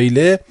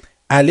اسرائیل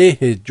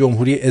علیه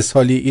جمهوری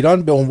اسحاقی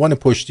ایران به عنوان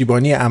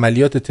پشتیبانی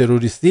عملیات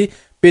تروریستی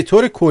به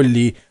طور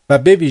کلی و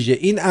به ویژه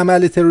این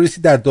عمل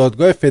تروریستی در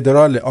دادگاه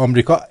فدرال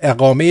آمریکا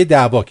اقامه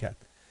دعوا کرد.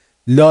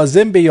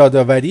 لازم به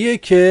یادآوریه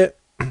که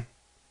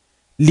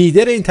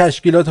لیدر این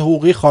تشکیلات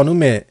حقوقی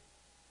خانم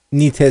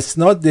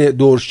نیتسنا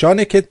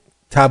دورشانه که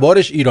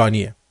تبارش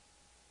ایرانیه.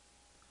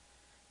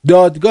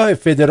 دادگاه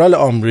فدرال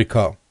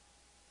آمریکا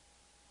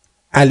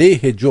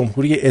علیه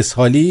جمهوری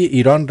اسحاقی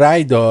ایران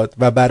رأی داد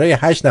و برای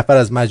 8 نفر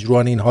از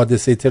مجروحان این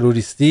حادثه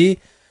تروریستی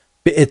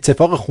به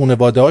اتفاق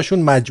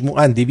خانواده‌هاشون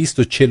مجموعاً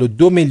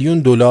 242 میلیون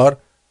دلار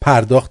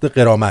پرداخت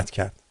غرامت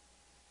کرد.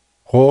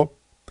 خب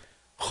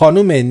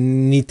خانم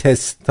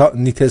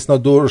نیتسنا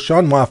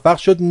دورشان موفق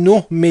شد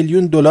 9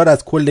 میلیون دلار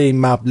از کل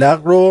این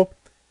مبلغ رو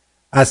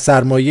از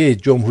سرمایه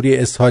جمهوری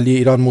اسحاقی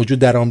ایران موجود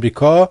در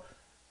آمریکا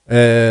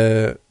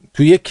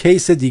توی یک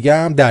کیس دیگه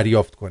هم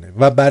دریافت کنه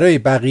و برای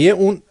بقیه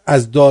اون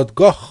از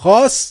دادگاه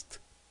خواست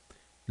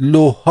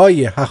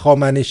لوح‌های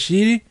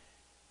هخامنشی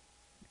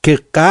که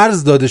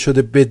قرض داده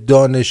شده به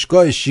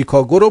دانشگاه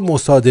شیکاگو رو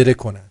مصادره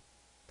کنن.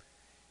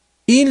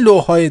 این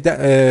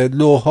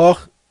لوح‌ها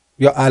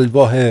یا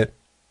الواح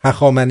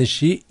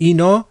هخامنشی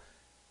اینا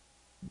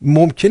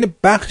ممکنه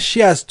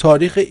بخشی از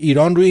تاریخ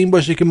ایران رو این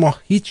باشه که ما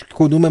هیچ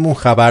کدوممون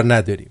خبر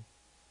نداریم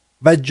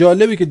و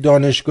جالبه که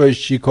دانشگاه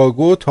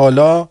شیکاگو تا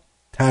حالا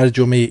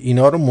ترجمه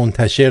اینا رو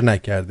منتشر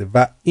نکرده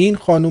و این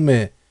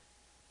خانم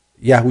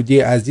یهودی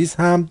عزیز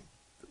هم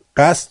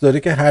قصد داره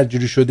که هر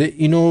جوری شده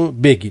اینو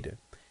بگیره.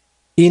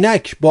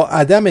 اینک با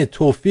عدم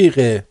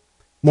توفیق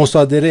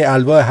مصادره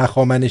الواح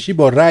هخامنشی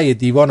با رأی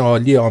دیوان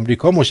عالی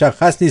آمریکا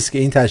مشخص نیست که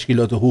این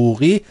تشکیلات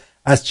حقوقی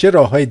از چه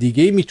راه‌های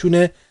دیگه‌ای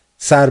میتونه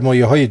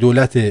سرمایه‌های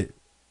دولت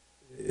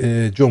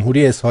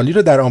جمهوری اسحاقی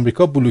رو در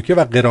آمریکا بلوکه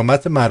و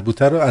غرامت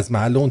مربوطه رو از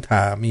محل اون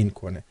تأمین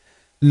کنه.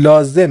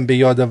 لازم به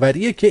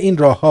یادآوریه که این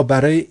راه‌ها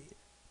برای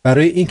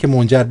این که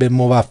منجر به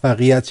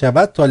موفقیت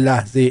شود تا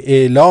لحظه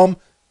اعلام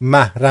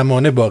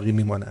محرمانه باقی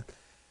میمانند.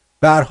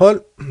 به هر حال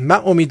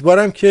من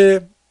امیدوارم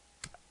که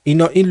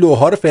این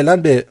لوح‌ها رو فعلا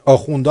به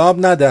آخونده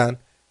هم ندن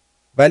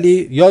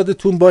ولی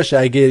یادتون باشه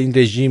اگر این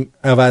رژیم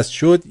عوض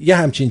شد یه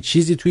همچین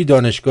چیزی توی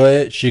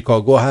دانشگاه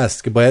شیکاگو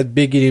هست که باید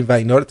بگیریم و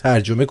اینا رو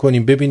ترجمه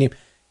کنیم ببینیم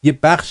یه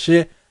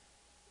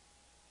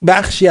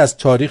بخشی از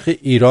تاریخ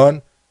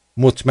ایران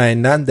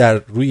مطمئناً در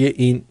روی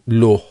این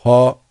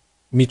لوح‌ها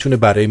میتونه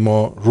برای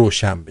ما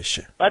روشن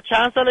بشه. بعد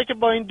چند ساله که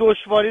با این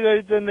دشواری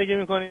دارید زندگی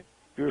میکنید؟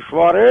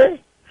 دشواره؟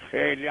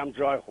 خیلی هم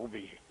جای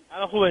خوبی.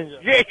 الان خوبه اینجا؟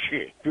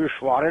 یکی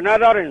دشواره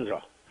نداره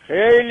اینجا.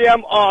 خیلی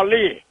هم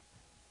عالی.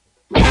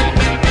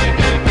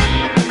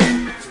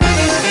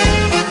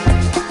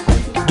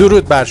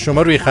 درود بر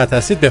شما، روی خط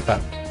هستید،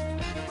 بفرمایید.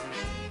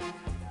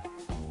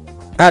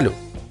 الو.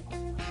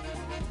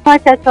 ما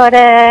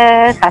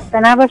چطوره؟ خسته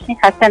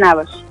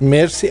نباشین.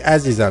 مرسی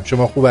عزیزم،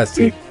 شما خوب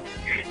هستی؟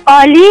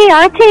 عالی.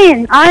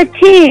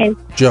 آرتین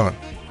جان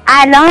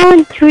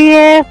الان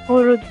توی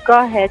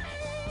فرودگاهت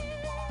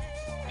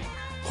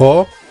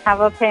خب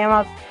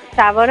هواپیما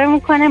سواره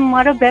میکنه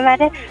ما رو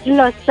ببره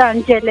لس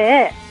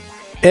آنجلس.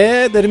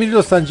 داری میری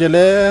لس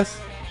آنجلس؟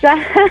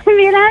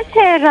 میرم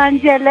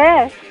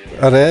تهرانجلس.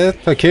 آره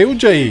تا کی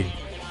اونجایی؟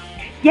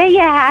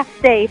 یه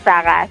هفته ای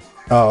فقط.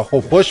 خب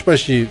خوش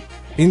باشی.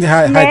 این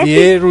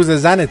هدیه روز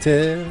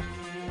زنته؟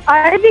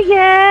 آره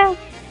دیگه.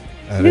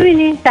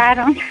 میبینی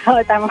شهرام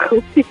آدم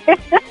خوبیه.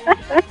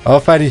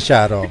 آفرین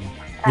شهرام.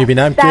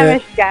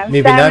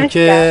 میبینم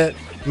که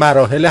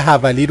مراحل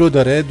حولی رو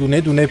داره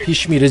دونه دونه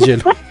پیش میره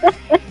جلو.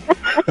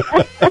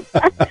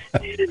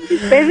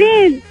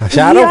 ببین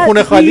شهرام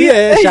خونه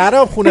خالیه؟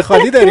 شهرام خونه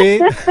خالی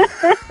داری؟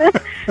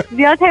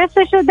 زیاد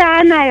حسشو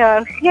در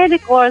نیار، خیلی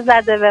غر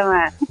زده به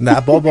من.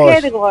 نه بابا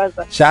خیلی غر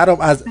زده.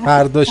 شهرام از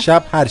فردا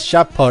شب هر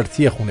شب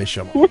پارتی خونه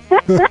شما.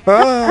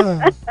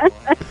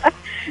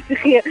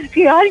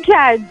 خیال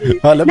کردی.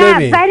 حالا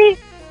ببین ولی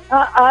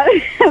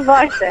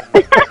باشه.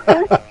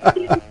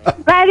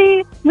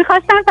 ولی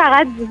میخواستم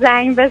فقط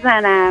زنگ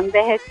بزنم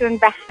بهتون،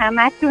 به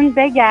همتون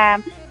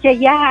بگم که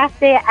یه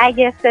هفته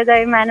اگه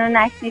صدای منو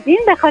نشنیدین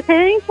به خاطر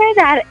اینکه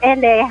در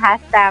الی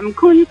هستم.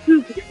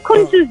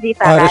 کنسوزی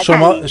فقط.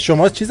 آره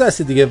شما چیز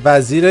هستی دیگه،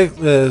 وزیر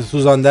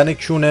سوزاندن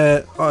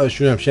کونه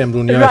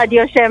شمرونیا،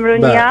 رادیو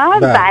شمرونیا.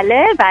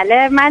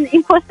 بله من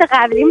این پست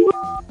قبلیم بود،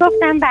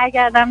 گفتم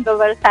برگردم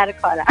دوباره سر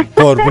کارم.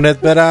 قربونت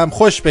برم،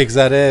 خوش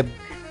بگذره.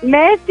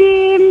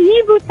 مرسی،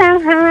 میبوسم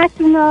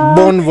همتونو.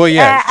 بون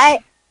ویاژ.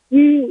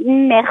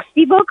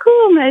 مرسی بوکو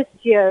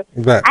مسیو.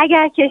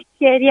 اگر که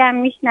شعری هم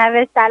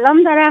میشنوه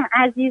سلام دارم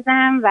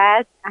عزیزم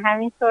و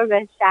همینطور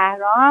به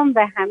شهرام،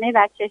 به همه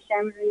بچه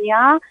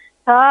شمرونیا.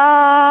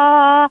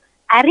 تا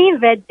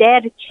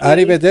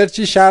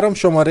اریودرچی. شهرام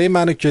شماره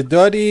منو که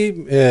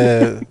داری،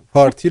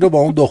 پارتی رو با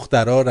اون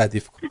دخترها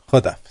ردیف کن.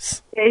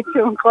 خداحافظ.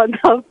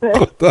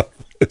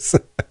 خداحافظ.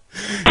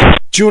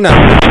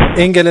 جونم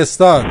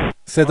انگلستان.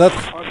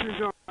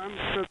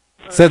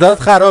 صدات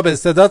خرابه.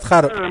 صدات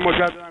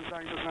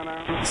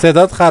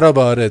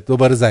خرابه. آره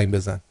دوباره زنگ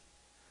بزن.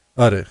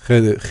 آره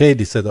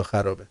خیلی صدا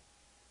خرابه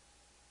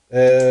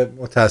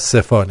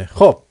متاسفانه.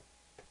 خب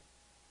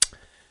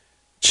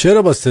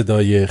چرا با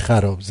صدای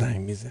خراب زنگ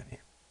میزنی؟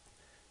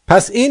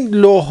 پس این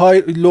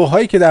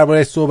لوحایی که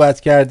درباره‌اش صحبت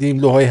کردیم،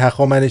 لوحای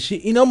هخامنشی،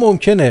 اینا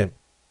ممکنه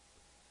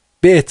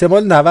به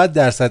احتمال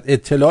 90%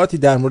 اطلاعاتی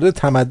در مورد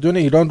تمدن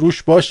ایران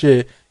روش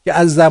باشه که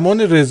از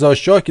زمان رضا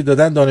شاه که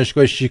دادن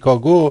دانشگاه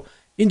شیکاگو،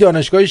 این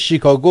دانشگاه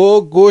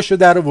شیکاگو گوشو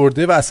در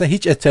آورده و اصلا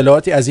هیچ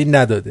اطلاعاتی از این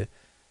نداده.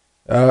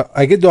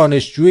 اگه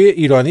دانشجوی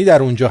ایرانی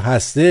در اونجا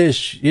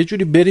هستش یه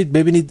جوری برید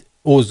ببینید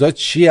اوضاع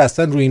چیه،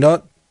 اصلا روی اینا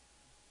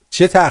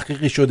چه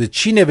تحقیقی شده،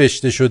 چی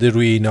نوشته شده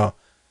روی اینا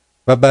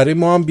و برای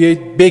ما هم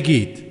بیایید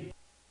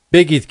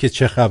بگید که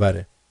چه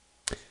خبره.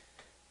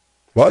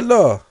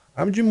 والا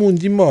همجوری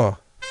موندیم ما.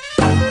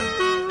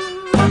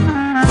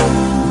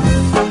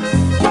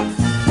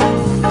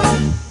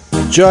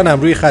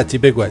 جانم روی خطی،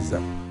 بگو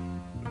عزیزم.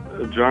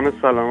 جان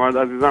سلامت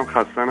عزیزم،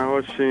 خسته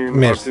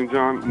نباشین. آرتین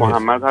جان،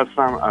 محمد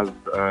هستم از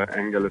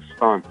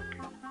انگلستان.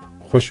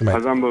 خوش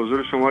اومدید. ازم به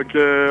حضور شما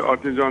که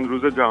آرتین جان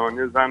روز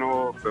جهانی زن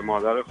رو به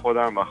مادر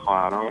خودم و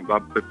خواهرام و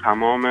به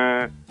تمام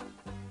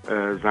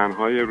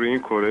زنهای روی این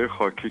کره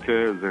خاکی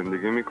که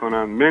زندگی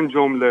میکنن، من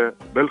جمله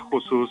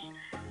بالخصوص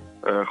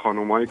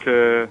خانومایی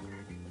که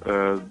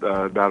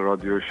در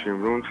رادیو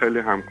شمرون خیلی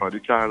همکاری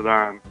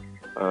کردن،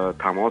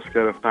 تماس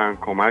گرفتن،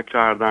 کمک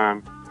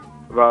کردن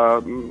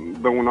و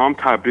به اونا هم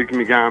تبریک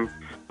میگم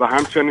و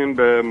همچنین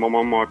به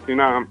مامان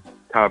مارتینم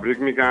تبریک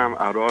میگم.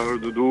 از راه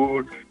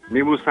دودول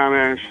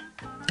میبوسمش.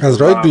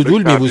 از راه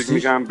دودول میبوسی؟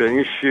 میگم به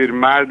این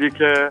شیرمردی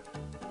که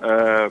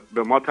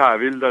به ما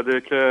تحویل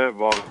داده که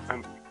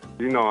واقعا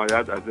بی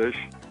نهایت ازش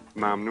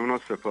ممنون و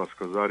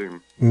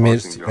سپاسگزاریم.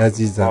 مرسی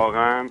عزیزم.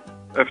 واقعا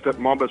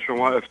ما به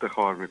شما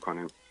افتخار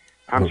میکنیم.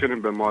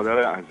 همچنین به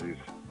مادر عزیز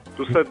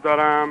دوستت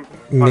دارم.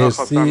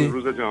 مرسی.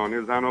 روز جهانی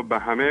زن رو به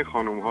همه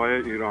خانم‌های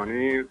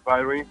ایرانی و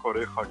روی این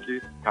کره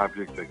خاکی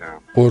تبریک بگم.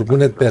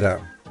 قربونت برم.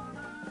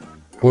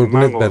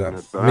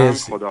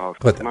 مرسی.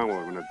 خداحافظ. من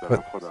قربونت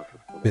برم.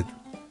 خداحافظ.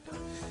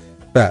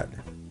 بله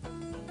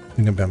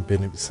اینو من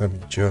بنویسم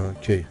اینجا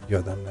که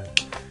یادم نره.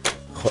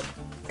 خب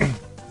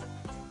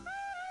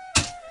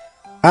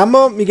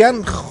اما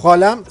میگن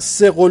خالم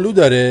 3 قلو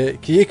داره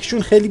که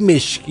یکیشون خیلی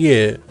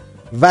مشکیه،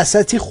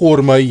 وسطی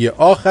خرماییه،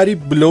 آخری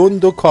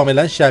بلوند و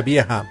کاملا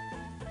شبیه هم.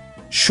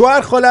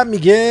 شوهر خالم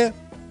میگه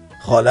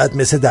خالت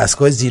مثل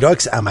دستگاه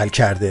زیراکس عمل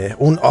کرده،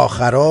 اون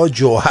آخرا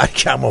جوهر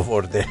کم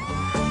آورده.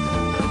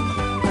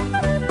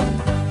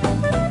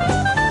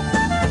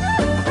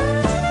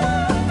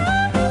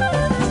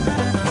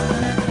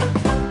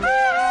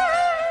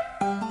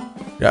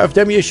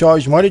 رفتم یه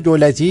شارژمان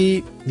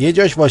دولتی، یه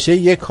جاش واسه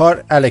یه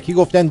کار الکی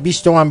گفتن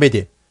 20 تومن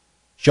بده.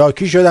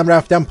 شاکی شدم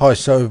رفتم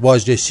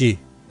بازرسی،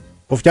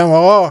 گفتم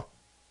آقا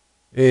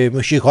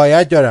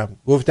شکایت دارم.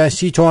 گفتن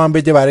 30 تومن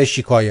بده برای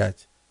شکایت.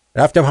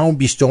 رفتم همون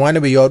 20 تومن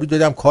به یارو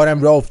دادم،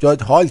 کارم راه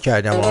افتاد، حال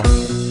کردم.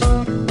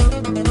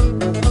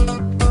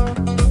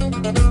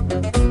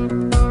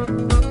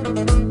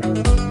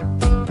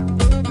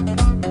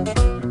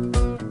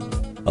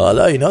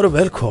 حالا اینا رو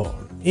ول کن،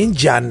 این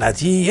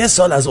جنتی 1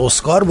 سال از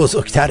اسکار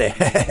بزرگتره.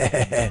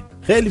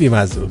 خیلی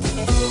بی‌مزه.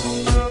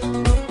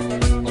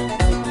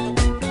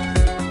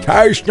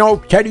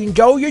 ترسناکترین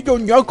جای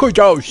دنیا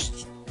کجاست؟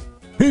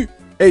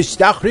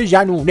 استخر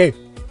زنونه،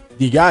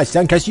 دیگه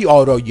اصلا کسی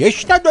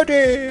آرایش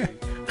نداره،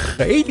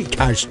 خیلی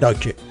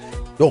ترسناکه.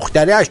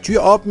 دختره از توی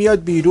آب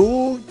میاد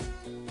بیرون.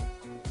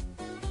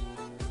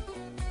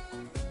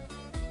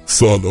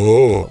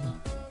 سلام،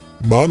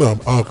 منم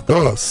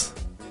اقدس.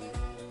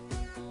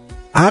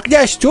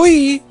 اقدس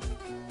تویی؟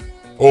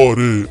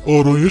 آره،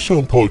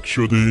 آرایشم پاک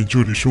شده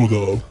اینجوری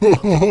شدم.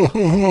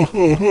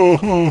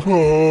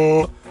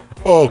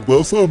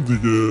 اقدسم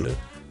دیگه.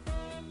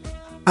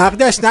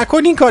 اقدس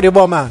نکنین کاری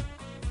با من.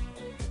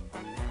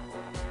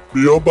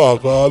 بیا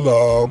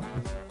بغلم،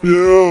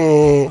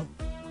 بیا.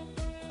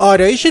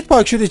 آرایشت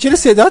پاک شده، چرا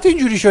صدات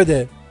اینجوری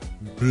شده؟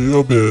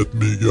 بیا بهت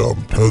میگم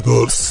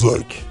پدر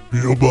سگ،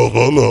 بیا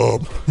بغلم.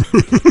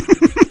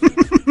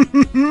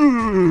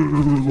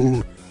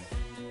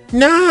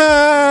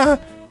 نه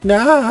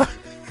نه.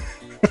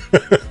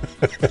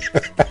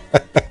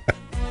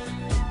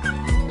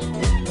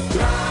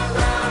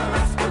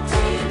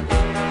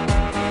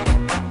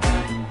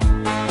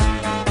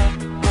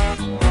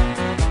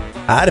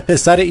 هر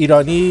پسر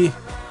ایرانی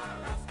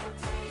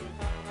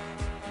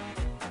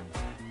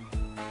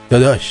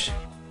داداش،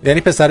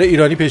 یعنی پسر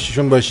ایرانی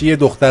پیششون باشی یه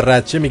دختر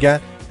ردشه میگن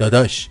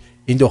داداش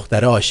این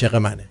دختره عاشق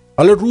منه.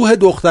 حالا روح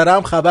دختره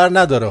هم خبر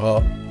نداره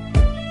ها.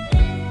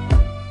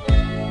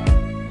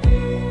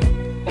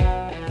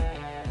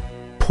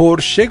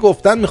 پورشه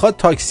گفتن میخواد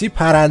تاکسی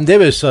پرنده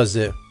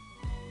بسازه.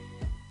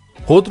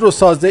 خودرو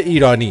سازه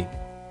ایرانی.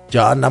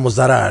 جهنم و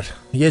ضرر.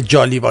 یه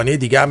جالیبانی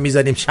دیگه هم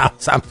میزنیم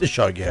سمت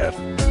شاگرد.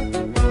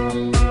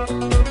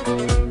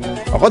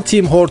 آقا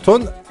تیم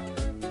هورتون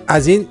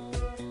از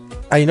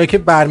اینا که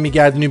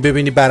برمیگردونی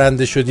ببینی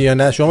برنده شدی یا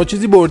نه، شما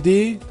چیزی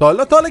بردی؟ تا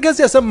حالا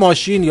کسی اصلا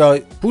ماشین یا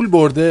پول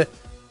برده؟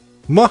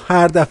 ما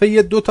هر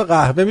دفعه 2 تا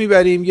قهوه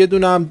میبریم، یه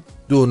دونه هم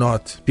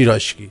دونات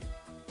پیراشکی،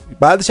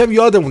 بعدش هم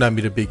یادمونم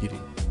میره بگیریم.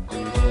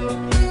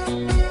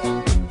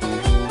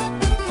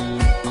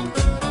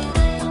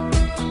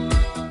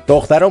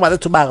 دختر اومده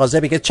تو مغازه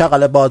بگه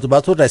چغاله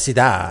بادوباتون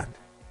رسیدن.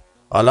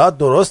 حالا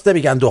درسته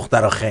میگن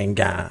دختر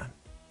خنگن،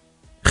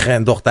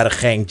 دختر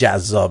خنگ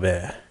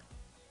جذابه،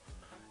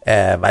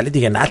 ولی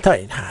دیگه نه تا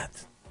این حد.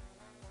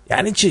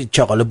 یعنی چی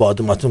چغاله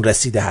بادوماتون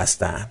رسیده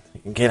هستن؟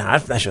 این که این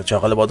حرف نشد.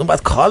 چغاله بادوم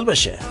باید کال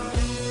باشه.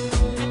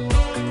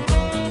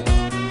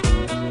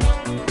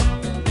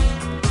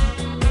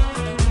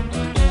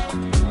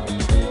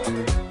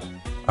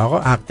 آقا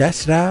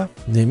اقدس رفت؟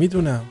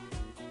 نمیدونم.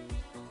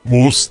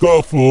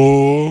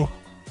 مصطفی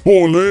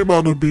حوله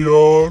منو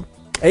بیار.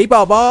 ای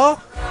بابا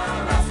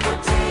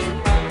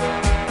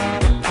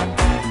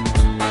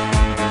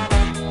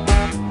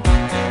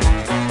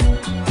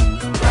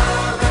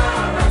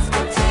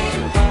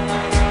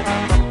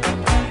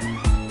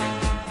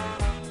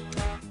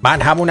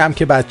من همونم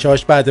که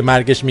بچه‌هاش بعد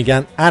مرگش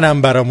میگن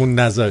انم برامون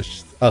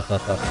نذاشت. آخ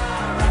آخ آخ.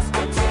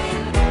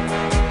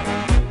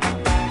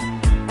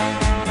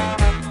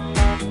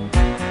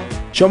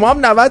 شما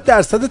هم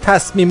 90%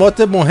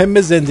 تصمیمات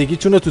مهم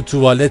زندگیتون رو تو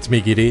توالت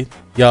میگیرید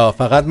یا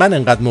فقط من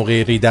انقدر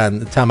موقع ریدن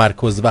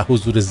تمرکز و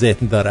حضور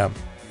ذهن دارم؟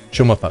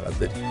 شما فقط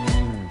دارید.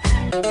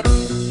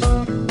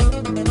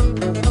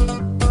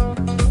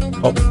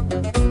 خب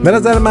به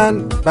نظر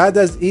من بعد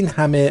از این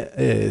همه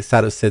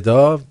سر و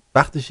صدا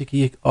وقتشه که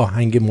یک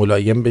آهنگ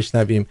ملایم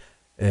بشنویم.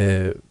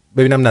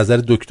 ببینم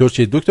نظر دکتر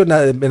چیه.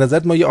 دکتر به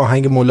نظرت ما یه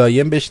آهنگ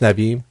ملایم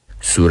بشنویم؟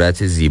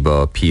 صورت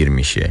زیبا پیر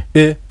میشه،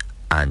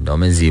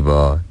 اندام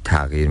زیبا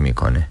تغییر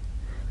میکنه،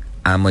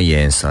 اما یه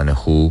انسان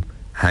خوب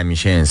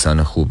همیشه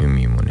انسان خوبی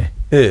میمونه.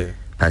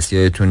 پس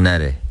یادتون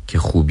نره که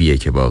خوبیه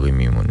که باقی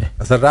میمونه.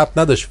 اصلا ربط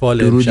نداشت فال.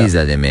 درودی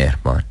زده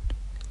مهربان،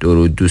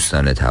 درود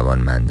دوستان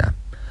توانمندم،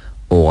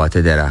 اوقات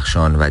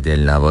درخشان و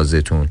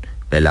دلنوازتون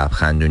به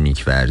لبخند و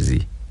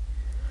نیک‌ورزی.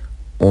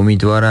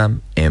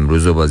 امیدوارم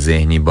امروز رو با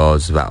ذهنی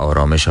باز و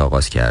آرامش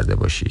آغاز کرده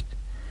باشید.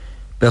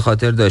 به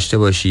خاطر داشته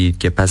باشید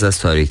که پس از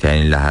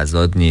تاریک‌ترین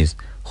لحظات نیز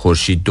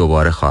خورشید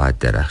دوباره خواهد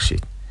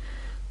درخشید.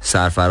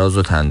 سرفراز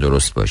و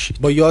تندرست باشید.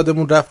 با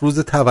یادمون رفت روز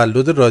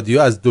تولد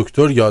رادیو از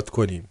دکتر یاد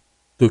کنیم.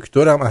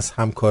 دکترم از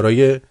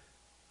همکارای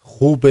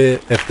خوب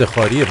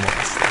افتخاری ما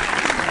است.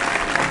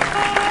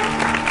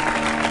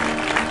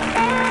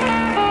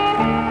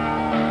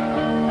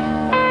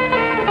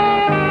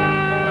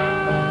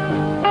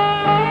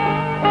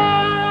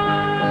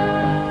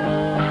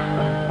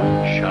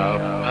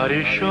 شب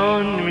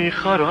پریشان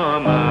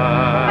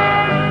میخرامم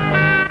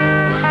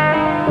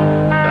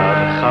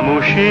در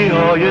خموشی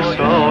های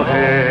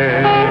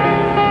ساحل،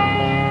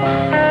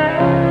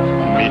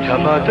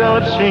 میتپد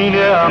در سینه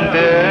ام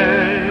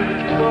دل،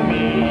 تو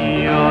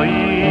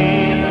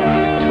میایی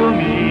تو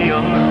میایی،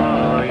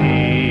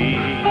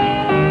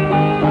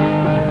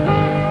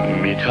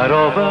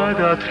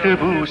 میتراود عطر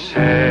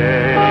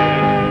بوسه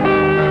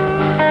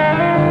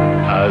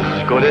از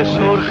گل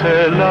سرخ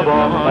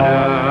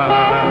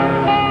لبانم،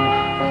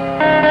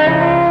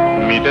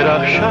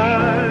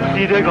 میدرخشد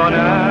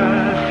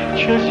دیدگانت،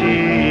 چه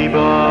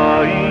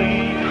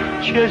زیبایی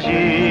چه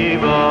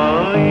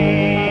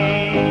زیبایی،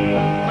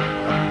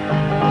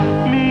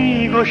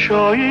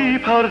 میگشایی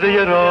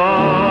پرده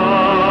راز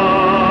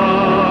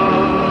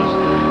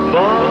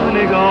با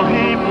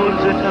نگاهی پر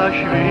ز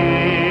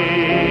تشویش،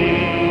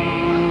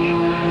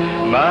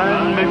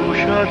 من به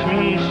گوشت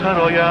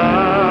میسرایم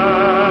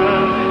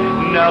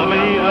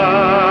نغمه‌ای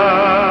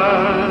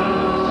از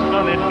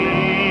غم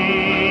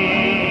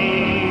خویش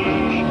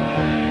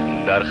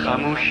در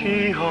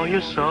خموشی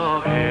های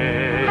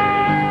ساحل.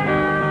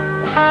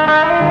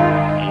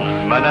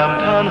 این منم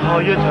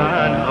تنهای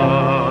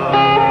تنها،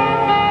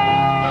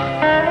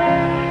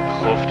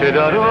 خفته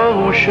در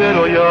آغوش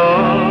رویا،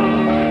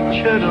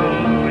 چه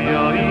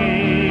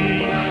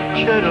رویایی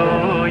چه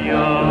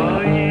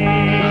رویایی.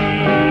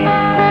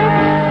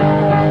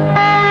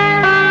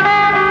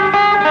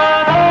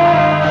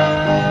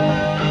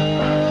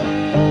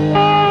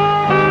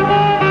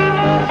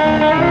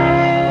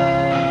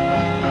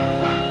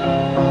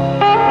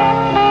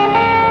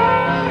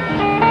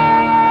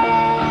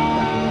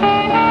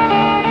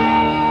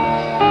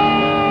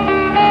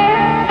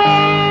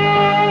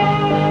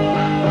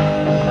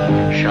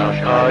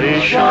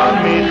 پریشان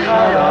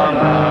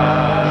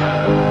میخرامم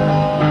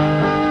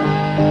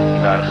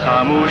در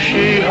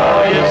خموشی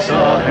های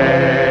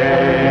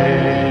ساحل،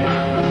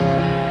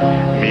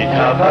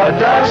 میتپد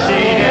در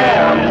سینه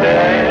ام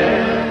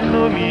دل،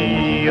 تو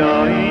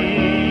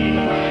میایی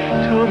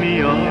تو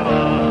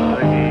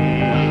میایی،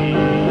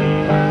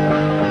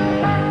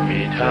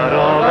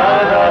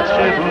 میتراود عطر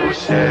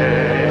بوسه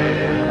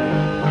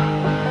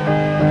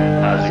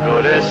از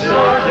گل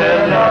سرخ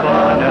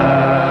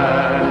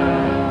لبانم،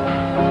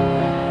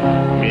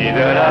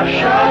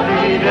 میدرخشد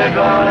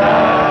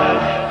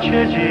دیدگانت،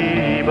 چه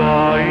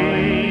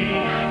زیبایی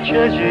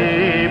چه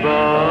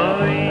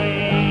زیبایی،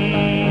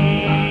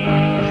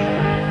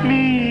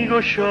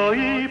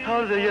 میگشایی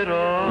پرده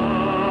راز.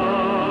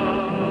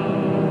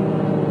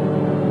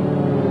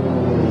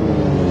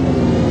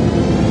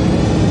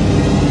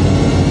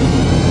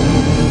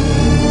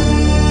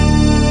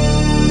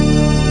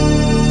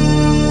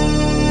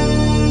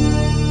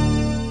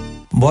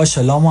 با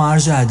سلام و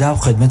عرض ادب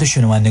خدمت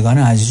شنوندگان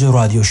عزیز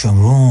رادیو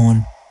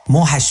شمرون.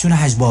 ما حسون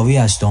حزباوی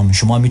هستم.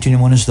 شما میتونید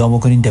منو صدا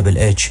بکنین دبل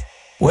اچ.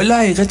 والله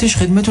حقیقتش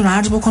خدمتتون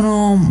عرض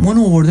بکنم،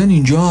 منو آوردن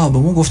اینجا به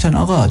ما گفتن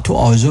آقا تو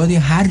آزادی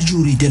هر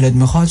جوری دلت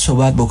میخواد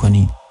صحبت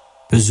بکنی،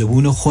 به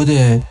زبون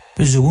خودت،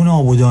 به زبون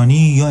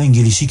آبادانی یا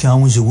انگلیسی که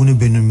همون زبون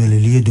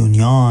بین‌المللی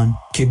دنیان،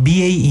 که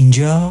بیای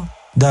اینجا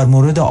در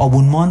مورد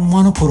آبونمان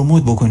منو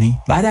پروموت بکنی.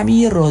 بعدم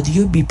این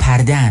رادیو بی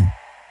پردن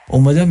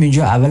اومدم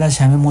اینجا. اول از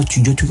همه ما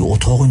اینجا توی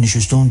اتاق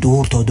نشستم،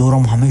 دور تا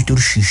دورم همه دور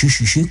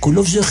شیشه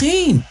کلوف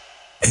زخیم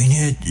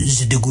اینه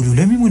زده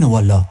گلوله میمونه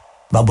والا،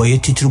 و با یه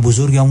تیتر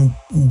بزرگ هم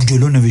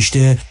جلو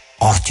نوشته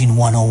آرتین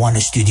 101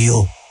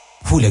 استودیو.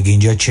 پول اگه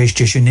اینجا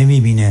چش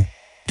نمیبینه،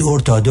 دور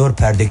تا دور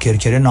پرده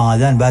کرکره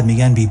نهادن، بعد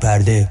میگن بی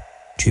پرده.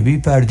 چه بی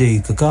پرده ای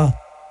ککا؟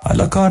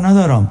 حالا کار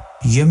ندارم،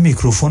 یه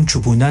میکروفون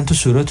چپوندن تو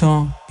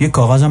صورتم، یه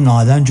کاغذم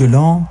نهادن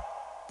جلوم،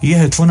 یه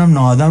هدفونم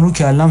نهادن رو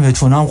کلم.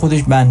 هدفونم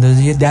خودش به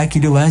اندازه 10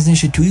 کیلو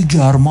وزنشه، توی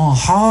گرما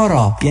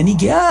هارا یعنی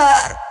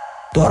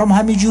دارم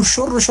همینجور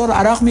شر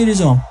عرق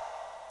میریزم.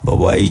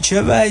 بابا ای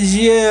چه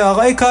وضعیه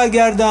آقای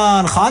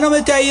کارگردان، خانم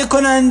تهیه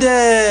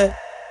کننده؟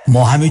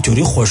 ما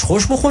همینطوری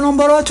خوش بخونم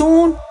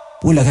براتون؟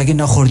 بولک اگه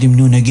نخوردیم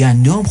نون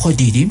گندم خود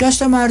دیدیم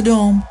دست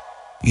مردم.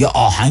 یه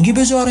آهنگی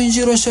بذارین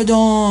زیر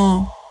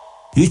صدام،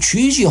 یه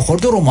چیزی، یه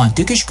خورده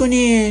رومانتیکش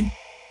کنین،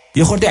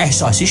 یه خورده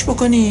احساسیش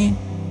بکنین.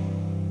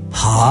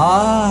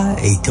 ها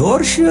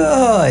اینطور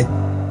شد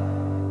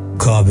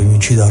که ببین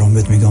چی دارم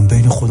بهت میگم،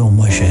 بین خودم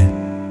باشه.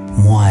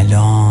 ما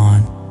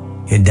الان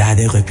یه 10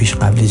 دقیقه پیش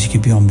قبل از که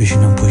بیام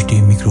بشینم پشت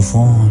این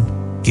میکروفون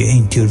یه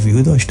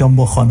اینترویو داشتم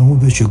با خانم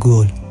بچه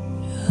گل.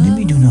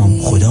 نمیدونم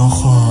خدا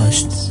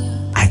خواست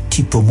از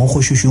تیپ ما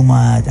خوشش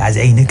اومد، از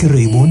عینک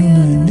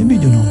ریبانمه،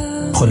 نمیدونم.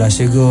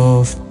 خلاصه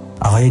گفت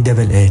آقای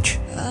دبل اچ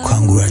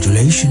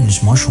کانگرچولیشنز،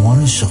 ما شما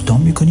رو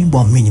استخدام میکنیم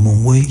با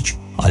مینیمم ویج.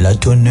 حالا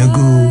تو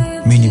نگو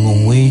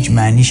مینیمم ویج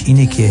معنیش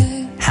اینه که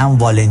هم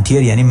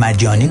والنتیر یعنی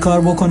مجانی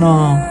کار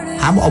بکنم،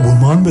 هم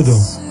آبونمان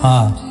بدم.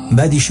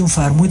 بعد ایشون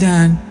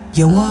فرمودن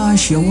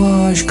یواش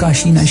یواش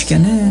کاشی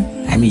نشکنه،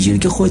 همینجوری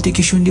که خودت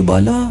کشوندی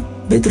بالا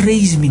بهت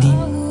ریز میدیم.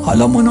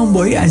 حالا منم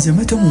با این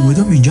عظمت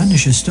اومدم اینجا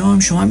نشستم،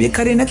 شما هم یه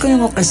کاری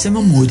نکنیم و قسم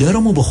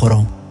مادرمو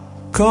بخورم.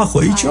 که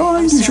خواهی چه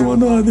آنگی شما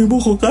نهده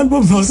بخور،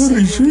 قلبم داره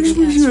ریشش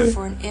میشه.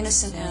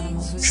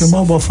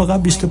 شما با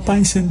فقط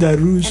 25 سنت در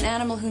روز.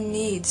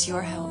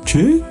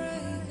 چی؟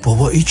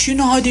 بابا ای چی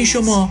نهادین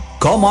شما؟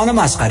 که مانو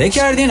مسخره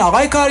کردین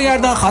آقای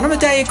کارگردان، خانم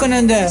تهیه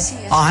کننده؟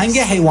 آهنگ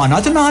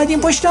حیوانات نهادین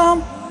پشتم؟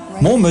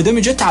 ما اومدم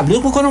اینجا تبلیغ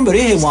بکنم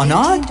برای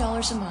حیوانات؟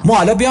 ما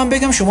حالا بیام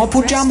بگم شما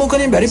پول جمع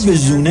بکنیم برای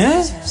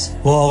بزونه؟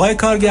 و آقای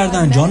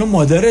کارگردان جان و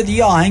مادر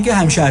دیگه آهنگ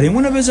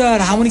همشهریمونو بذار،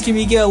 همونی که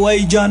میگه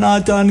وای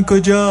جاناتان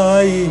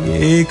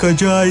کجایی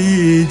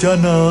کجایی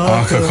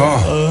جاناتان. کاکا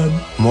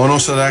مانو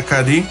صدا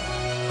کردی؟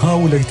 ها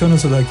اولکتانو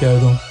صدا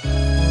کردم.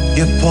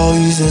 یه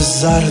پاییز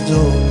زرد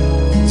و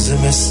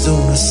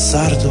زمستون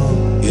سرد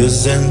و یه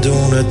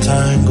زندون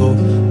تنگ و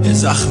یه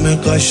زخم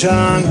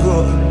قشنگ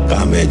و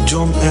غم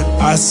جمعه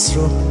عصر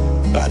و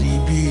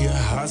غریبی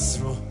حسر.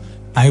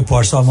 ای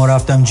پارسال ما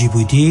رفتم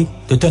جیبوتی،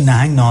 2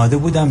 نهنگ نهاده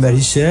بودم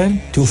برای سل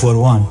 2 for 1.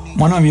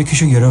 منم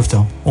یکیشو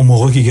گرفتم. اون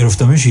موقع که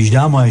گرفتمش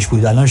 18 ماهش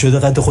بود، الان شده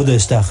قد خود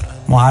استخر.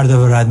 ما هر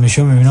دفعه رد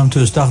میشم میبینم تو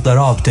استخر داره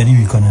آبتنی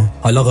میکنه.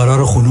 حالا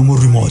قرار خونمو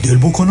ریمادل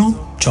بکنم،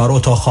 4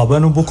 اتاق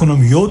خوابنو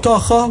بکنم، 1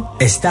 اتاق خواب،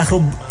 استخر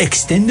رو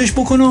اکستندش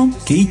بکنم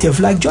که این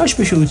تفلک جاش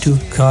بشه تو.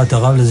 که تا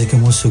قبل از اینکه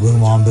ما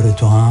سگرمه هم بره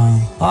تو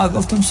هم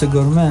گفتم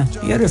سگرمه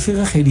یه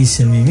رفیق خیلی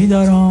صمیمی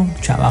دارم،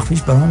 چند وقت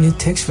پیش برام یه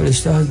تکست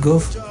فرستاد،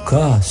 گفت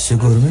که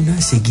سگرمه نه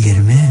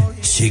سگرمه.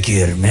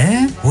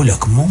 سگرمه؟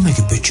 ولک ما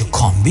مگه بچه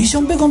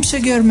کامبیزم بگم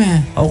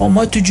سگرمه؟ آقا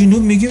ما تو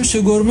جنوب میگیم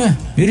سگرمه.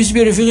 میریسی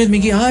به رفیقت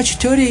میگی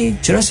چطوری؟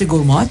 چرا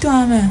سگرمه ها تو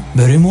همه؟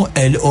 بریمو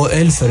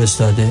LOL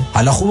فرستاده.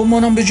 حالا خوبه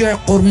منم به جای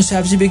قرمه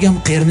سبزی بگم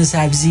قرمه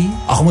سبزی؟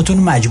 آخه ما تو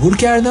مجبور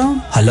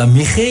کردم؟ حالا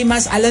میخوای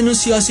مسئله نو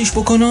سیاسیش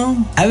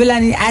بکنم؟ اولا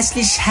این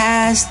اصلش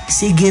هست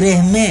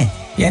سگرمه،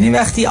 یعنی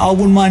وقتی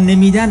آبونمان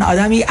نمیدن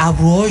آدمی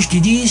ابروهاش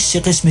دیدی 3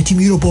 قسمتی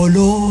میره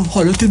بالا،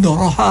 حالت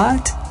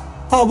ناراحت.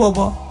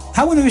 بابا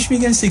همونو بهش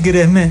میگن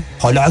سگرمه.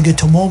 حالا اگه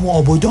تمام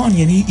آبادان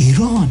یعنی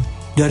ایران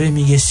داره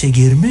میگه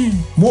سگرمه،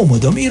 ما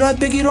مدام ایراد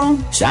بگیرم؟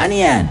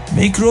 ثانیاً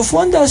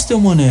میکروفون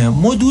دستمونه،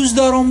 ما دوست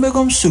دارم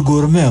بگم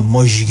سگرمه،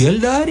 مشکل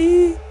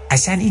داری؟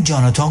 اصلا این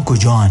جاناتان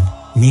کجان؟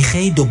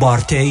 میخوای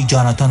دوباره ای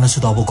جاناتان رو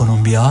صدا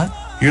بکنم بیاد؟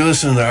 You're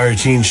listening to our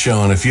teen show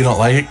and if you don't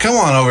like it, come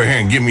on over here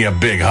and give me a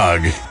big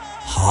hug.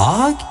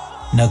 هاگ؟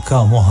 نکه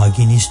ما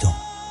هاگی نیستم.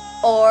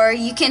 Or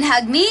you can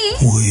hug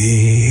me.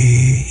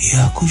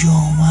 یا کجا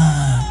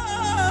اومد؟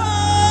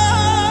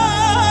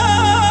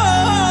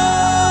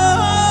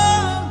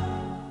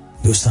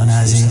 دوستان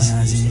عزیز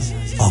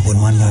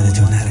آبونمان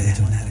یادتون نره.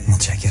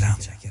 متشکرم.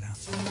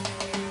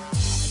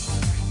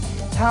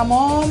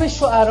 تمام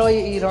شعرای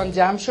ایران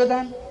جمع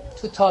شدن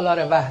تو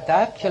تالار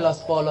وحدت، کلاس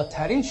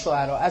بالاترین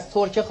شعرا از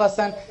ترکیه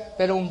خواستن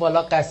بره اون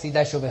بالا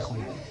قصیده‌شو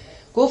بخونه.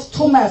 گفت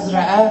تو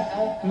مزرعه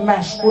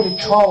مشغول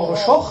چار و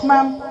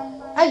شخمم،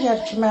 اگر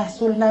که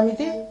محصول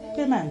نمیده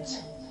به من.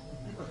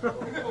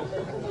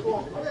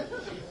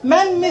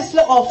 من مثل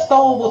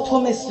آفتاب و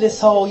تو مثل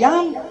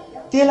سایم،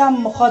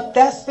 دلم میخواد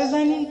دست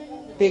بزنی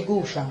به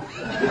گوشم.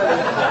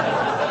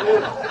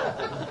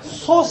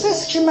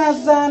 سوسیس که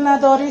مزه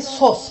نداری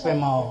سس به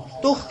ما،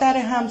 دختر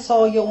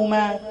همسایه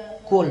اومد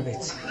گل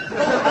بزن.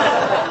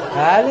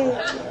 بله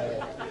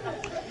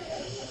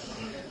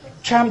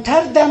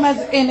کمتر دم از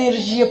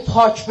انرژی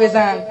پاک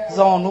بزن،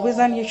 زانو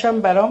بزن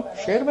یکم برام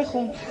شعر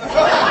بخون.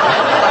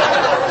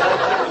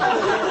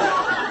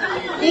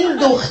 این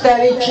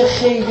دختری که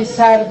خیلی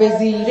سر به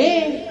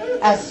زیره،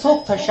 از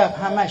صبح تا شب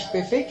همش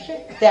به فکر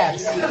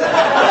درس.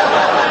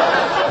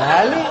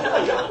 بله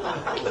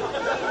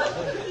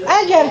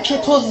اگر که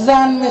تو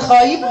زن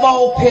میخوایی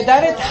با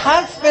پدرت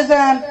حرف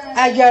بزن،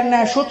 اگر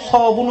نشد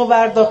صابونو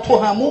وردار تو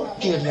همو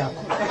گریه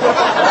کن.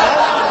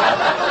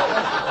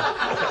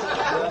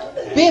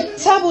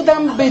 بهته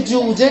بودم به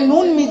جوجه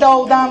نون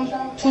میدادم،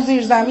 تو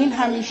زیر زمین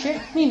همیشه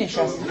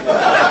مینشستم.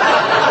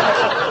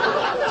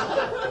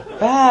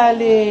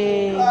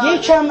 بله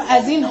یکم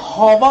از این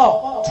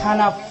هوا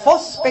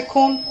تنفس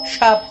بکن،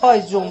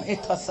 شبهای جمعه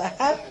تا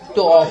سحر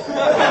دعا کن.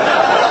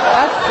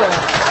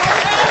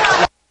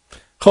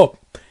 خب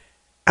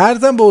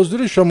عرضم به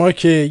حضور شما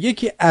که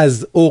یکی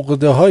از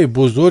عقده های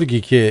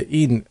بزرگی که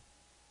این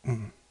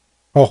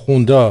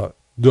آخوندا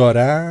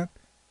دارن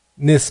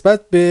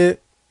نسبت به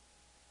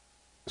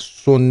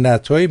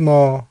سنت های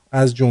ما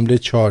از جمله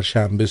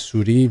چهارشنبه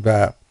سوری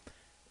و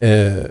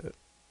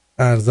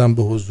عرضم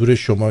به حضور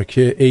شما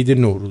که عید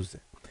نوروزه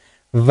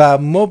و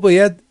ما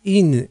باید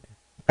این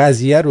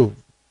قضیه رو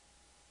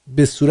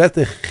به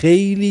صورت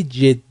خیلی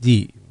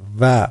جدی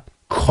و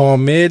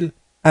کامل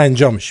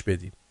انجامش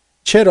بدیم.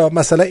 چرا؟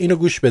 مثلا اینو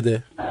گوش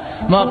بده.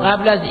 ما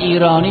قبل از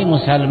ایرانی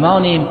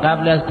مسلمانیم،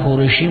 قبل از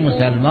کورشی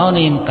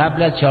مسلمانیم،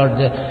 قبل از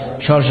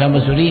چهارشنبه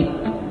سوری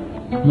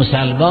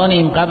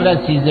مسلمانیم، قبل از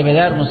 13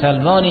 بدر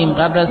مسلمانیم،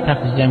 قبل از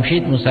تخت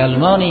جمشید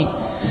مسلمانیم،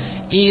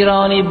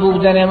 ایرانی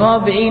بودن ما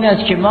به این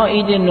است که ما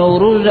عید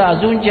نوروز رو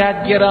از اون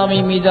جهت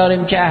گرامی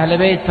می‌داریم که اهل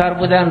بیت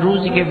فرمودن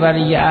روزی که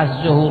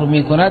ولیعهد ظهور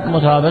می‌کند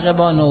مطابق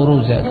با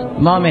نوروز است.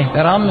 ما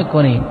احترام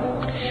می‌کنیم.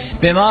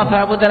 به ما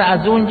فرمودن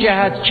از اون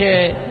جهت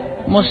که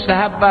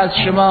مستحب است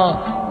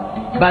شما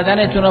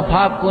بدنتون رو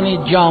پاک کنید،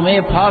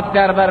 جامعه پاک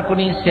در بر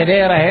کنید،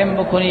 صله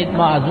رحم بکنید.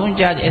 ما از اون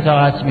جهت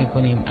اطاعت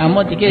می‌کنیم.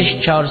 اما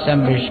دیگه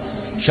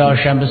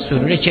چهارشنبه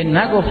سروری که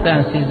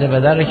نگفتن، 13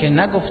 بدر که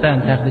نگفتن،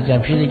 تخت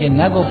جمشیدی که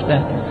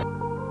نگفتن.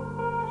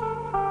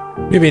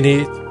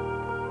 میبینید؟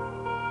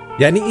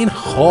 یعنی این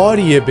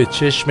خاریه به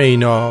چشم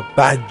اینا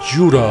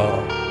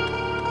بدجورا.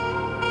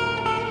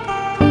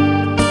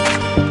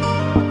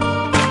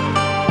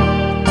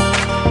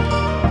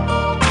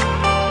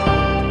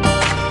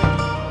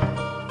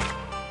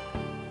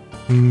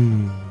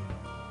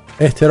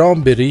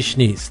 احترام به ریش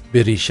نیست،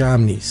 به ریشه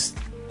هم نیست،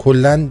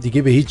 کلن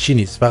دیگه به هیچ چی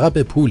نیست، فقط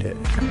به پوله.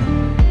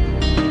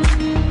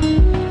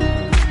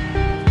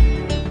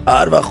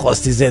 هر وقت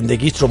خواستی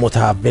زندگیت رو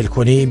متحول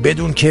کنی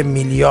بدون که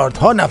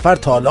میلیاردها نفر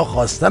تا حالا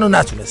خواستن و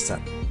نتونستن،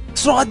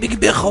 سراغت بگی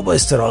بخواب و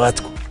استراحت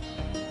کن.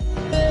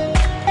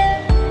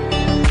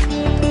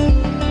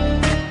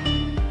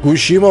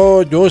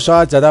 گوشیمو 2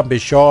 ساعت زدم به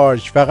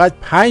شارژ، فقط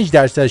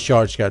 5%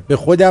 شارژ کرد. به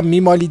خودم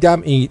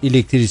میمالیدم این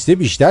الکتریسیته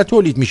بیشتر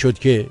تولید میشد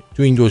که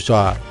تو این 2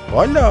 ساعت.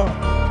 والا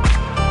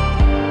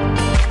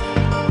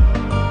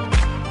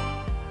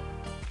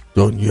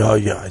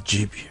دنیای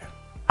عجیبیه.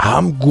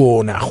 هم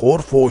گو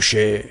نخور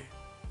فوشه،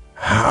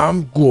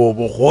 هم گو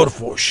بخور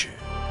فوشه.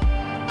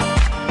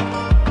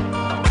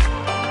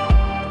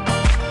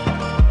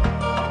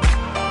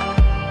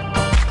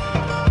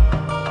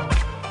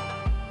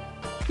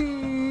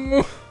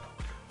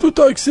 تو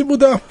تاکسی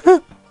بودم،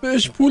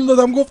 بهش پول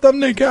دادم،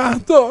 گفتم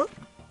نگهدار.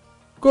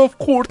 گفت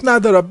خورد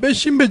ندارم،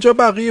 بشین به جا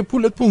بقیه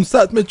پولت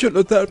 500 متر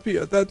جلوتر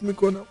پیادت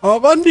میکنم.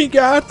 آقا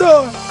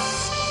نگهدار.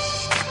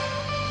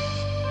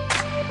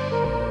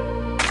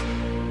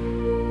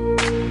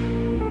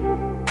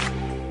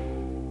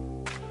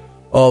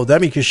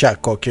 آدمی که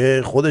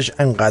شکاکه خودش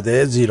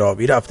انقدر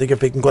زیرابی رفته که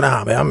فکر میکنه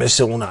همه هم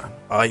مثل اونن.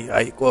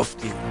 آی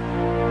گفتی.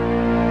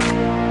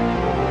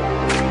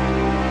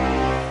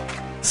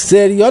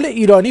 سریال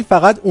ایرانی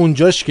فقط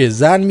اونجاش که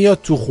زن میاد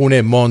تو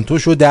خونه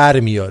مانتوشو در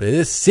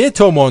میاره، 3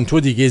 تا مانتو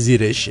دیگه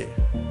زیرشه.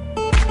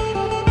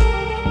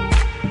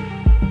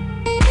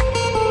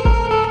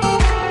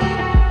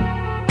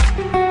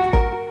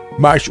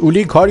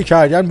 مسئولین کاری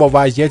کردن با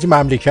وضعیت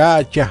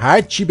مملکت که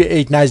هر چی به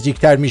عید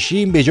نزدیکتر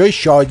میشیم به جای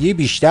شادی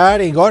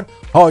بیشتر انگار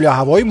حال و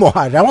هوای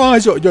محرم و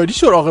عزاداری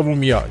سراغمون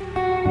میاد.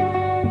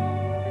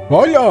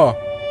 والا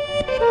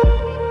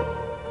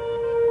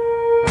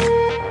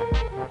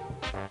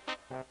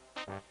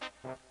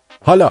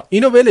حالا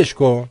اینو ولش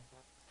کن،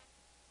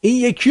 این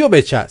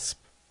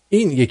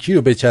یکی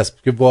رو بچسب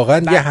که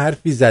واقعا یه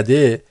حرفی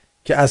زده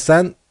که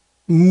اصلا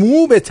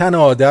مو به تن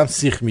آدم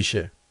سیخ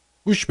میشه.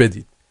 گوش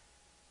بدید.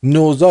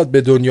 نوزاد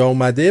به دنیا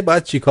اومده،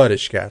 باید چی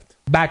کارش کرد؟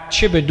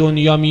 بچه به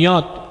دنیا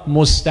میاد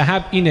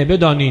مستحب اینه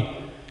بدانید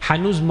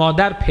هنوز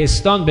مادر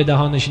پستان به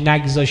دهانش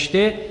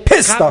نگذاشته،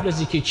 قبل از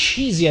اینکه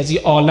چیزی از این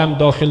عالم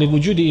داخل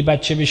وجود این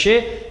بچه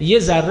بشه یه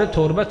ذره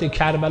تربت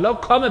کربلا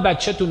کام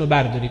بچه‌تون رو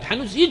بردارید.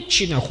 هنوز هیچ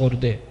چی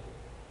نخورده.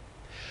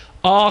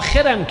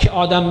 آخرم که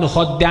آدم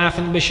میخواد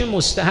دفن بشه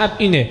مستحب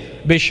اینه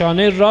به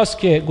شانه راست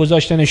که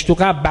گذاشتنش تو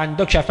قبر،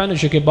 بندا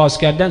کفنشو که باز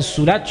کردن،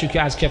 صورتشو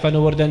که از کفن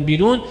آوردن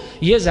بیرون،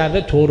 یه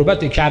ذره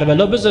تربت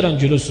کربلا بذارن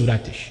جلو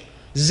صورتش.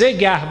 ز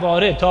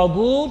گهواره تا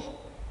گور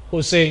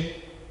حسین.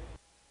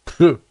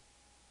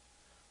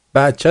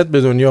 بچت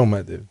به دنیا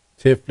اومده،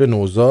 طفل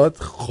نوزاد،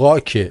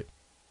 خاک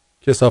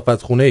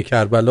کثافت خونه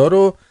کربلا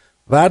رو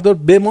وردار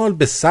بمال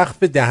به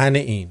سقف دهن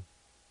این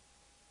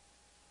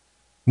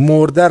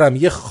مردرم،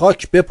 یه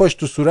خاک بپاش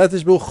تو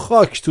صورتش، به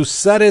خاک تو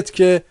سرت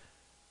که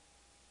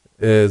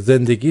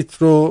زندگیت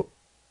رو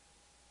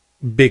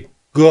به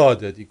گا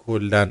دادی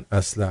کلن.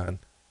 اصلا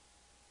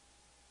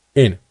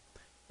این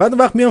بعد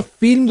وقت میان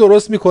فیلم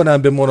درست میکنن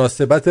به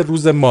مناسبت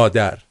روز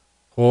مادر.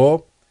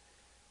 خب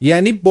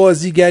یعنی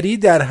بازیگری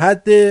در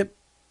حد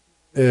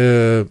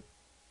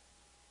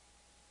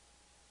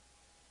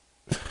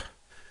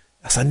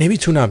اصلا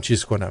نمیتونم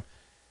چیز کنم،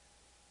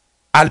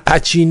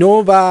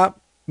 الپچینو و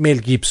مل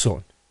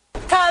گیبسون.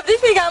 تبریک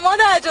میگم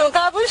مادر جون،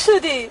 قبول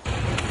شدی.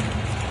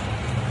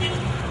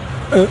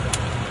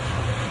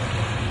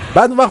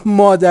 بعد وقت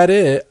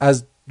مادره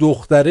از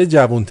دختره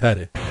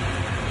جوانتره.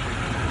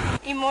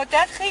 این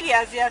مدت خیلی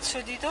اذیت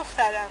شدی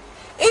دخترم.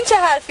 این چه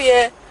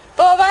حرفیه؟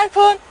 باور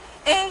کن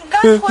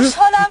اینقدر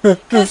خوشحالم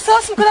که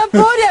احساس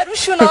میکنم باری از رو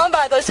شونه‌هام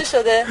برداشته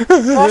شده.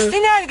 راستی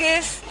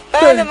نرگس؟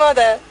 بله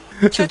مادر.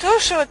 چطور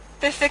شد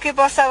به فکر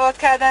باسواد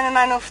کردن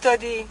من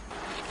افتادی؟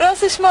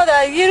 راستش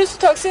مادر یه روز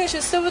تو تاکسی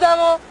نشسته بودم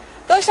و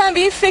داشتم به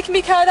این فکر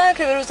میکردم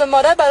که به روز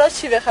مادر برای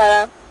چی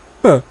بخرم.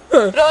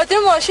 رادیو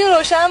ماشین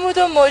روشن بود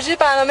و موجی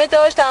برنامه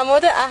داشت در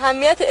مورد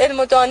اهمیت علم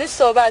و دانش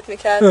صحبت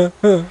میکرد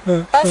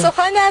و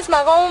سخنی از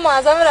مقام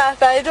معظم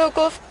رهبری رو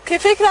گفت که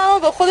فکرمو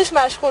با خودش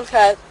مشغول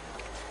کرد.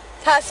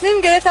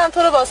 تصمیم گرفتم تو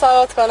رو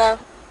باسواد کنم.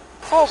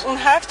 خب اون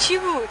حرف چی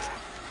بود؟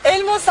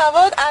 علم و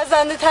سواد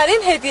ارزنده ترین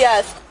هدیه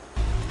است.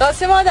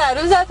 راستی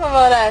مادر روزت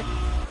مبارک.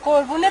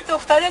 قربونت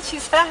دختر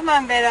چیز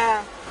فهمم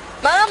برم.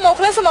 منم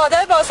مخلص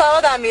مادر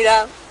باسوادم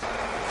میرم.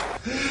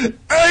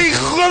 ای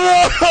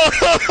خدا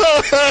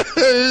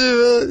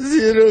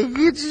زیرا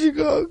خود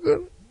چیکار کنم؟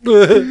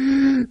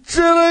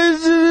 چرا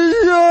اینجوری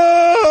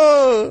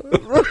شد؟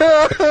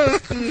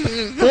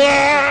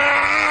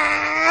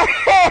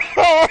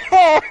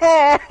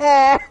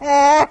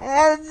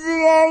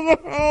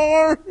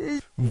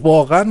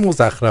 واقعا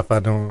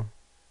مزخرفن،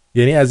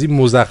 یعنی از این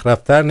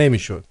مزخرفتر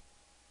نمیشد.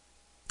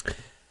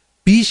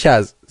 بیش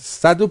از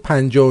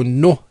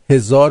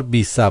 159,000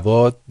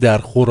 بیسواد در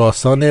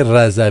خراسان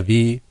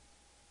رضوی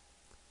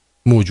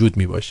موجود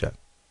می باشد.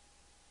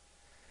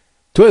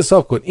 تو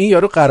حساب کن این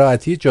یارو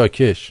قرائتی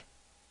جاکش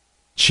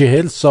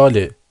 40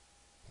 ساله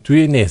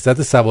توی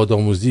نهضت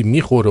سوادآموزی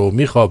میخوره و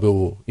میخوابه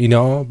و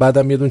اینا،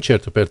 بعدم یه دون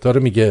چرت و پرتا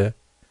رو میگه،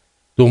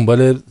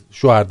 دنبال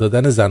شوهر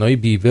دادن زنای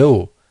بیوه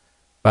و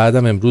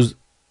بعدم امروز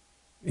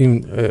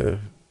این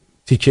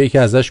تیکه‌ای که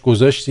ازش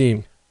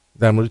گذاشتیم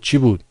در مورد چی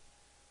بود؟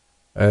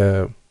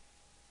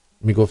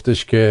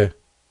 میگفتش که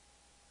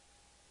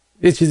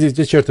یه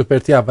چیزی چرت و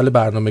پرتی اول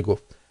برنامه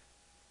گفت.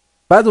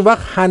 بعد اون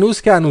وقت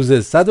هنوز که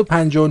هنوزه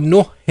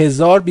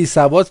 159,000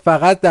 بیسواد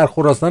فقط در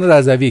خراسان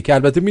رضوی، که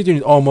البته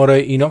میدونید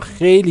آمارای اینا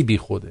خیلی بی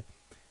خوده.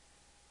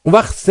 اون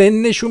وقت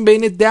سنشون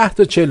بین 10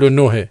 تا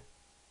 49.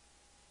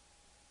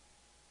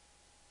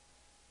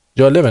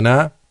 جالبه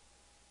نه؟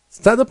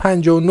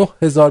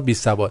 159,000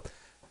 بیسواد.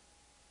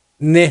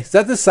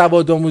 نهضت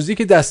سوادآموزی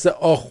که دست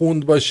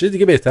آخوند باشه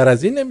دیگه بهتر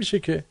از این نمیشه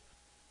که.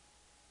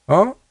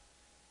 اون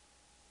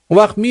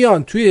وقت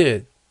میان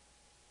توی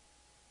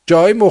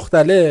جای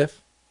مختلف،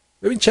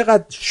 ببین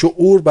چقدر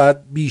شعور باید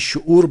بی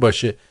شعور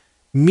باشه،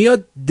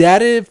 میاد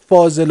در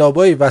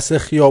فاضلابای وسط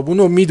خیابون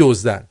رو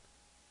میدزدن،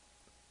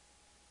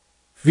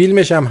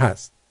 فیلمش هم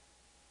هست.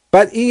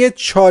 بعد این یه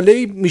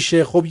چاله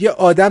میشه، خب یه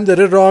آدم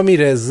داره راه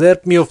میره،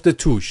 زرپ میفته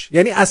توش،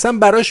 یعنی اصلا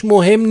براش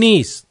مهم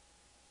نیست.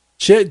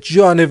 چه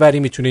جانوری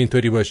میتونه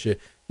اینطوری باشه؟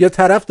 یا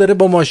طرف داره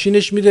با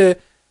ماشینش میره،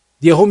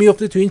 یهو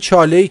میفته تو این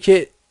چاله‌ای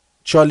که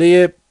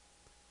چاله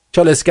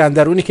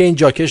اسکندرونی که این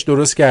جاکش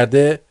درست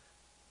کرده،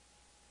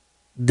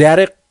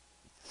 در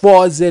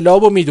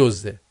فاضلابو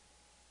میدزده.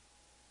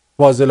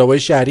 فاضلابای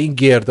شهری این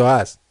گردا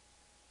هست.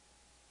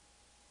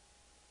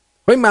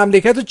 این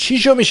مملکت رو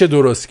چیشو میشه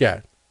درست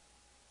کرد؟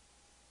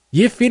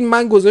 یه فیلم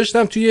من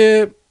گذاشتم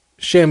توی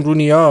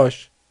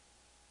شمرونیاش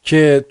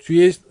که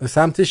توی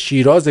سمت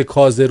شیراز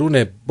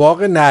کازرون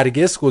باغ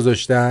نرگس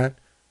گذاشتن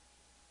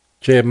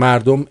که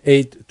مردم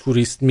عید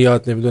توریست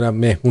میاد، نمیدونم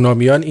مهمونا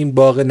میان، این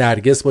باغ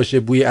نرگس باشه،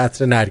 بوی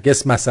عطر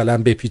نرگس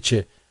مثلا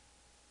بپیچه.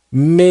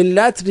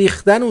 ملت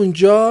ریختن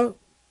اونجا،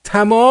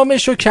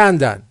 تمامشو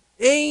کندن،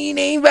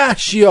 این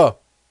وحشیا.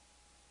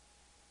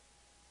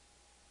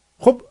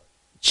 خب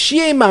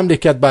چیه این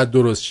مملکت باید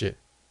درست شه؟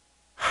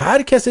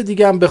 هر کس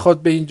دیگه هم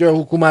بخواد به اینجا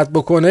حکومت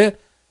بکنه،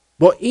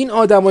 با این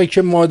آدمایی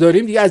که ما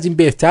داریم دیگه از این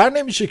بهتر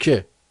نمیشه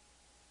که.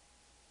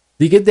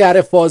 دیگه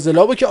در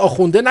فاضلابو که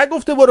آخونده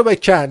نگفته برو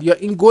بکن، یا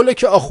این گله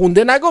که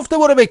آخونده نگفته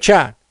برو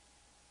بکن.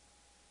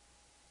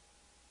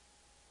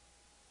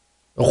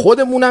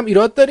 خودمونم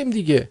ایراد داریم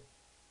دیگه.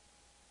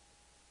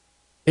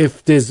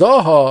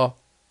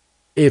 افتضاح.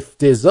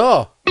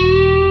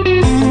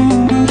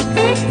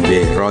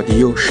 به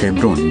رادیو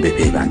شمرون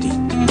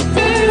بپیوندید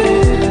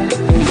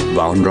و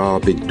آن را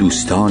به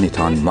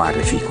دوستانتان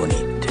معرفی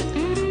کنید.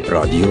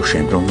 رادیو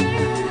شمرون،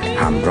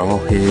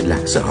 همراه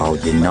لحظه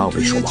های ناب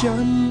شما.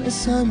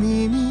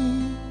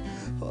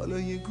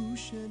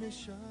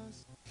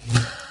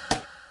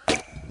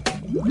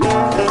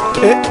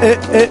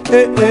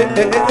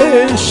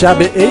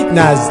 شب عید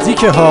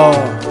نزدیکه ها.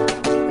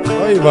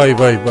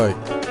 وای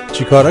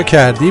چی کارا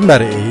کردیم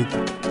برای عید؟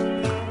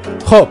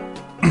 خب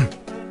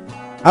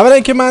اولا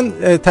که من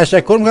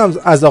تشکر میکنم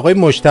از آقای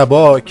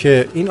مجتبی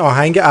که این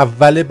آهنگ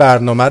اول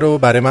برنامه رو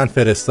برای من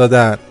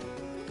فرستادن.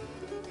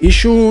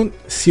 ایشون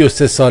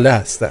 33 ساله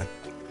هستن.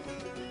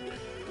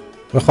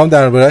 میخوام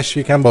درباره‌اش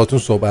یکم باهاتون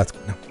صحبت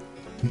کنم.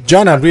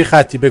 جانم روی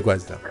خطی بگو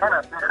عزیزم.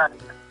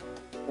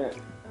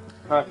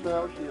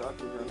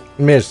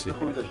 مرسی.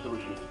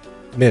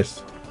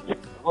 مرسی.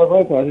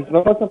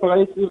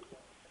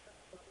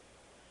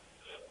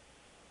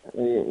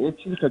 یه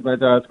چیزی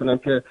خدمت عرض کنم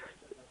که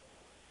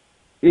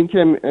این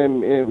که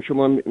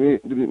شما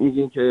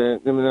میگین که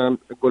نمیدونم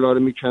گلا رو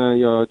میکنن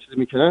یا چیزی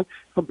میکنن،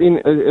 خب این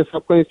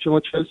حساب کنید شما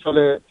 40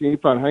 سال تو این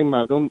فرهنگ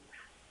مردم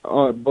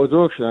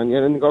بزرگ شدن،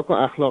 یعنی نگاه کن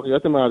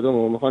اخلاقیات مردم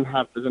رو میخوان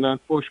حرف بزنن،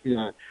 فحش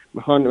میدن،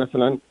 میخوان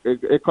مثلا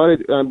کار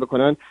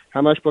بکنن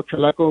همش با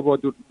کلک و با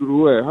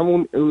دروه.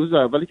 همون روز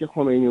اولی که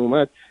خمینی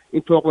اومد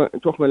این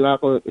تخم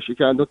لق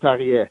شکند و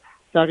تقیه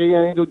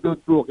یعنی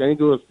دروغ، یعنی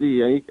درستی،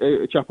 یعنی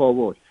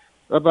چپاول.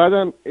 و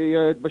بعدم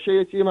باشه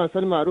یه چیز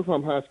مثلا معروف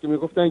هم هست که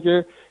میگفتن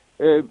که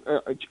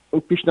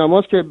پیش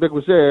نماز که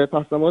بگوزه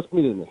پس نماز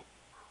میدونه.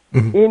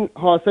 این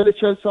حاصل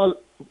 40 سال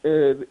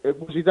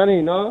گزیدن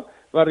اینا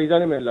و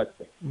ریدن ملت.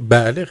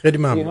 بله خیلی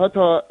ممنون. اینها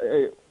تا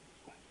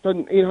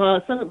اینها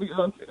اصلا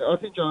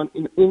آتی جان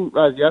این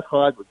وضعیت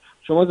خواهد بود.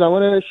 شما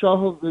زمان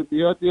شاه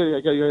بیاد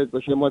اگر یادت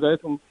باشه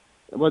مادرتون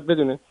باید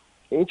بدونه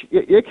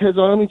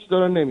 1000 این چیزا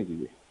رو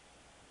نمیدیدی.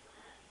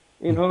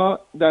 اینها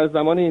در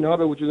زمان اینها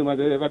به وجود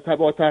اومده و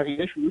با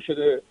تغییر شروع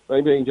شده و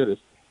این به اینجا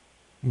رسید.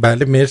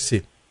 بله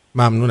مرسی،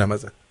 ممنونم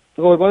ازت.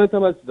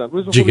 قربانتم عزیزم،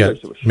 روز خوبی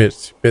داشته باش.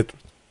 مرسی.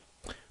 بدرود.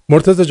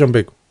 مرتضی جان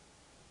بگو.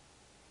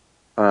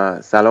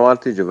 سلام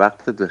آرتی جو،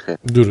 وقتت بخیر.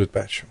 درود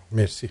بر شما.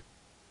 مرسی.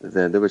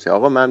 زنده باشه.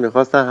 آقا من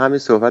میخواستم همین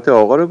صحبت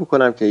آقا رو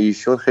بکنم که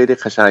ایشون خیلی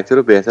قشنگتر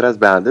و بهتر از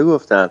بنده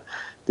گفتن.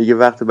 دیگه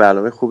وقت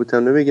برنامه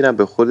خوبتون نمیگیرم،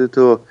 به خودت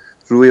و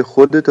روی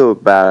خودت و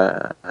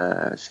بر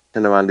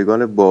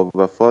شنوندگان با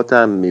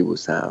وفاتم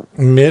میبوسم.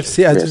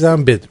 مرسی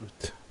عزیزم. بدرود.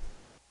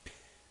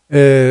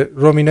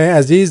 رومینای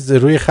عزیز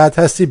روی خط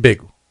هستی،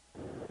 بگو.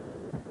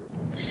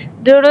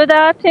 درود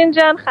آرتین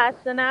جان،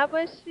 خسته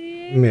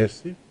نباشی.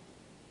 مرسی.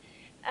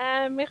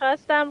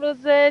 میخواستم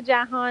روز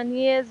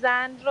جهانی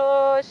زن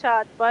رو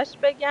شاد باش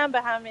بگم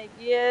به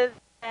همگی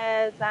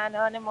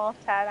زنان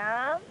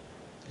محترم.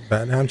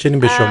 بله همچنین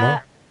به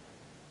شما.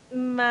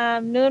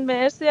 ممنون،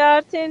 مرسی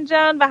آرتین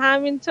جان. و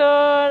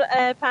همینطور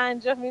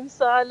 50مین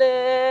سال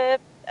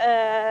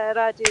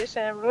رادیو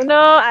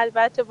شمرونو،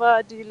 البته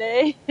با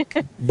دیلی.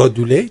 با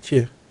دیلی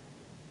چیه؟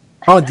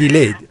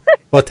 دیلی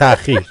با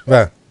تأخیر.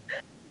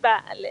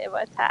 بله با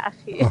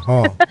تأخیر.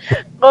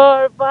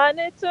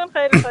 قربانتون،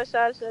 خیلی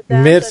خوشحال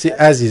شدم. مرسی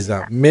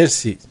عزیزم،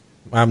 مرسی،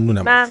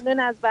 ممنونم. ممنون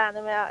از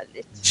برنامه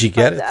عالیت.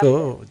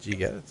 جیگرتو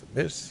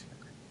مرسی.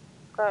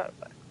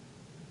 قربان.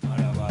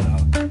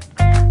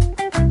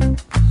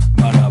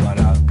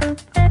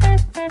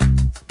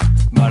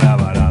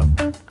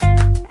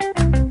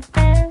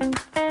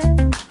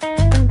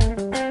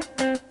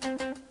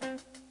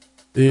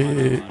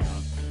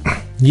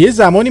 یه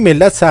زمانی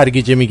ملت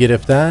سرگیجه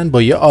میگرفتن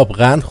با یه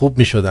آبغند خوب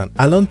میشدن،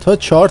 الان تا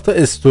 4 تا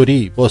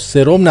استوری با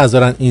سرم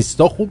نذارن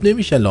اینستا خوب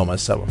نمیشن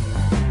لامصبا.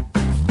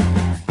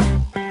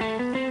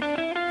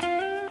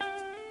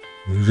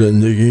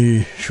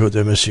 زندگی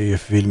شده مثل یه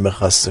فیلم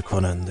خسته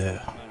کننده.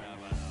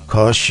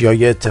 کاش یا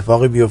یه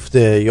اتفاقی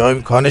بیفته یا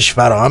امکانش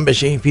فراهم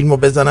بشه این فیلمو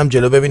بزنم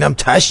جلو ببینم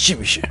تش چی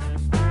میشه.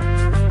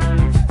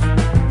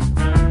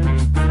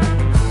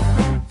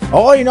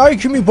 آقا اینایی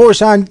که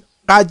میپرسن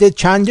قدت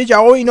چنده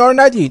جواب اینا رو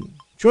ندین،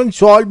 چون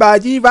سوال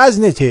بعدی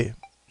وزنته،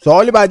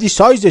 سوال بعدی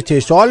سایزته،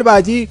 سوال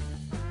بعدی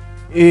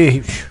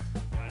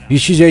یه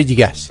چیزای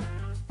دیگه است.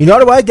 اینا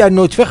رو باید در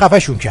نطفه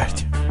خفشون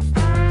کرد.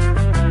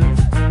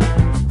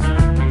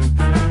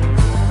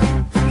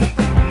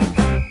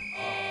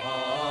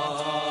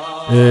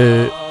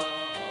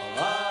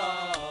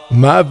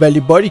 من اولی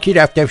باری که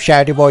رفتم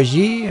شهر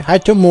بازی،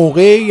 حتی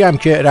موقعی هم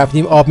که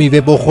رفتیم آب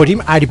میوه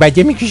بخوریم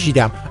عربده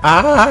میکشیدم.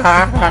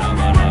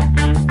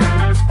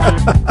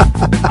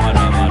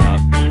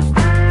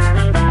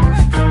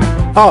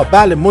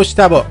 بله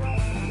مجتبی،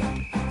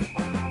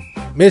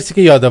 مرسی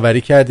که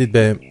یادآوری کردید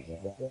به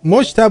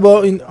مجتبی.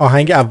 این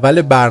آهنگ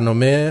اول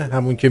برنامه،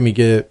 همون که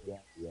میگه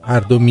هر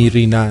دو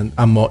میرینن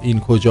اما این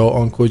کجا و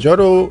آن کجا،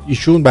 رو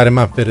ایشون برای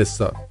من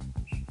فرستاد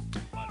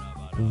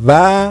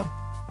و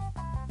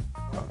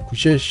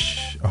کوشش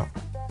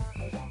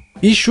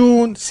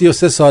ایشون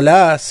 33 ساله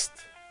است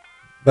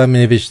و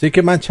نوشته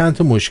که من چند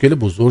تا مشکل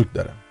بزرگ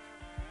دارم.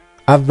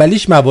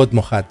 اولیش مواد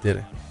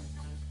مخدره.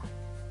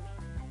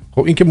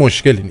 خب این که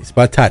مشکلی نیست،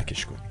 باید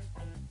ترکش کنی.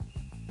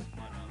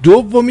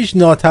 دومیش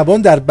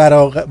ناتوان در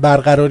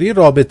برقراری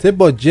رابطه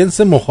با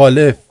جنس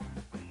مخالف،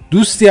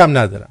 دوستی هم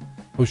ندارم.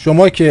 خب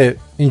شما که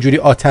اینجوری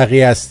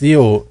عاتقی هستی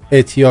و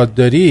اعتیاد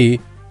داری،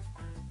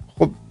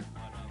 خب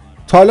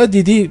تا حالا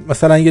دیدی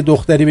مثلا یه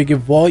دختری بگه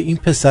وای این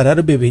پسره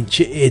رو ببین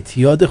چه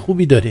اعتیاد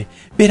خوبی داره،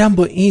 برم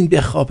با این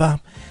بخوابم،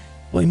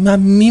 وای من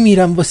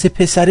میمیرم واسه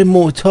پسر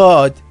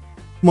معتاد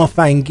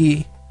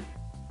مافنگی؟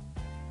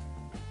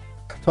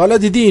 تا حالا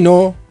دیدی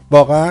اینو؟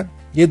 واقعا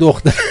یه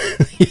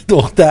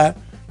دختر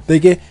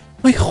بگه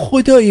وای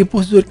خدای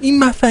بزرگ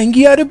این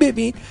مفنگی رو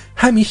ببین،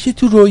 همیشه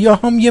تو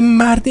رویاهام یه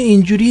مرد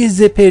اینجوری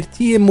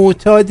زپرتی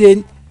معتاد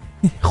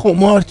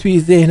خمار توی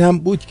ذهنم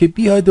بود که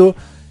بیاد و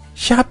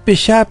شب به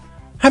شب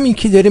همین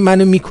که داره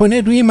منو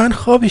میکنه روی من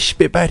خوابش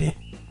ببره،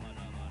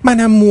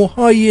 منم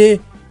موهای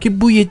که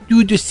بوی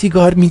دود و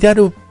سیگار میده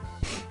رو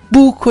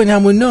بو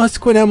کنم و ناز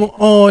کنم و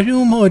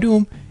آروم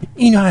آروم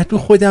اینو از رو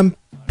خودم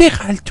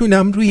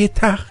بغلتونم روی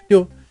تخت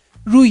و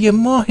روی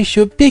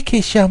ماهشو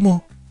بکشم و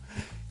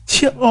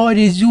چه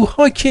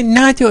آرزوها که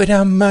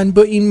ندارم من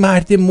با این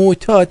مرد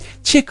معتاد،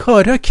 چه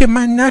کارا که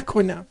من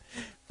نکنم.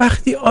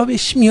 وقتی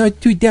آبش میاد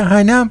تو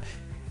دهنم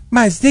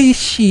مزه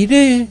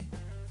شیره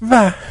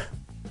و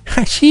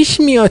حشیش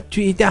میاد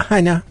توی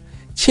دهنم،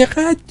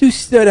 چقدر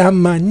دوست دارم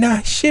من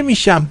نشه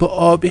میشم با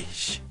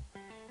آبش.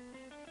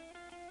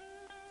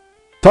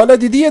 تا حالا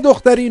دیدی یه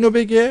دختری اینو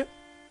بگه؟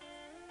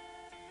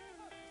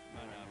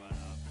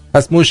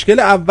 پس مشکل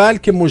اول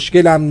که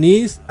مشکلم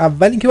نیست،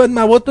 اول این که باید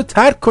مواد رو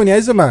ترک کنی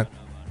عزیز من.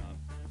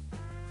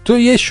 تو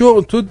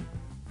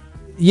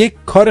یه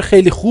کار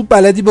خیلی خوب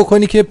بلدی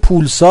بکنی که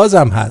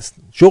پولسازم هست،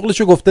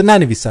 شغلشو گفته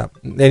ننویسم،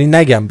 یعنی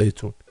نگم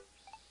بهتون.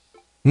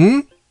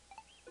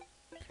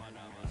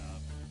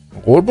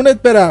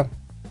 قربونت برم.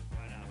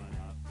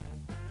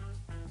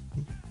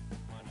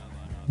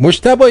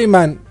 مجتبی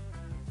من،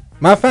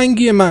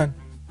 مفنگی من،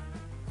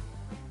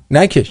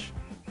 نکش،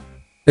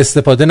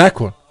 استفاده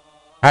نکن،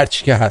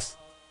 هرچی که هست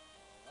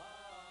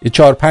یه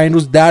 4-5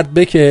 روز درد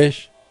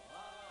بکش،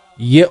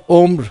 یه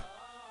عمر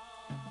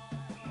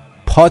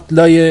پات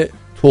لای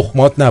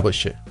تخمات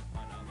نباشه.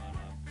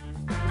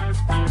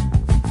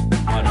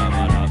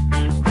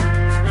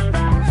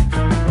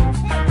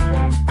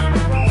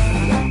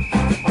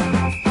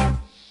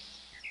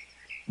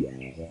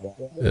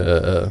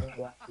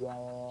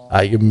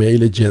 اگه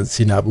میل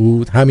جنسی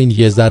نبود، همین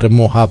یه ذره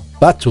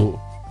محبت و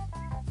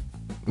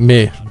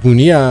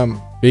مهربونی هم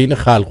بین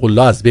خلق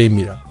الله از بین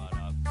میرم.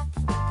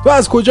 تو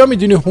از کجا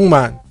میدونی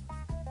هومن؟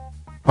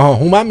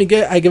 هومن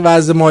میگه اگه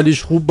وضع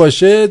مالیش خوب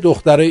باشه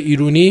دخترای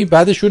ایرانی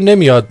بعدشون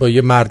نمیاد با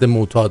یه مرد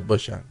معتاد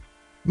باشن.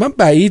 من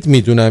بعید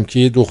میدونم که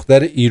یه دختر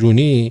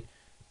ایرانی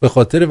به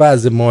خاطر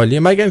وضع مالی،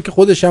 مگر که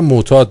خودش هم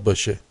معتاد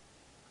باشه،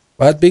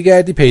 باید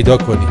بگردی پیدا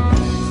کنی.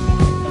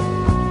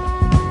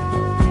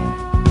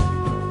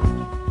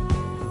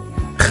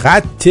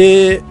 خط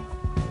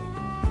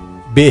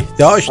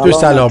بهداشت و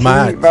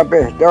سلامت و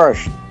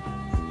بهداشت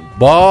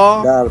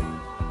با در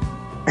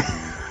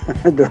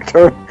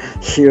دکتر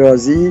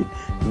شیرازی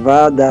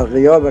و در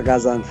غیاب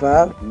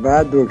غضنفر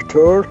و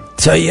دکتر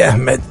چای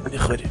احمد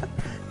میخوریم.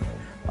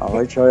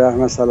 آقای چای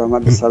احمد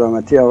سلامت به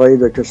سلامتی. آقای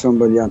دکتر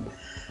سنبولیان،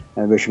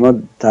 به شما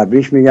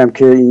تبریک میگم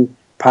که این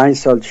 5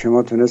 سال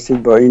شما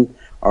تونستید با این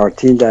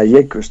آرتین در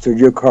یک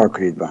استودیو کار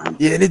کنید با هم.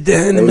 یعنی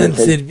دهن من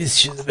سرویس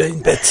شده به این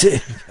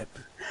بچه.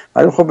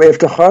 ولی خب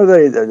افتخار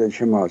دارید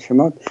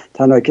شما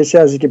تنها کسی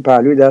هستی که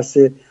پهلوی دست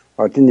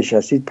آرتین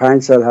نشستید،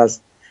 5 سال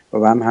هست و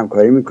با هم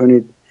همکاری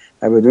میکنید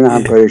و بدون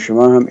همکاری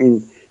شما هم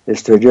این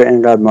استودیو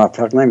اینقدر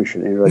موفق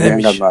نمیشد، این رادیو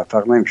اینقدر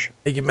موفق نمیشد.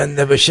 اگه من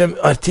نباشم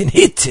آرتین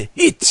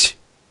هیچ.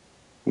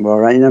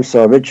 واقعا اینم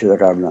ثابت شده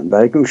قبلا،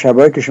 برای که اون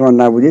شبایی که شما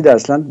نبودید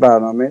اصلا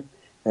برنامه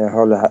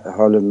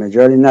حال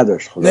مجالی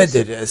نداشت. خلاص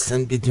نداره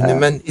اصلا بدون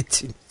من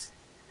هیچ.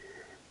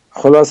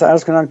 خلاصه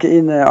عرض کنم که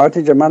این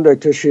آرتین جان، من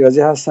دکتر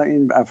شیرازی هستم.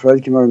 این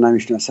افرادی که ما رو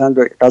نمیشناسن،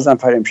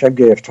 غضنفر امشب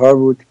گرفتار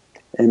بود،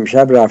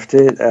 امشب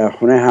رفته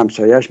خونه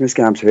همسایه‌اش، مثل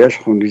که همسایه‌اش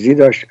خونریزی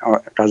داشت،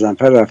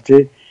 غضنفر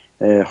رفته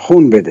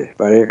خون بده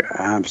برای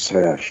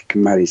همسایه‌اش که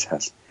مریض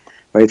هست.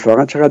 و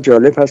اتفاقا چقدر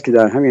جالب هست که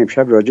در همین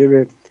امشب راجع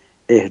به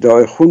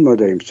اهدای خون ما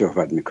داریم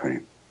صحبت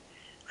میکنیم.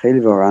 خیلی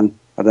واقعا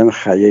آدم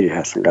خیری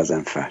هست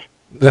غضنفر.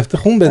 رفته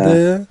خون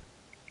بده؟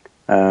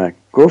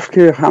 گفت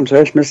که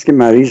همسایه‌اش مثل که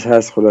مریض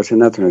هست، خلاصه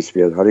نتونست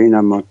بیاد. حالا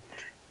اینم ما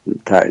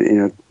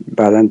اینو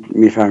بعداً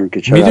میفهمیم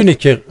که چرا. میدونی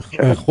که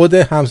خود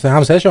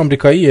همسایه‌اش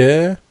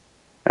آمریکاییه؟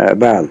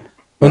 بله.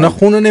 اونا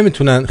خون رو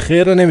نمیتونن،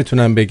 خیر رو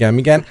نمیتونن بگن،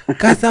 میگن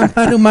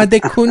غضنفر اومده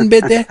خون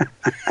بده.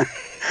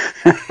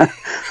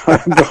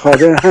 به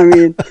خاطر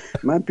همین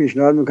من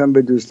پیشنهاد میکنم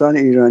به دوستان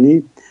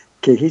ایرانی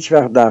که هیچ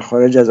وقت در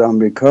خارج از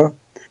آمریکا،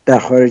 در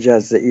خارج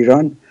از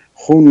ایران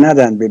خون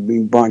ندن به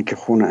بانک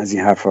خون از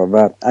این حرفا.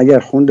 و اگر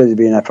خون دادی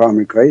به نفر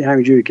آمریکایی،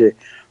 همینجوری که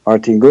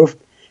آرتین گفت،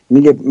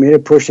 میگه میره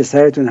پشت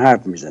سرتون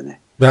حرف میزنه.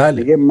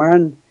 بله. میگه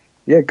من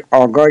یک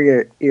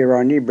آقای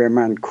ایرانی به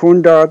من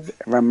خون داد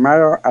و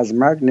مرا از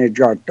مرگ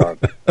نجات داد.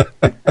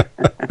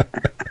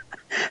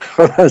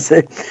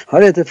 خلاصه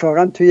حالا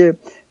اتفاقا توی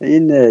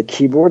این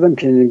کیبوردم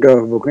که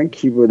نگاه بکنین،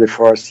 کیبورد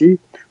فارسی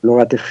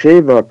لغت خ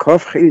و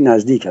کاف خیلی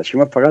نزدیک هست.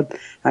 شما فقط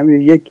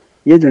همین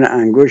یه دونه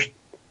انگشت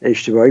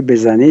اشتباهی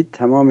بزنید،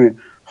 تمام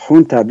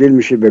خون تبدیل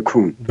میشه به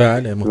کون.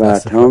 بله، و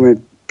تمام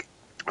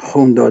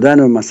خون دادن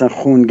و مثلا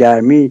خون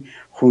گرمی،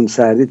 خون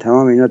سردی،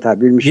 تمام اینا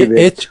تبدیل میشه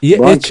به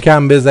یه اچ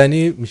کم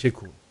بزنی میشه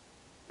کون.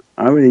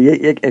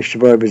 یک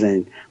اشتباه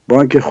بزنید،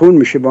 بانک خون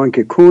میشه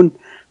بانک کون،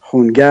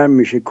 خون گرم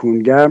میشه کون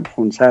گرم،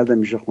 خون سرد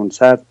میشه خون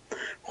سرد.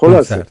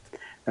 خلاصه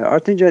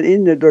آرتین جان،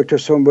 این دکتر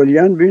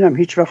سنبولیان ببینم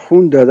هیچ وقت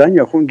خون دادن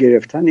یا خون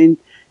گرفتن، این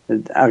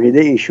عقیده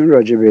اینشون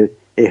راجع به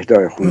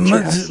اهدای خون چی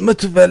هست؟ ما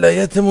تو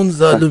ولایتمون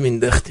زالو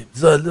مینداختیم،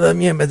 زالو هم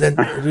میامدن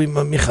روی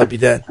ما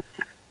میخوابیدن.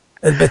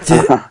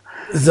 البته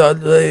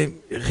زالوهای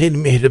خیلی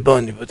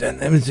مهربانی بودن،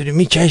 همینطوری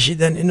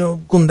میکشیدن اینو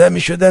گنده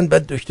میشدن،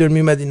 بعد دکتر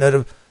میمد اینا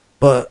رو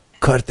با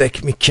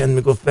کارتک میکن،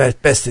 میگفت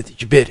بس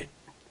دیگه برین.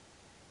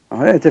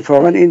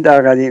 اتفاقا این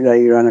در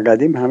ایران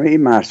قدیم همه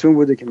این مرسوم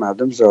بوده که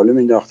مردم زالو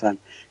مینداختن.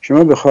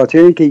 شما به خاطر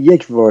اینکه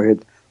یک واحد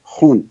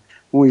خون،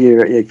 اون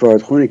یک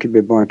واحد خونی که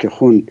به بانک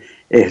خون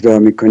اهدا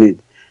میکنید،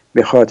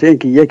 به خاطر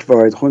اینکه یک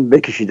واحد خون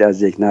بکشید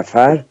از یک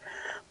نفر،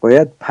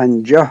 باید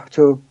 50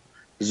 تا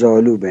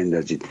زالو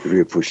بندازید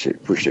روی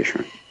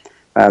پوستشون،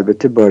 و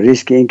البته با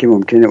ریسک این که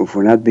ممکنه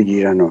عفونت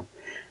بگیرن و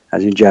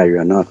از این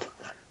جریانات.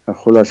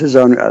 خلاصه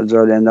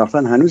زالو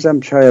انداختن هنوز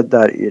هم شاید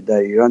در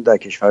ایران، در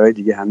کشورهای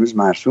دیگه هنوز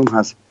مرسوم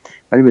هست،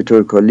 ولی به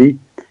طور کلی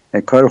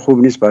کار خوب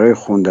نیست برای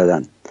خون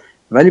دادن.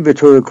 ولی به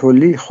طور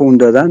کلی خون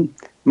دادن،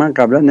 من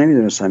قبلا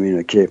نمیدونستم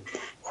اینو، که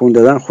خون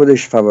دادن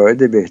خودش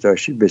فواید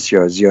بهداشتی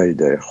بسیار زیادی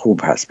داره،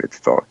 خوب هست.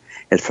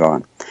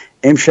 اتفاقا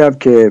امشب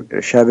که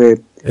شب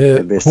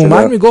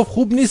هومن میگفت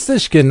خوب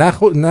نیستش که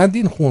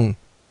ندین خون.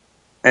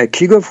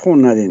 کی گفت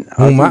خون ندین؟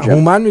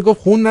 هومن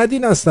میگفت خون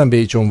ندین اصلا به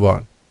هیچ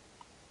عنوان.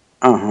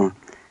 آها.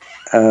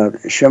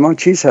 شما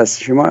چیز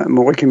هست، شما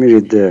موقع که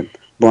میرید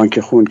بانک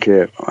خون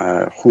که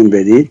خون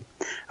بدید،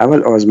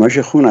 اول آزمایش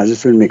خون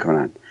ازتون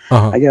میکنن.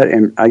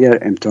 اگر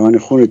امتحان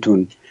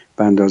خونتون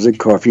به اندازه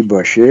کافی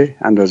باشه،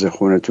 اندازه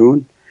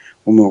خونتون،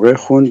 اون موقع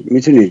خون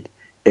میتونید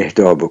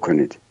اهدا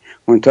بکنید.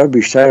 منتها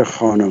بیشتر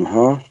خانم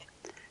ها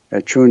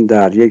چون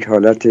در یک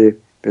حالت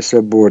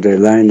بسیار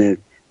بوردرلاین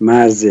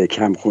مرز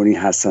کمخونی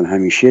هستن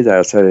همیشه در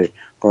اثر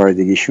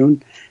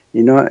قاعدگیشون،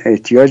 اینا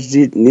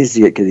احتیاج نیست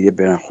که دیگه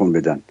برن خون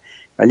بدن.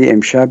 ولی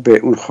امشب به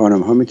اون خانم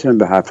ها میتونن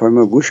به حرفای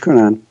ما گوش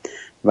کنن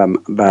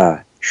و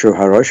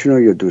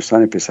شوهراشون یا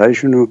دوستان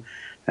پسرشون رو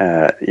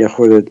یه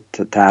خود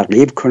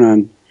ترغیب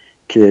کنن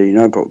که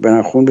اینا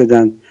برن خون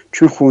بدن.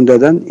 چون خون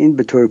دادن این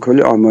به طور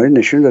کلی آماری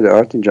نشون داده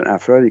آرتین جان،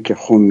 افرادی که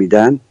خون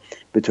میدن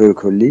به طور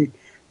کلی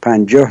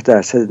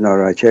 50%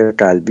 ناراحتی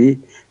قلبی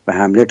و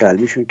حمله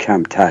قلبیشون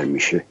کمتر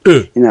میشه.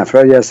 این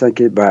افرادی هستن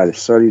که بعد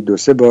سالی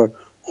 2-3 بار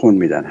خون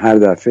میدن، هر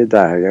دفعه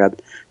در حقیقت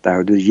در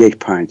حدود 1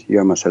 پایند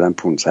یا مثلا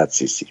 500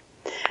 cc.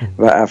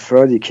 و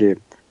افرادی که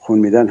خون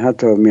میدن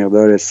حتی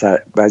مقدار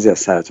بعضی از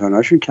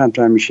سرطاناشون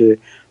کمتر میشه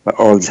و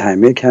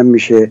آلزایمر کم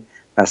میشه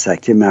و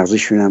سکته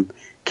مغزشون هم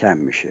کم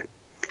میشه.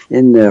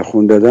 این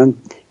خون دادن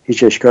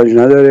هیچ اشکالی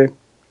نداره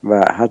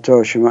و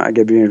حتی شما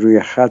اگه برین روی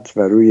خط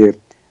و روی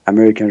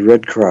امریکن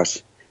رد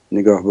کراس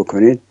نگاه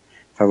بکنید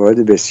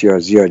فواید بسیار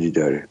زیادی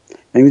داره.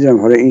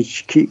 نمیدونم حالا این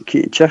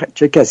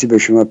چه کسی به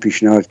شما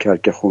پیشنهاد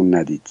کرد که خون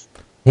ندید؟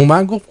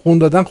 من گفت خون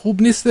دادن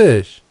خوب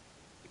نیستش.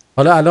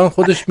 حالا الان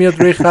خودش میاد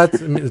روی خط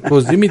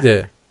توضیح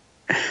میده.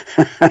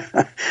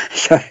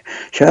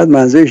 شاید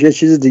منظورش یه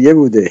چیز دیگه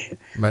بوده.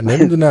 من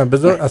نمیدونم،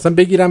 بذار اصلا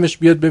بگیرمش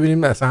بیاد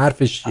ببینیم اصلا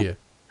حرفش چیه.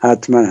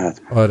 حتما.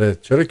 آره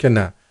چرا که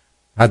نه،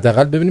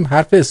 حداقل ببینیم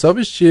حرف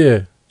حسابش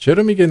چیه.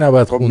 چرا میگه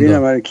نباید خون داد؟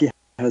 ببینم کی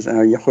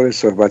یه خورده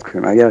صحبت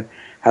کنیم. اگر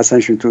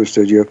حسنشون تو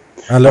استودیو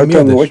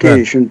تا موقع که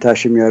ایشون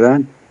تشریف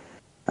میارن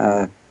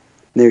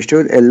نوشته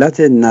بود علت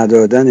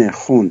ندادن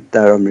خون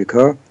در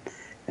آمریکا،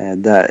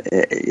 در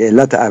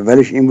علت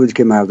اولش این بود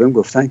که مردم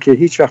گفتن که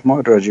هیچ وقت ما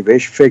راجع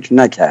بهش فکر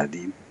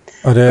نکردیم.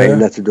 آره. و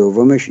علت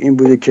دومش این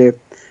بود که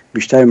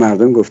بیشتر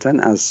مردم گفتن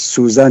از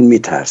سوزن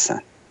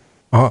میترسن.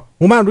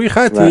 من روی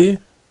خطی؟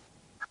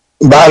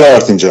 بله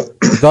آرتین جان.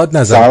 داد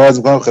نظر. سلام عرض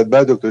می‌کنم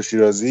خدمت دکتر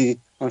شیرازی.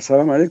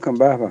 سلام علیکم.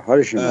 به به،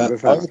 حال شما؟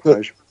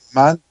 بفرمایید.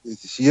 من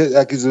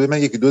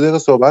یکی دو دقیقه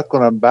صحبت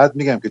کنم بعد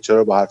میگم که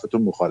چرا با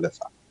حرفتون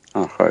مخالفم.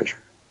 خواهش.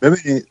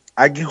 ببینید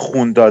اگه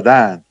خون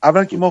دادن،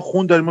 اولا که ما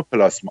خون داریم و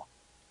پلاسما،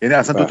 یعنی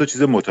اصلا دو تا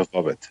چیز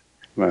متفاوت.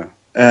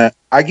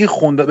 اگه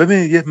خون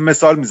ببینید یه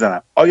مثال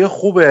میزنم، آیا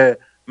خوبه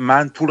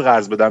من پول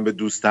قرض بدم به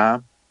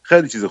دوستم؟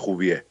 خیلی چیز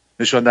خوبیه،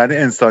 نشان دهنده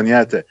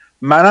انسانیته.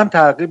 منم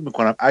ترغیب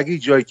میکنم اگه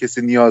جای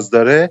کسی نیاز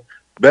داره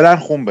برن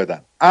خون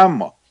بدن.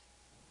 اما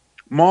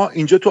ما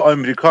اینجا تو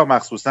آمریکا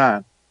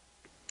مخصوصا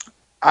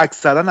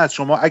اکثرا از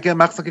شما، اگه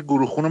مخصوصا که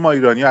گروه خون ما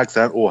ایرانی ها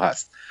اکثرا او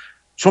هست،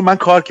 چون من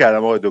کار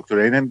کردم آقای دکتر،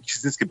 این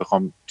چیزی نیست که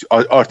بخوام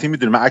آرتی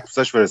میدونه، من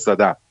عکسش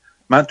فرستادم.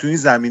 من تو این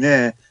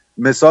زمینه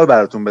مثال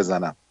براتون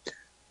بزنم.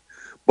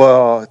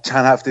 با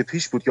چند هفته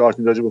پیش بود که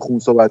آرتین راجع به خون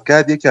صحبت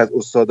کرد، یکی از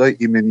استادای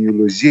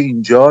ایمنیولوژی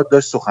اینجا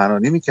داشت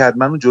سخنرانی میکرد،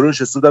 من اون جلو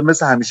نشسته بودم،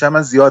 مثل همیشه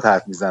من زیاد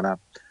حرف میزنم.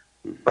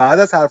 بعد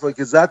از حرفایی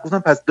که زد گفتم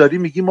پس داری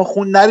میگی ما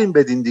خون نریم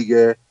بدین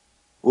دیگه؟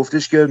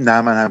 گفتش که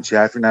نه من همچین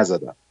حرفی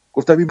نزدم.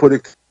 گفتم این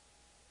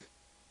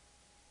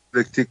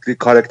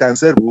کارکت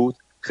انسر بود؟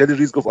 خیلی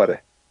ریز گفت آره.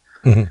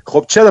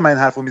 خب چرا من این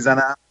حرفو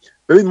میزنم؟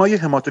 ببین ما یه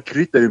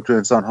هماتوکریت داریم تو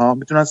انسان ها،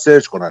 میتونن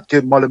سرچ کنن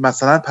که مال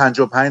مثلا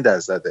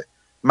 55%.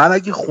 من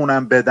اگه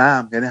خونم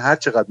بدم، یعنی هر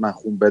چقدر من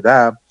خون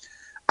بدم،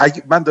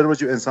 اگه من دارم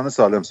راجع به انسان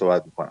سالم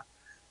صحبت میکنم،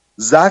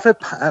 ظرف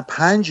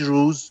 5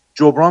 روز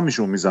جبران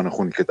میشه اون میزان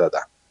خونی که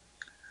دادم.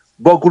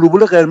 با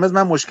گلوبول قرمز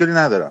من مشکلی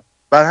ندارم.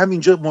 بر هم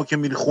اینجا موقع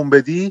میری خون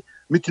بدی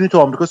میتونی تو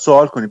آمریکا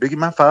سوال کنی، بگی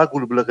من فقط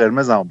گلوبول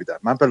قرمزمو میدم،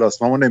 من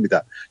پلاسمامو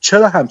نمیدم.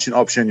 چرا همچین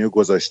آپشنیو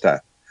گذاشتن؟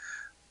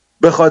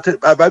 به خاطر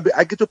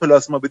اگه تو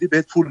پلاسما بدی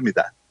بهت پول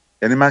میدن.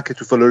 یعنی من که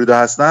تو فلوریدا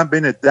هستم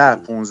بین 10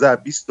 15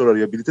 20 دلار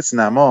یا بلیت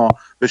سینما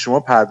به شما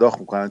پرداخت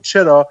میکنن.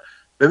 چرا؟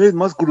 ببینید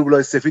ما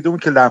گلوبولای سفیدمون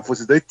که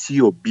لنفوسیتای تی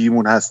و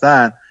بیمون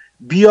هستن،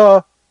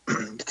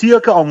 تیا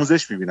که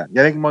آموزش میبینن،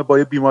 یعنی اگه ما با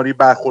یه بیماری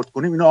برخورد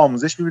کنیم اینا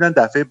آموزش میبینن،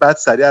 دفعه بعد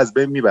سریع از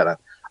بین میبرن.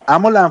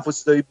 اما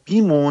لنفوسیتای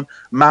بیمون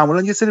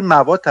معمولا یه سری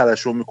مواد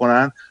ترشح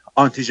میکنن،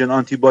 آنتیژن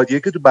آنتی بادیه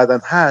که تو بدن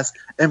هست،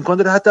 امکان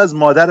داره حتی از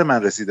مادر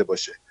من رسیده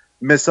باشه.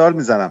 مثال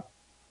میزنم،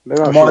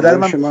 مادر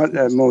من، شما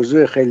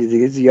موضوع خیلی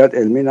دیگه زیاد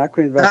علمی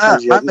نکنید. نه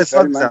من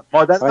مثال میزنم،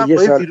 مادر من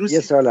با ویروس. یه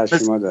سال از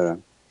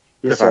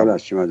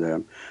شما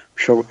دارم.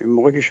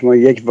 موقع که شما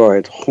یک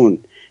واحد خون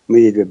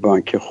میدید به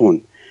بانک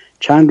خون،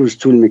 چند روز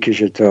طول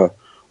میکشه تا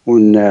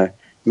اون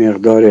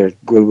مقدار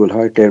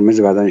گلبول‌های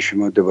قرمز بدن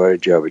شما دوباره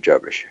جابجا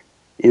بشه؟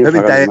 این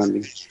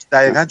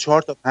دقیقاً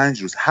 4 تا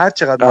 5 روز، هر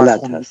چقدر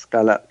غلط هست.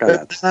 غلط.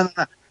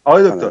 نه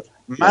آقای دکتر،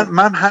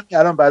 من همین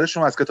الان برای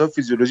شما از کتاب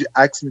فیزیولوژی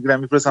عکس میگیرم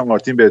میفرستم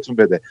مارتین بهتون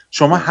بده.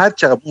 شما هر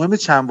چقدر مهم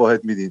چند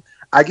واحد میدین،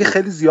 اگه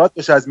خیلی زیاد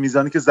باشه از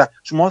میزانی که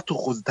شما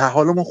تو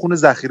حالمون خون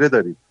ذخیره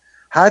داریم،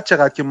 هر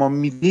چقدر که ما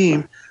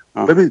میدیم،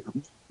 ببین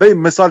ببین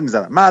مثال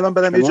میزنم، من الان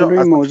برم یه جا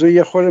از موضوع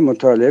یه خورده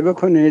مطالعه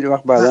بکنید،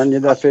 وقت بعداً یه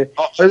دفعه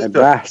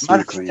بحث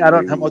می‌کنید.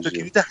 الان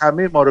هماتوکریت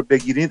همه ما رو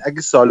بگیرین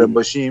اگه سالم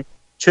باشیم،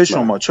 چه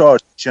شما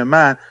چه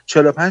من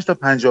 45 تا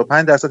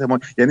 55% همون،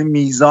 یعنی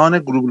میزان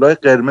گلوبولای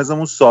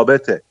قرمزمون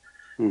ثابته.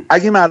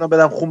 اگه من الان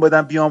بدم خون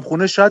بدم بیام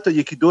خونه، شاید تا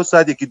یکی دو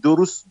ساعت یکی دو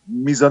روز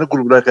میزان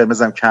گلوبولای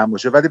قرمزم کم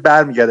باشه، ولی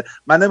برمیگرده.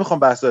 من نمیخوام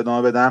بحث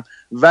ادامه بدم،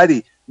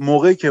 ولی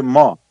موقعی که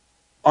ما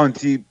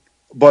آنتی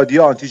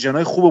بادی‌ها،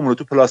 آنتیژن‌های خوبمون رو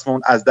تو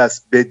پلاسمامون از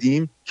دست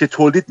بدیم که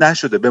تولید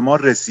نشده، به ما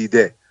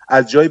رسیده،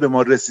 از جایی به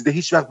ما رسیده،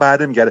 هیچ وقت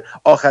برنمیگرده.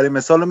 آخرین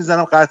مثال رو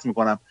میزنم قطع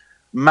میکنم.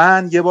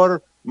 من یه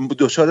بار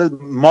دچار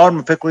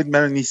مار، فکر کنید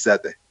منو نیش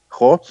زده.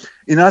 خب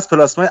اینا از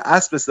پلاسمای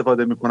اسب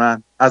استفاده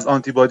میکنن، از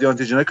آنتی بادی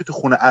آنتیژنایی که تو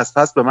خون اسب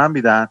هست به من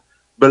میدن،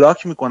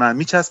 بلاک میکنن،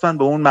 میچسبن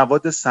به اون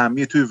مواد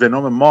سمی توی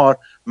ونوم مار،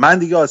 من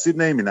دیگه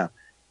آسیب نمیبینم.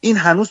 این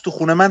هنوز تو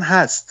خون من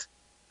هست.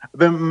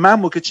 به من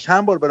موقع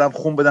چند بار برم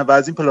خون بدم و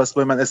از این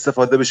پلاسمای من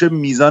استفاده بشه،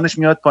 میزانش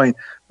میاد پایین.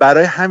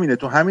 برای همینه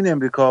تو همین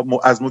امریکا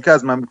از موقع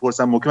از من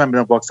میپرسن، موقع من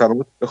میرم واکسن،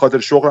 به خاطر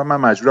شغلم من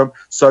مجبورم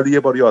سالی یه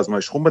بار یه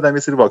آزمایش خون بدم،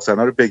 یه سری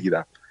واکسنا رو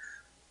بگیرم.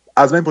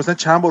 از من میپرسن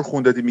چند بار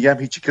خون دادی، میگم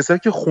هیچی. کسایی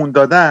که خون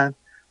دادن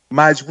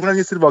مجبورن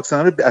یه سری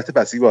واکسنا رو، البته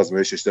بسیاری به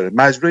آزمایشش داره،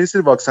 مجبورن یه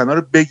سری واکسنا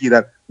رو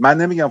بگیرن. من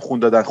نمیگم خون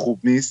دادن خوب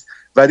نیست،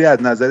 ولی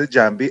از نظر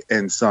جنبه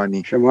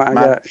انسانی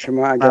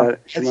شما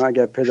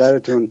اگر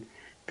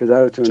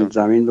پدرتون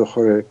زمین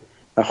بخوره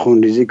و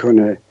خونریزی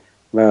کنه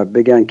و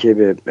بگن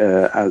که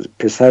از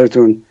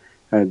پسرتون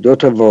 2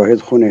 تا واحد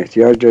خون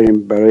احتیاج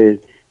داریم برای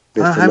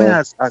همین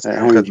از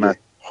خدمت.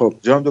 خب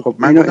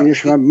خب اینو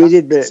شما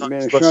میدید به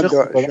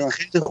شما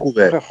خیلی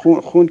خوبه.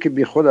 خون که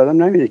بی خود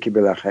آدم نمیده که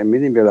بالاخره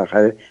میدین،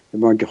 بالاخره به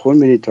بانک خون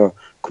میدید تا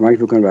کمک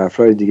بکنه به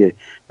افراد دیگه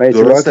و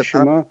اطلاعات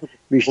شما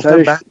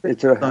بیشترش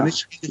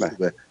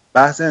خوبه.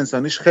 بحث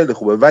انسانیش خیلی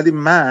خوبه، ولی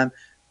من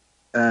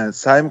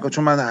سعی میکنم،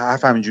 چون من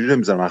حرف همینجوری رو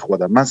میذارم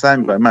خودم، من سعی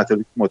میکنم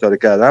مطالبی که مطالعه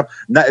کردم،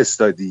 نه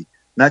استادی،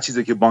 نه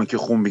چیزی که بانک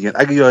خون میگن.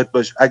 اگه یاد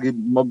باشه، اگه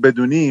ما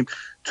بدونیم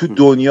تو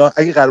دنیا،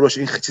 اگه قرار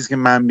باشه این چیزی که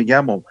من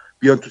میگم و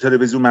بیان تو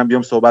تلویزیون من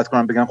بیام صحبت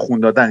کنم بگم خون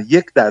دادن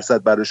 1%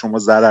 برای شما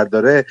ضرر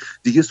داره،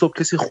 دیگه صبح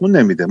کسی خون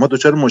نمیده، ما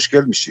دچار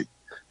مشکل میشیم.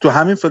 تو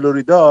همین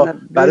فلوریدا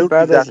برای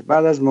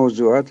بعد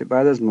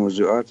از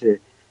موضوعات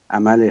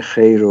عمل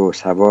خیر و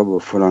ثواب و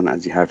فلان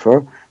از این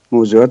حرفا،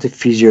 موضوعات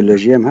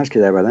فیزیولوژی هم هست که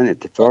در بدن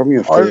اتفاق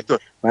میفته.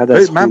 بعد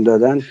از خون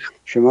دادن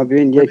شما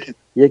ببین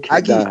یک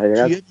اگه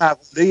توی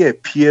مقاله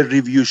پیر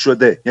ریویو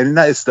شده، یعنی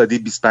نه استادی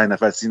 25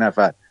 نفر 30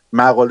 نفر،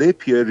 مقاله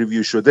پیر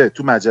ریویو شده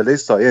تو مجله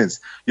ساینس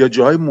یا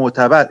جاهای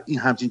معتبر، این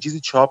همچین چیزی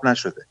چاپ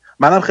نشده.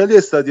 منم خیلی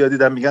استادیا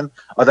دیدم میگن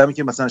آدمی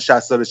که مثلا 60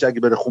 سالشه اگه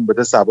بره خون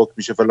بده سبک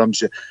میشه فلان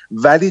میشه،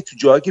 ولی تو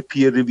جایی که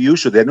پیر ریویو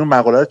شده، یعنی اون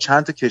مقاله رو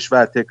چند تا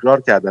کشور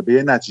تکرار کردن به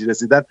یه نتیجه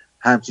رسیدن،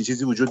 همچین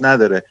چیزی وجود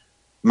نداره.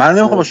 من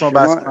نمیخوام شما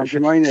بحث کنم.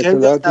 شما این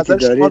اطلاعاتی که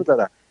دارید،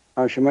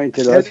 شما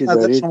اطلاعاتی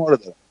دارید،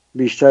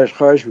 بیشترش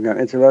خواهش میکنم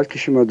اطلاعاتی که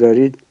شما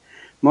دارید،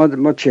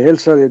 ما 40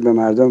 سال به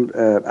مردم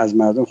از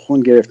مردم خون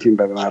گرفتیم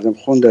و به مردم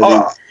خون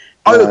دادیم.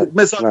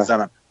 مثال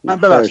میزنم، من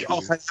ببخشید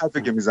آخرین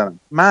حرفی که میزنم،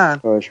 من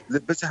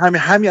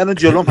همین الان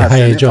جلوم هست،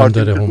 هیجان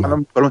داره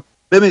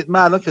ببینید من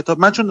الان کتاب،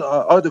 من چون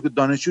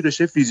دانشجو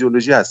رشته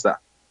فیزیولوژی هستم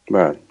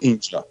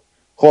اینجا،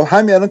 خب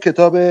همین الان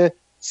کتاب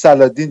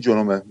سلادین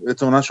جلومه،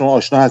 احتمالاً شما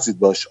آشنا هستید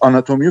باش،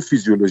 آناتومی و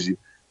فیزیولوژی.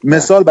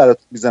 مثال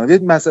براتون میزنم، یه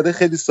مسئله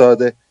خیلی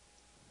ساده.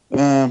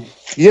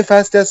 یه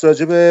فصلی هست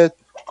راجع به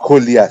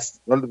کلیه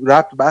است،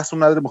 ربط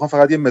بحثمون نداره، میخوام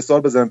فقط یه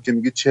مثال بزنم که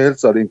میگه 40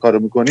 سال این کارو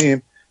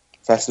میکنیم.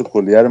 فصل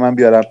کلیه رو من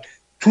بیارم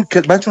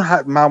من چون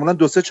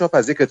معمولا 2-3 چاپ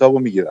از یه کتابو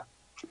میگیرم.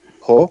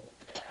 خب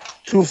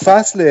تو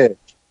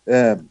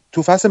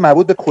فصل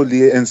مربوط به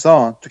کلیه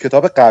انسان تو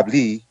کتاب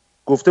قبلی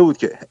گفته بود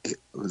که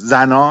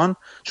زنان،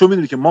 چون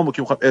میدونی که ما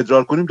موقعی میخوایم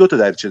ادرار کنیم 2 تا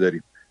دریچه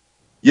داریم،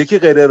 یکی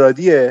غیر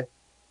ارادیه،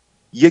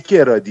 یکی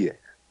ارادیه.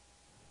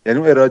 یعنی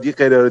اون ارادی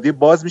غیر ارادی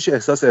باز میشه،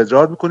 احساس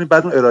ادرار میکنیم،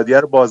 بعد اون ارادیه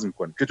رو باز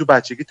میکنیم که تو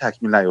بچگی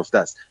تکمیل نیافته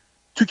است.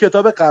 تو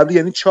کتاب قبلی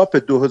یعنی چاپ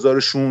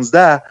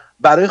 2016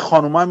 برای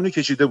خانوما هم اینو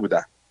کشیده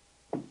بودن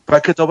و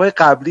کتابای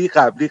قبلی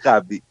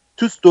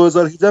تو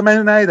 2018 من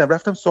اینو ندیدم.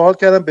 رفتم سوال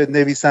کردم به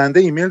نویسنده،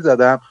 ایمیل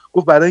زدم،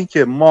 گفت برای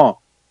اینکه ما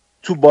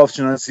تو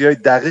بافت‌شناسی‌های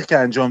دقیق که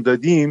انجام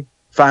دادیم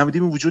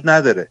فهمیدیم این وجود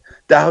نداره،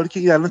 در حالی که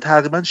این الان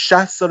تقریبا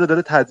 60 سال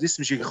داره تدریس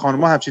میشه که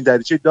خانم‌ها همچین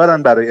دریچه‌ای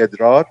دارن برای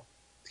ادرار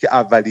که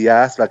اولیه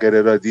است و غیر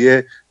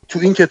ارادیه. تو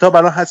این کتاب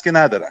الان هست که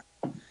ندارن.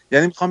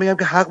 یعنی میخوام بگم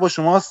که حق با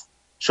شماست،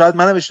 شاید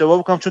منم اشتباه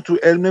بکنم چون تو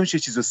علم نمیشه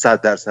چیزو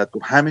 100%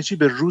 گفت، همه چی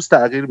به روز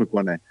تغییر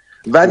میکنه،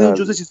 ولی اون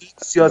جزء چیزی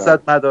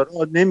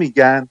سیاستمدارا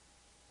نمیگن.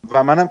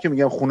 و منم که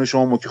میگم خون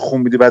شما که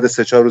خون میدی بعد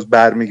 3-4 روز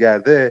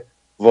برمیگرده،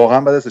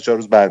 واقعا بعد 3-4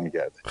 روز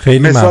برمیگرده.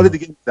 مثال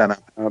دیگه میزنم،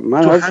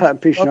 من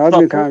پیشنهاد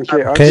میکنم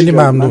که خیلی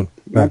ممنون.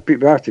 من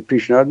وقتی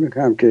پیشنهاد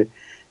میکنم که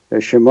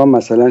شما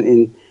مثلا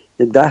این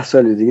 10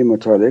 سال دیگه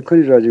مطالعه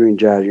کنید راجع به این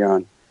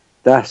جریان،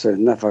 10 سال،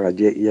 نه فقط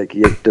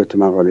یک 2 تا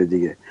مقاله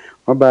دیگه.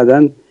 ما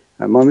بعداً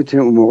ما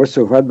میتونیم اون موقع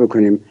صحبت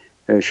بکنیم.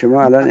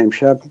 شما الان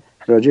امشب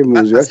راجع به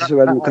موضوعاتی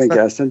صحبت میکنید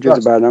که اصلا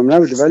جز برنامه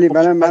نبوده، ولی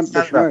من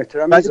به شما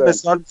احترام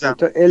میذارم.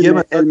 تا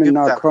علم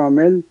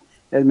ناکامل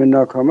علم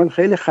ناکامل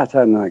خیلی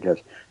خطرناک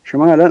است.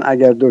 شما الان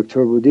اگر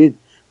دکتر بودید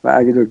و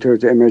اگر دکتر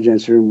تو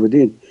امرجنسی روم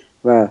بودید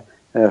و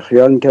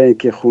خیال میکردید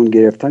که خون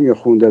گرفتن یا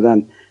خون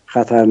دادن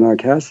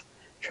خطرناک هست،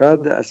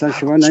 شاید اصلا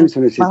شما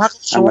نمیتونستید. من حق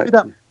شما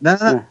میدم.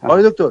 نه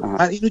آقای دکتر،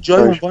 من اینو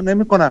جای عنوان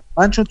نمیکنم.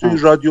 من چون توی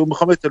رادیو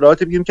میخوام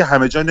اطلاعات بگیرم که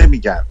همه جا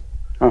نمیگن.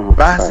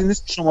 بحثی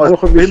نیست شما.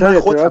 خب بیشتر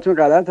اطلاعاتون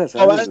غلط هست.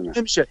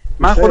 نمیشه.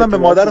 من خودم به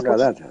مادر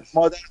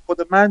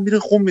خود من میره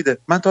خون میده.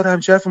 من تا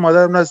همچین حرف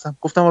مادرم نزدم.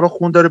 گفتم آره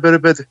خون داره بره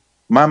بده.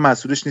 من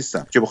مسئولش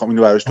نیستم که بخوام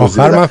اینو براش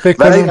توضیح بدم.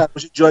 ولی اگه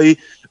باشه جایی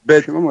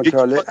شما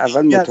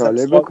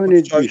مطالعه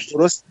بکنید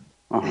درست.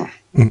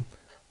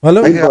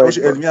 حالا اگه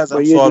باشه علمی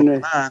ازم سوال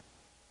کنن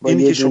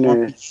اینی که شما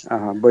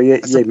با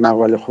یک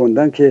مقاله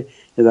خوندن که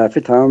یه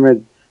دفعه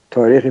تمام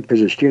تاریخ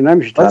پزشکی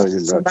نمیشه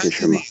تحویل داد که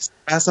شما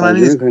اصلا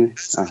نیست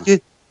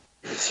که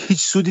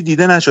هیچ سودی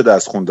دیده نشده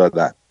از خون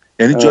دادن.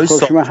 یعنی جای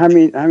شما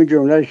همین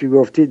جمله‌ای که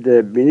گفتید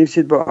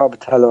بنویسید با آب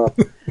طلا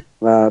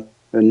و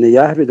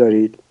نگه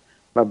بدارید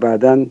و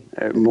بعداً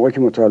موقعی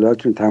که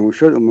مطالعاتتون تموم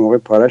شد اون موقع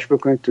پارش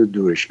بکنید تو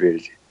دورش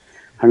بریزید.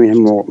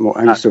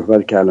 همین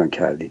صحبت که الان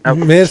کردید.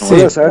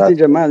 مرسی. ساعت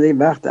اینجا من این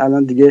وقت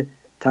الان دیگه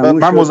تموم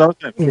شد. من مزاحمت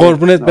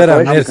قربونت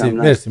برم.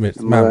 مرسی.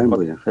 ممنون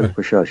بودم. خیلی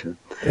خوشحال شدم.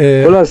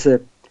 خلاصه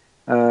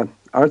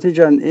آرتی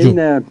جان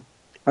این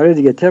آره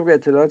دیگه طبق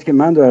اطلاعاتی که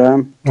من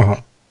دارم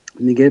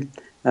میگه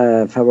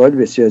فواید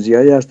بسیار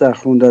زیادی هست در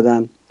خون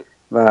دادن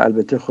و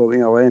البته خب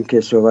این آقاییم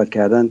که صحبت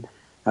کردن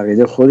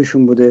عقیده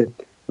خودشون بوده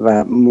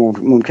و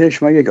ممکنه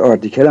شما یک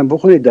آرتیکل هم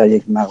بخونید در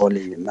یک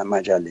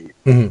مجله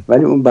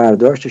ولی اون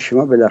برداشت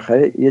شما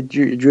بالاخره یه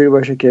جوری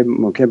باشه که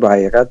ممکنه با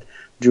حقیقت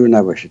جور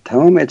نباشه.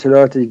 تمام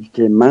اطلاعاتی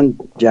که من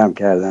جمع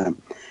کردم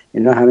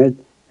اینا همه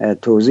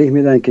توضیح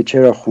میدن که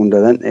چرا خون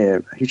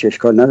دادن هیچ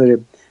اشکال نداره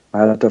و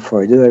حتی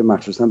فایده داره،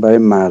 مخصوصا برای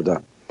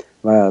مردان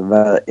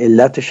و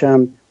علتش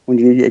هم اون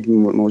یک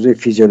موضوع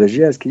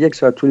فیزیولوژی است که 1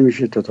 ساعت طول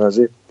میشه تا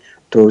تازه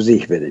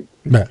توضیح بدیم.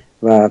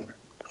 و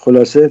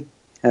خلاصه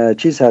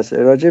چیز هست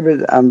راجع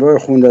به انواع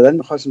خون دادن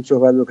میخواستیم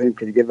صحبت بکنیم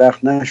که دیگه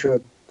وقت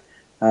نشد،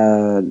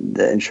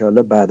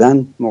 انشاءالله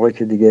بعداً موقعی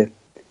که دیگه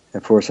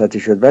فرصتی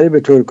شد. ولی به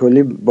طور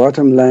کلی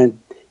باتم لاین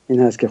این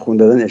هست که خون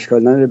دادن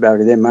اشکال نداره. به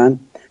عقیده من،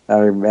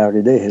 به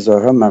عقیده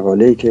هزارها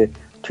مقاله‌ای که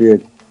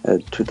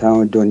تو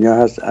تمام دنیا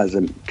هست، از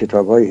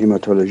کتاب‌های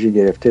هیماتولوژی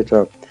گرفته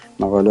تا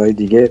مقاله‌های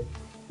دیگه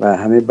و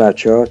همه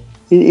بچه‌ها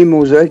این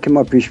موضوعی که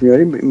ما پیش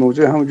میاریم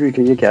موضوع همونجوری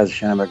که یکی از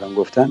شنوندگان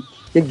گفتن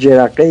یک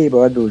جرقه‌ای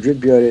باید وجود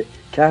بیاره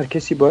که هر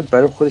کسی باید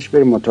برای خودش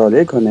بره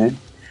مطالعه کنه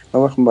و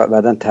وقت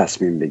بعداً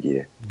تصمیم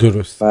بگیره.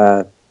 درست.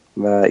 و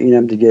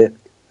اینم دیگه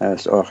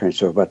از آخرین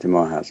صحبت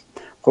ما هست.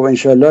 خب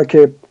انشالله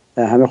که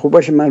همه خوب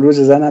باشه. من روز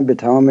زنم به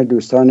تمام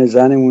دوستان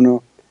زنمون و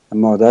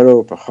مادر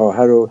و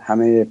خواهر و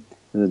همه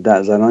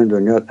زنان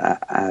دنیا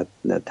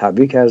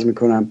تبریک عرض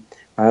میکنم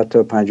و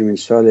حتی 5مین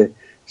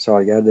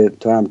سالگرد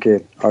تو هم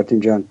که آرتین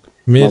جان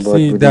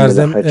مرسی. در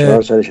ضمن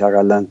 4 سالش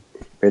حداقل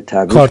به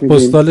تبریک کارت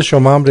پستال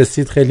شما هم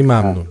رسید، خیلی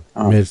ممنون.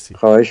 مرسی.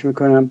 خواهش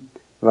میکنم.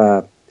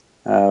 و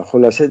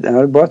خلاصه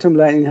باتم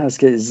لاین این هست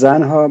که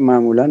زنها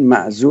معمولا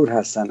معذور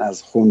هستن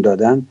از خون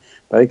دادن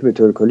برای که به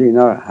طور کلی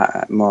اینا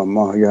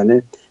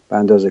ماهیانه به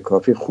اندازه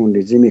کافی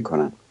خونریزی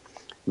میکنن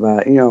و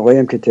این آقایی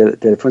هم که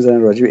تلفن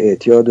زدن راجع به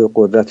اعتیاد و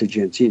قدرت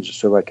جنسی اینجا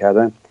صحبت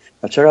کردن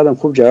و چقدر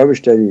خوب جوابش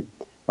دادی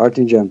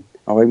آرتین جان،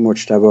 آقای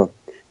مجتبی،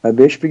 و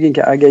بهش بگین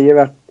که اگه یه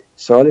وقت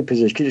سوال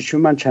پزشکی،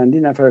 چون من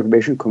چندین نفر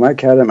بهشون کمک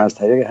کردم از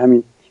طریق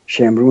همین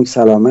شمرون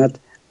سلامت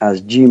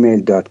از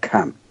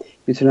gmail.com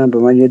میتونن به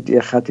من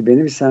یه خطی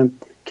بنویسن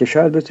که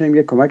شاید بتونیم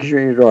یه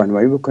کمکشون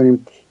راهنمایی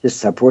بکنیم، یه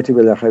سپورتی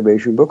بالاخره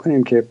بهشون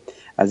بکنیم که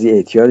از این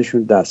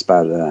اعتیادشون دست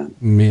بردارن.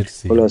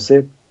 مرسی.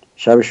 خلاصه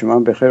شب شما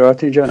هم بخیر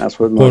آرتین جان، از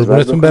خود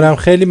قربونتون برم.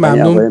 خیلی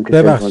ممنون.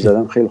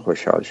 ببخشید خیلی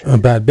خوشحال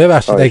شدم.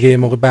 ببخشید اگه یه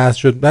موقع بحث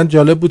شد. من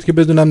جالب بود که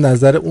بدونم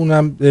نظر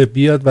اونم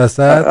بیاد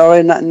وسط.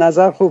 آقای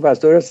نظر خوب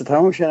است، درسته.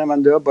 تمام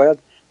شنونده‌ها باید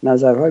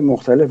نظرهای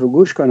مختلف رو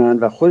گوش کنن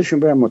و خودشون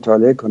برن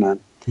مطالعه کنن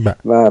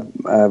و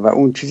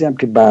اون چیزی هم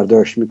که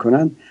برداشت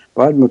میکنن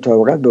باید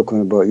مطابقت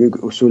بکنه با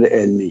یک اصول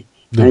علمی،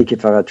 نه اینکه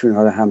فقط چون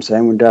حالا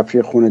همسایه‌مون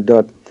دفعه خون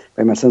داد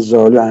و مثلا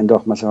زالو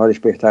انداخت مثلا حالش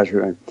بهتر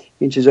شد.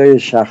 این چیزای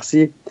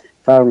شخصی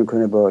فرق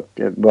میکنه با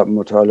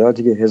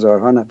مطالعاتی که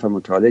هزارها نفر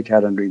مطالعه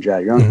کردن روی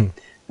جریان.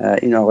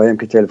 این آقاییم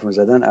که تلفن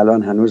زدن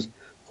الان هنوز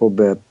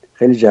خب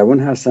خیلی جوان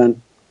هستن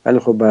ولی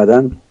خب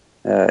بعداً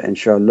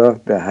انشالله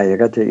به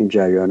حقیقت این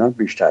جریانات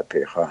بیشتر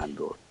پی خواهند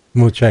برد.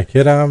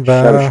 متشکرم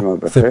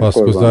و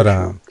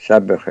سپاسگزارم.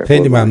 شب بخیر.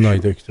 خیلی ممنونم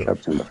دکتر.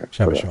 شبتون بخیر.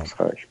 شب شما.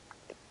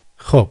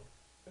 خب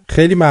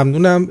خیلی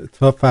ممنونم.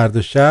 تا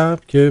فردا شب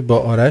که با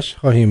آرش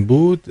خواهیم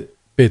بود.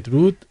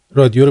 بدرود.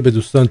 رادیو رو به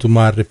دوستانتون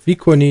معرفی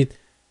کنید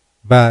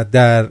و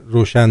در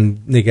روشن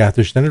نگه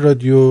داشتن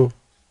رادیو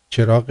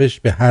چراغش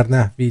به هر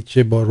نحوی،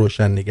 چه با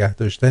روشن نگه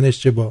داشتنش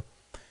چه با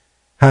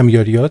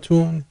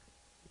همیاریاتون،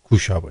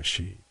 کوشا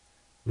باشید.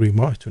 روی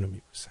ماهتون رو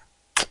میبوسم.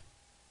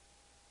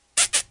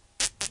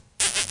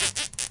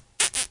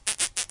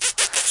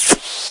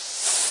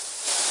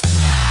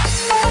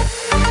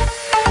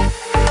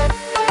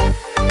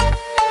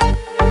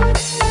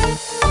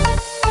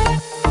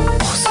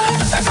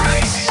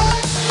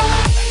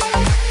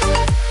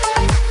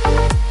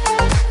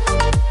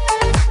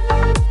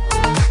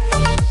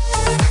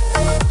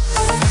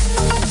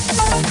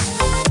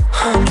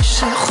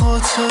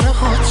 ستاره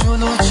ها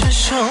جلو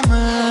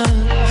چشامه،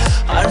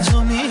 هر جا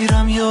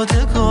میرم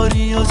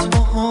یادگاریات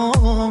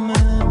باهامه.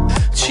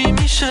 چی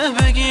میشه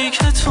بگی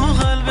که تو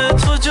قلب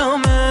تو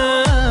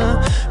جامه،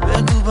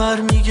 بگو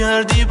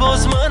برمیگردی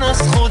باز من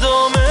از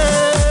خدامه.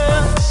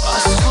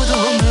 از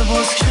خدامه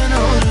باز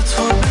کنار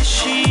تو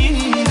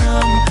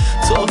بشینم،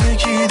 تا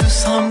بگی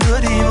دوستم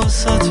داری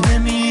واسط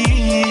بمیرم.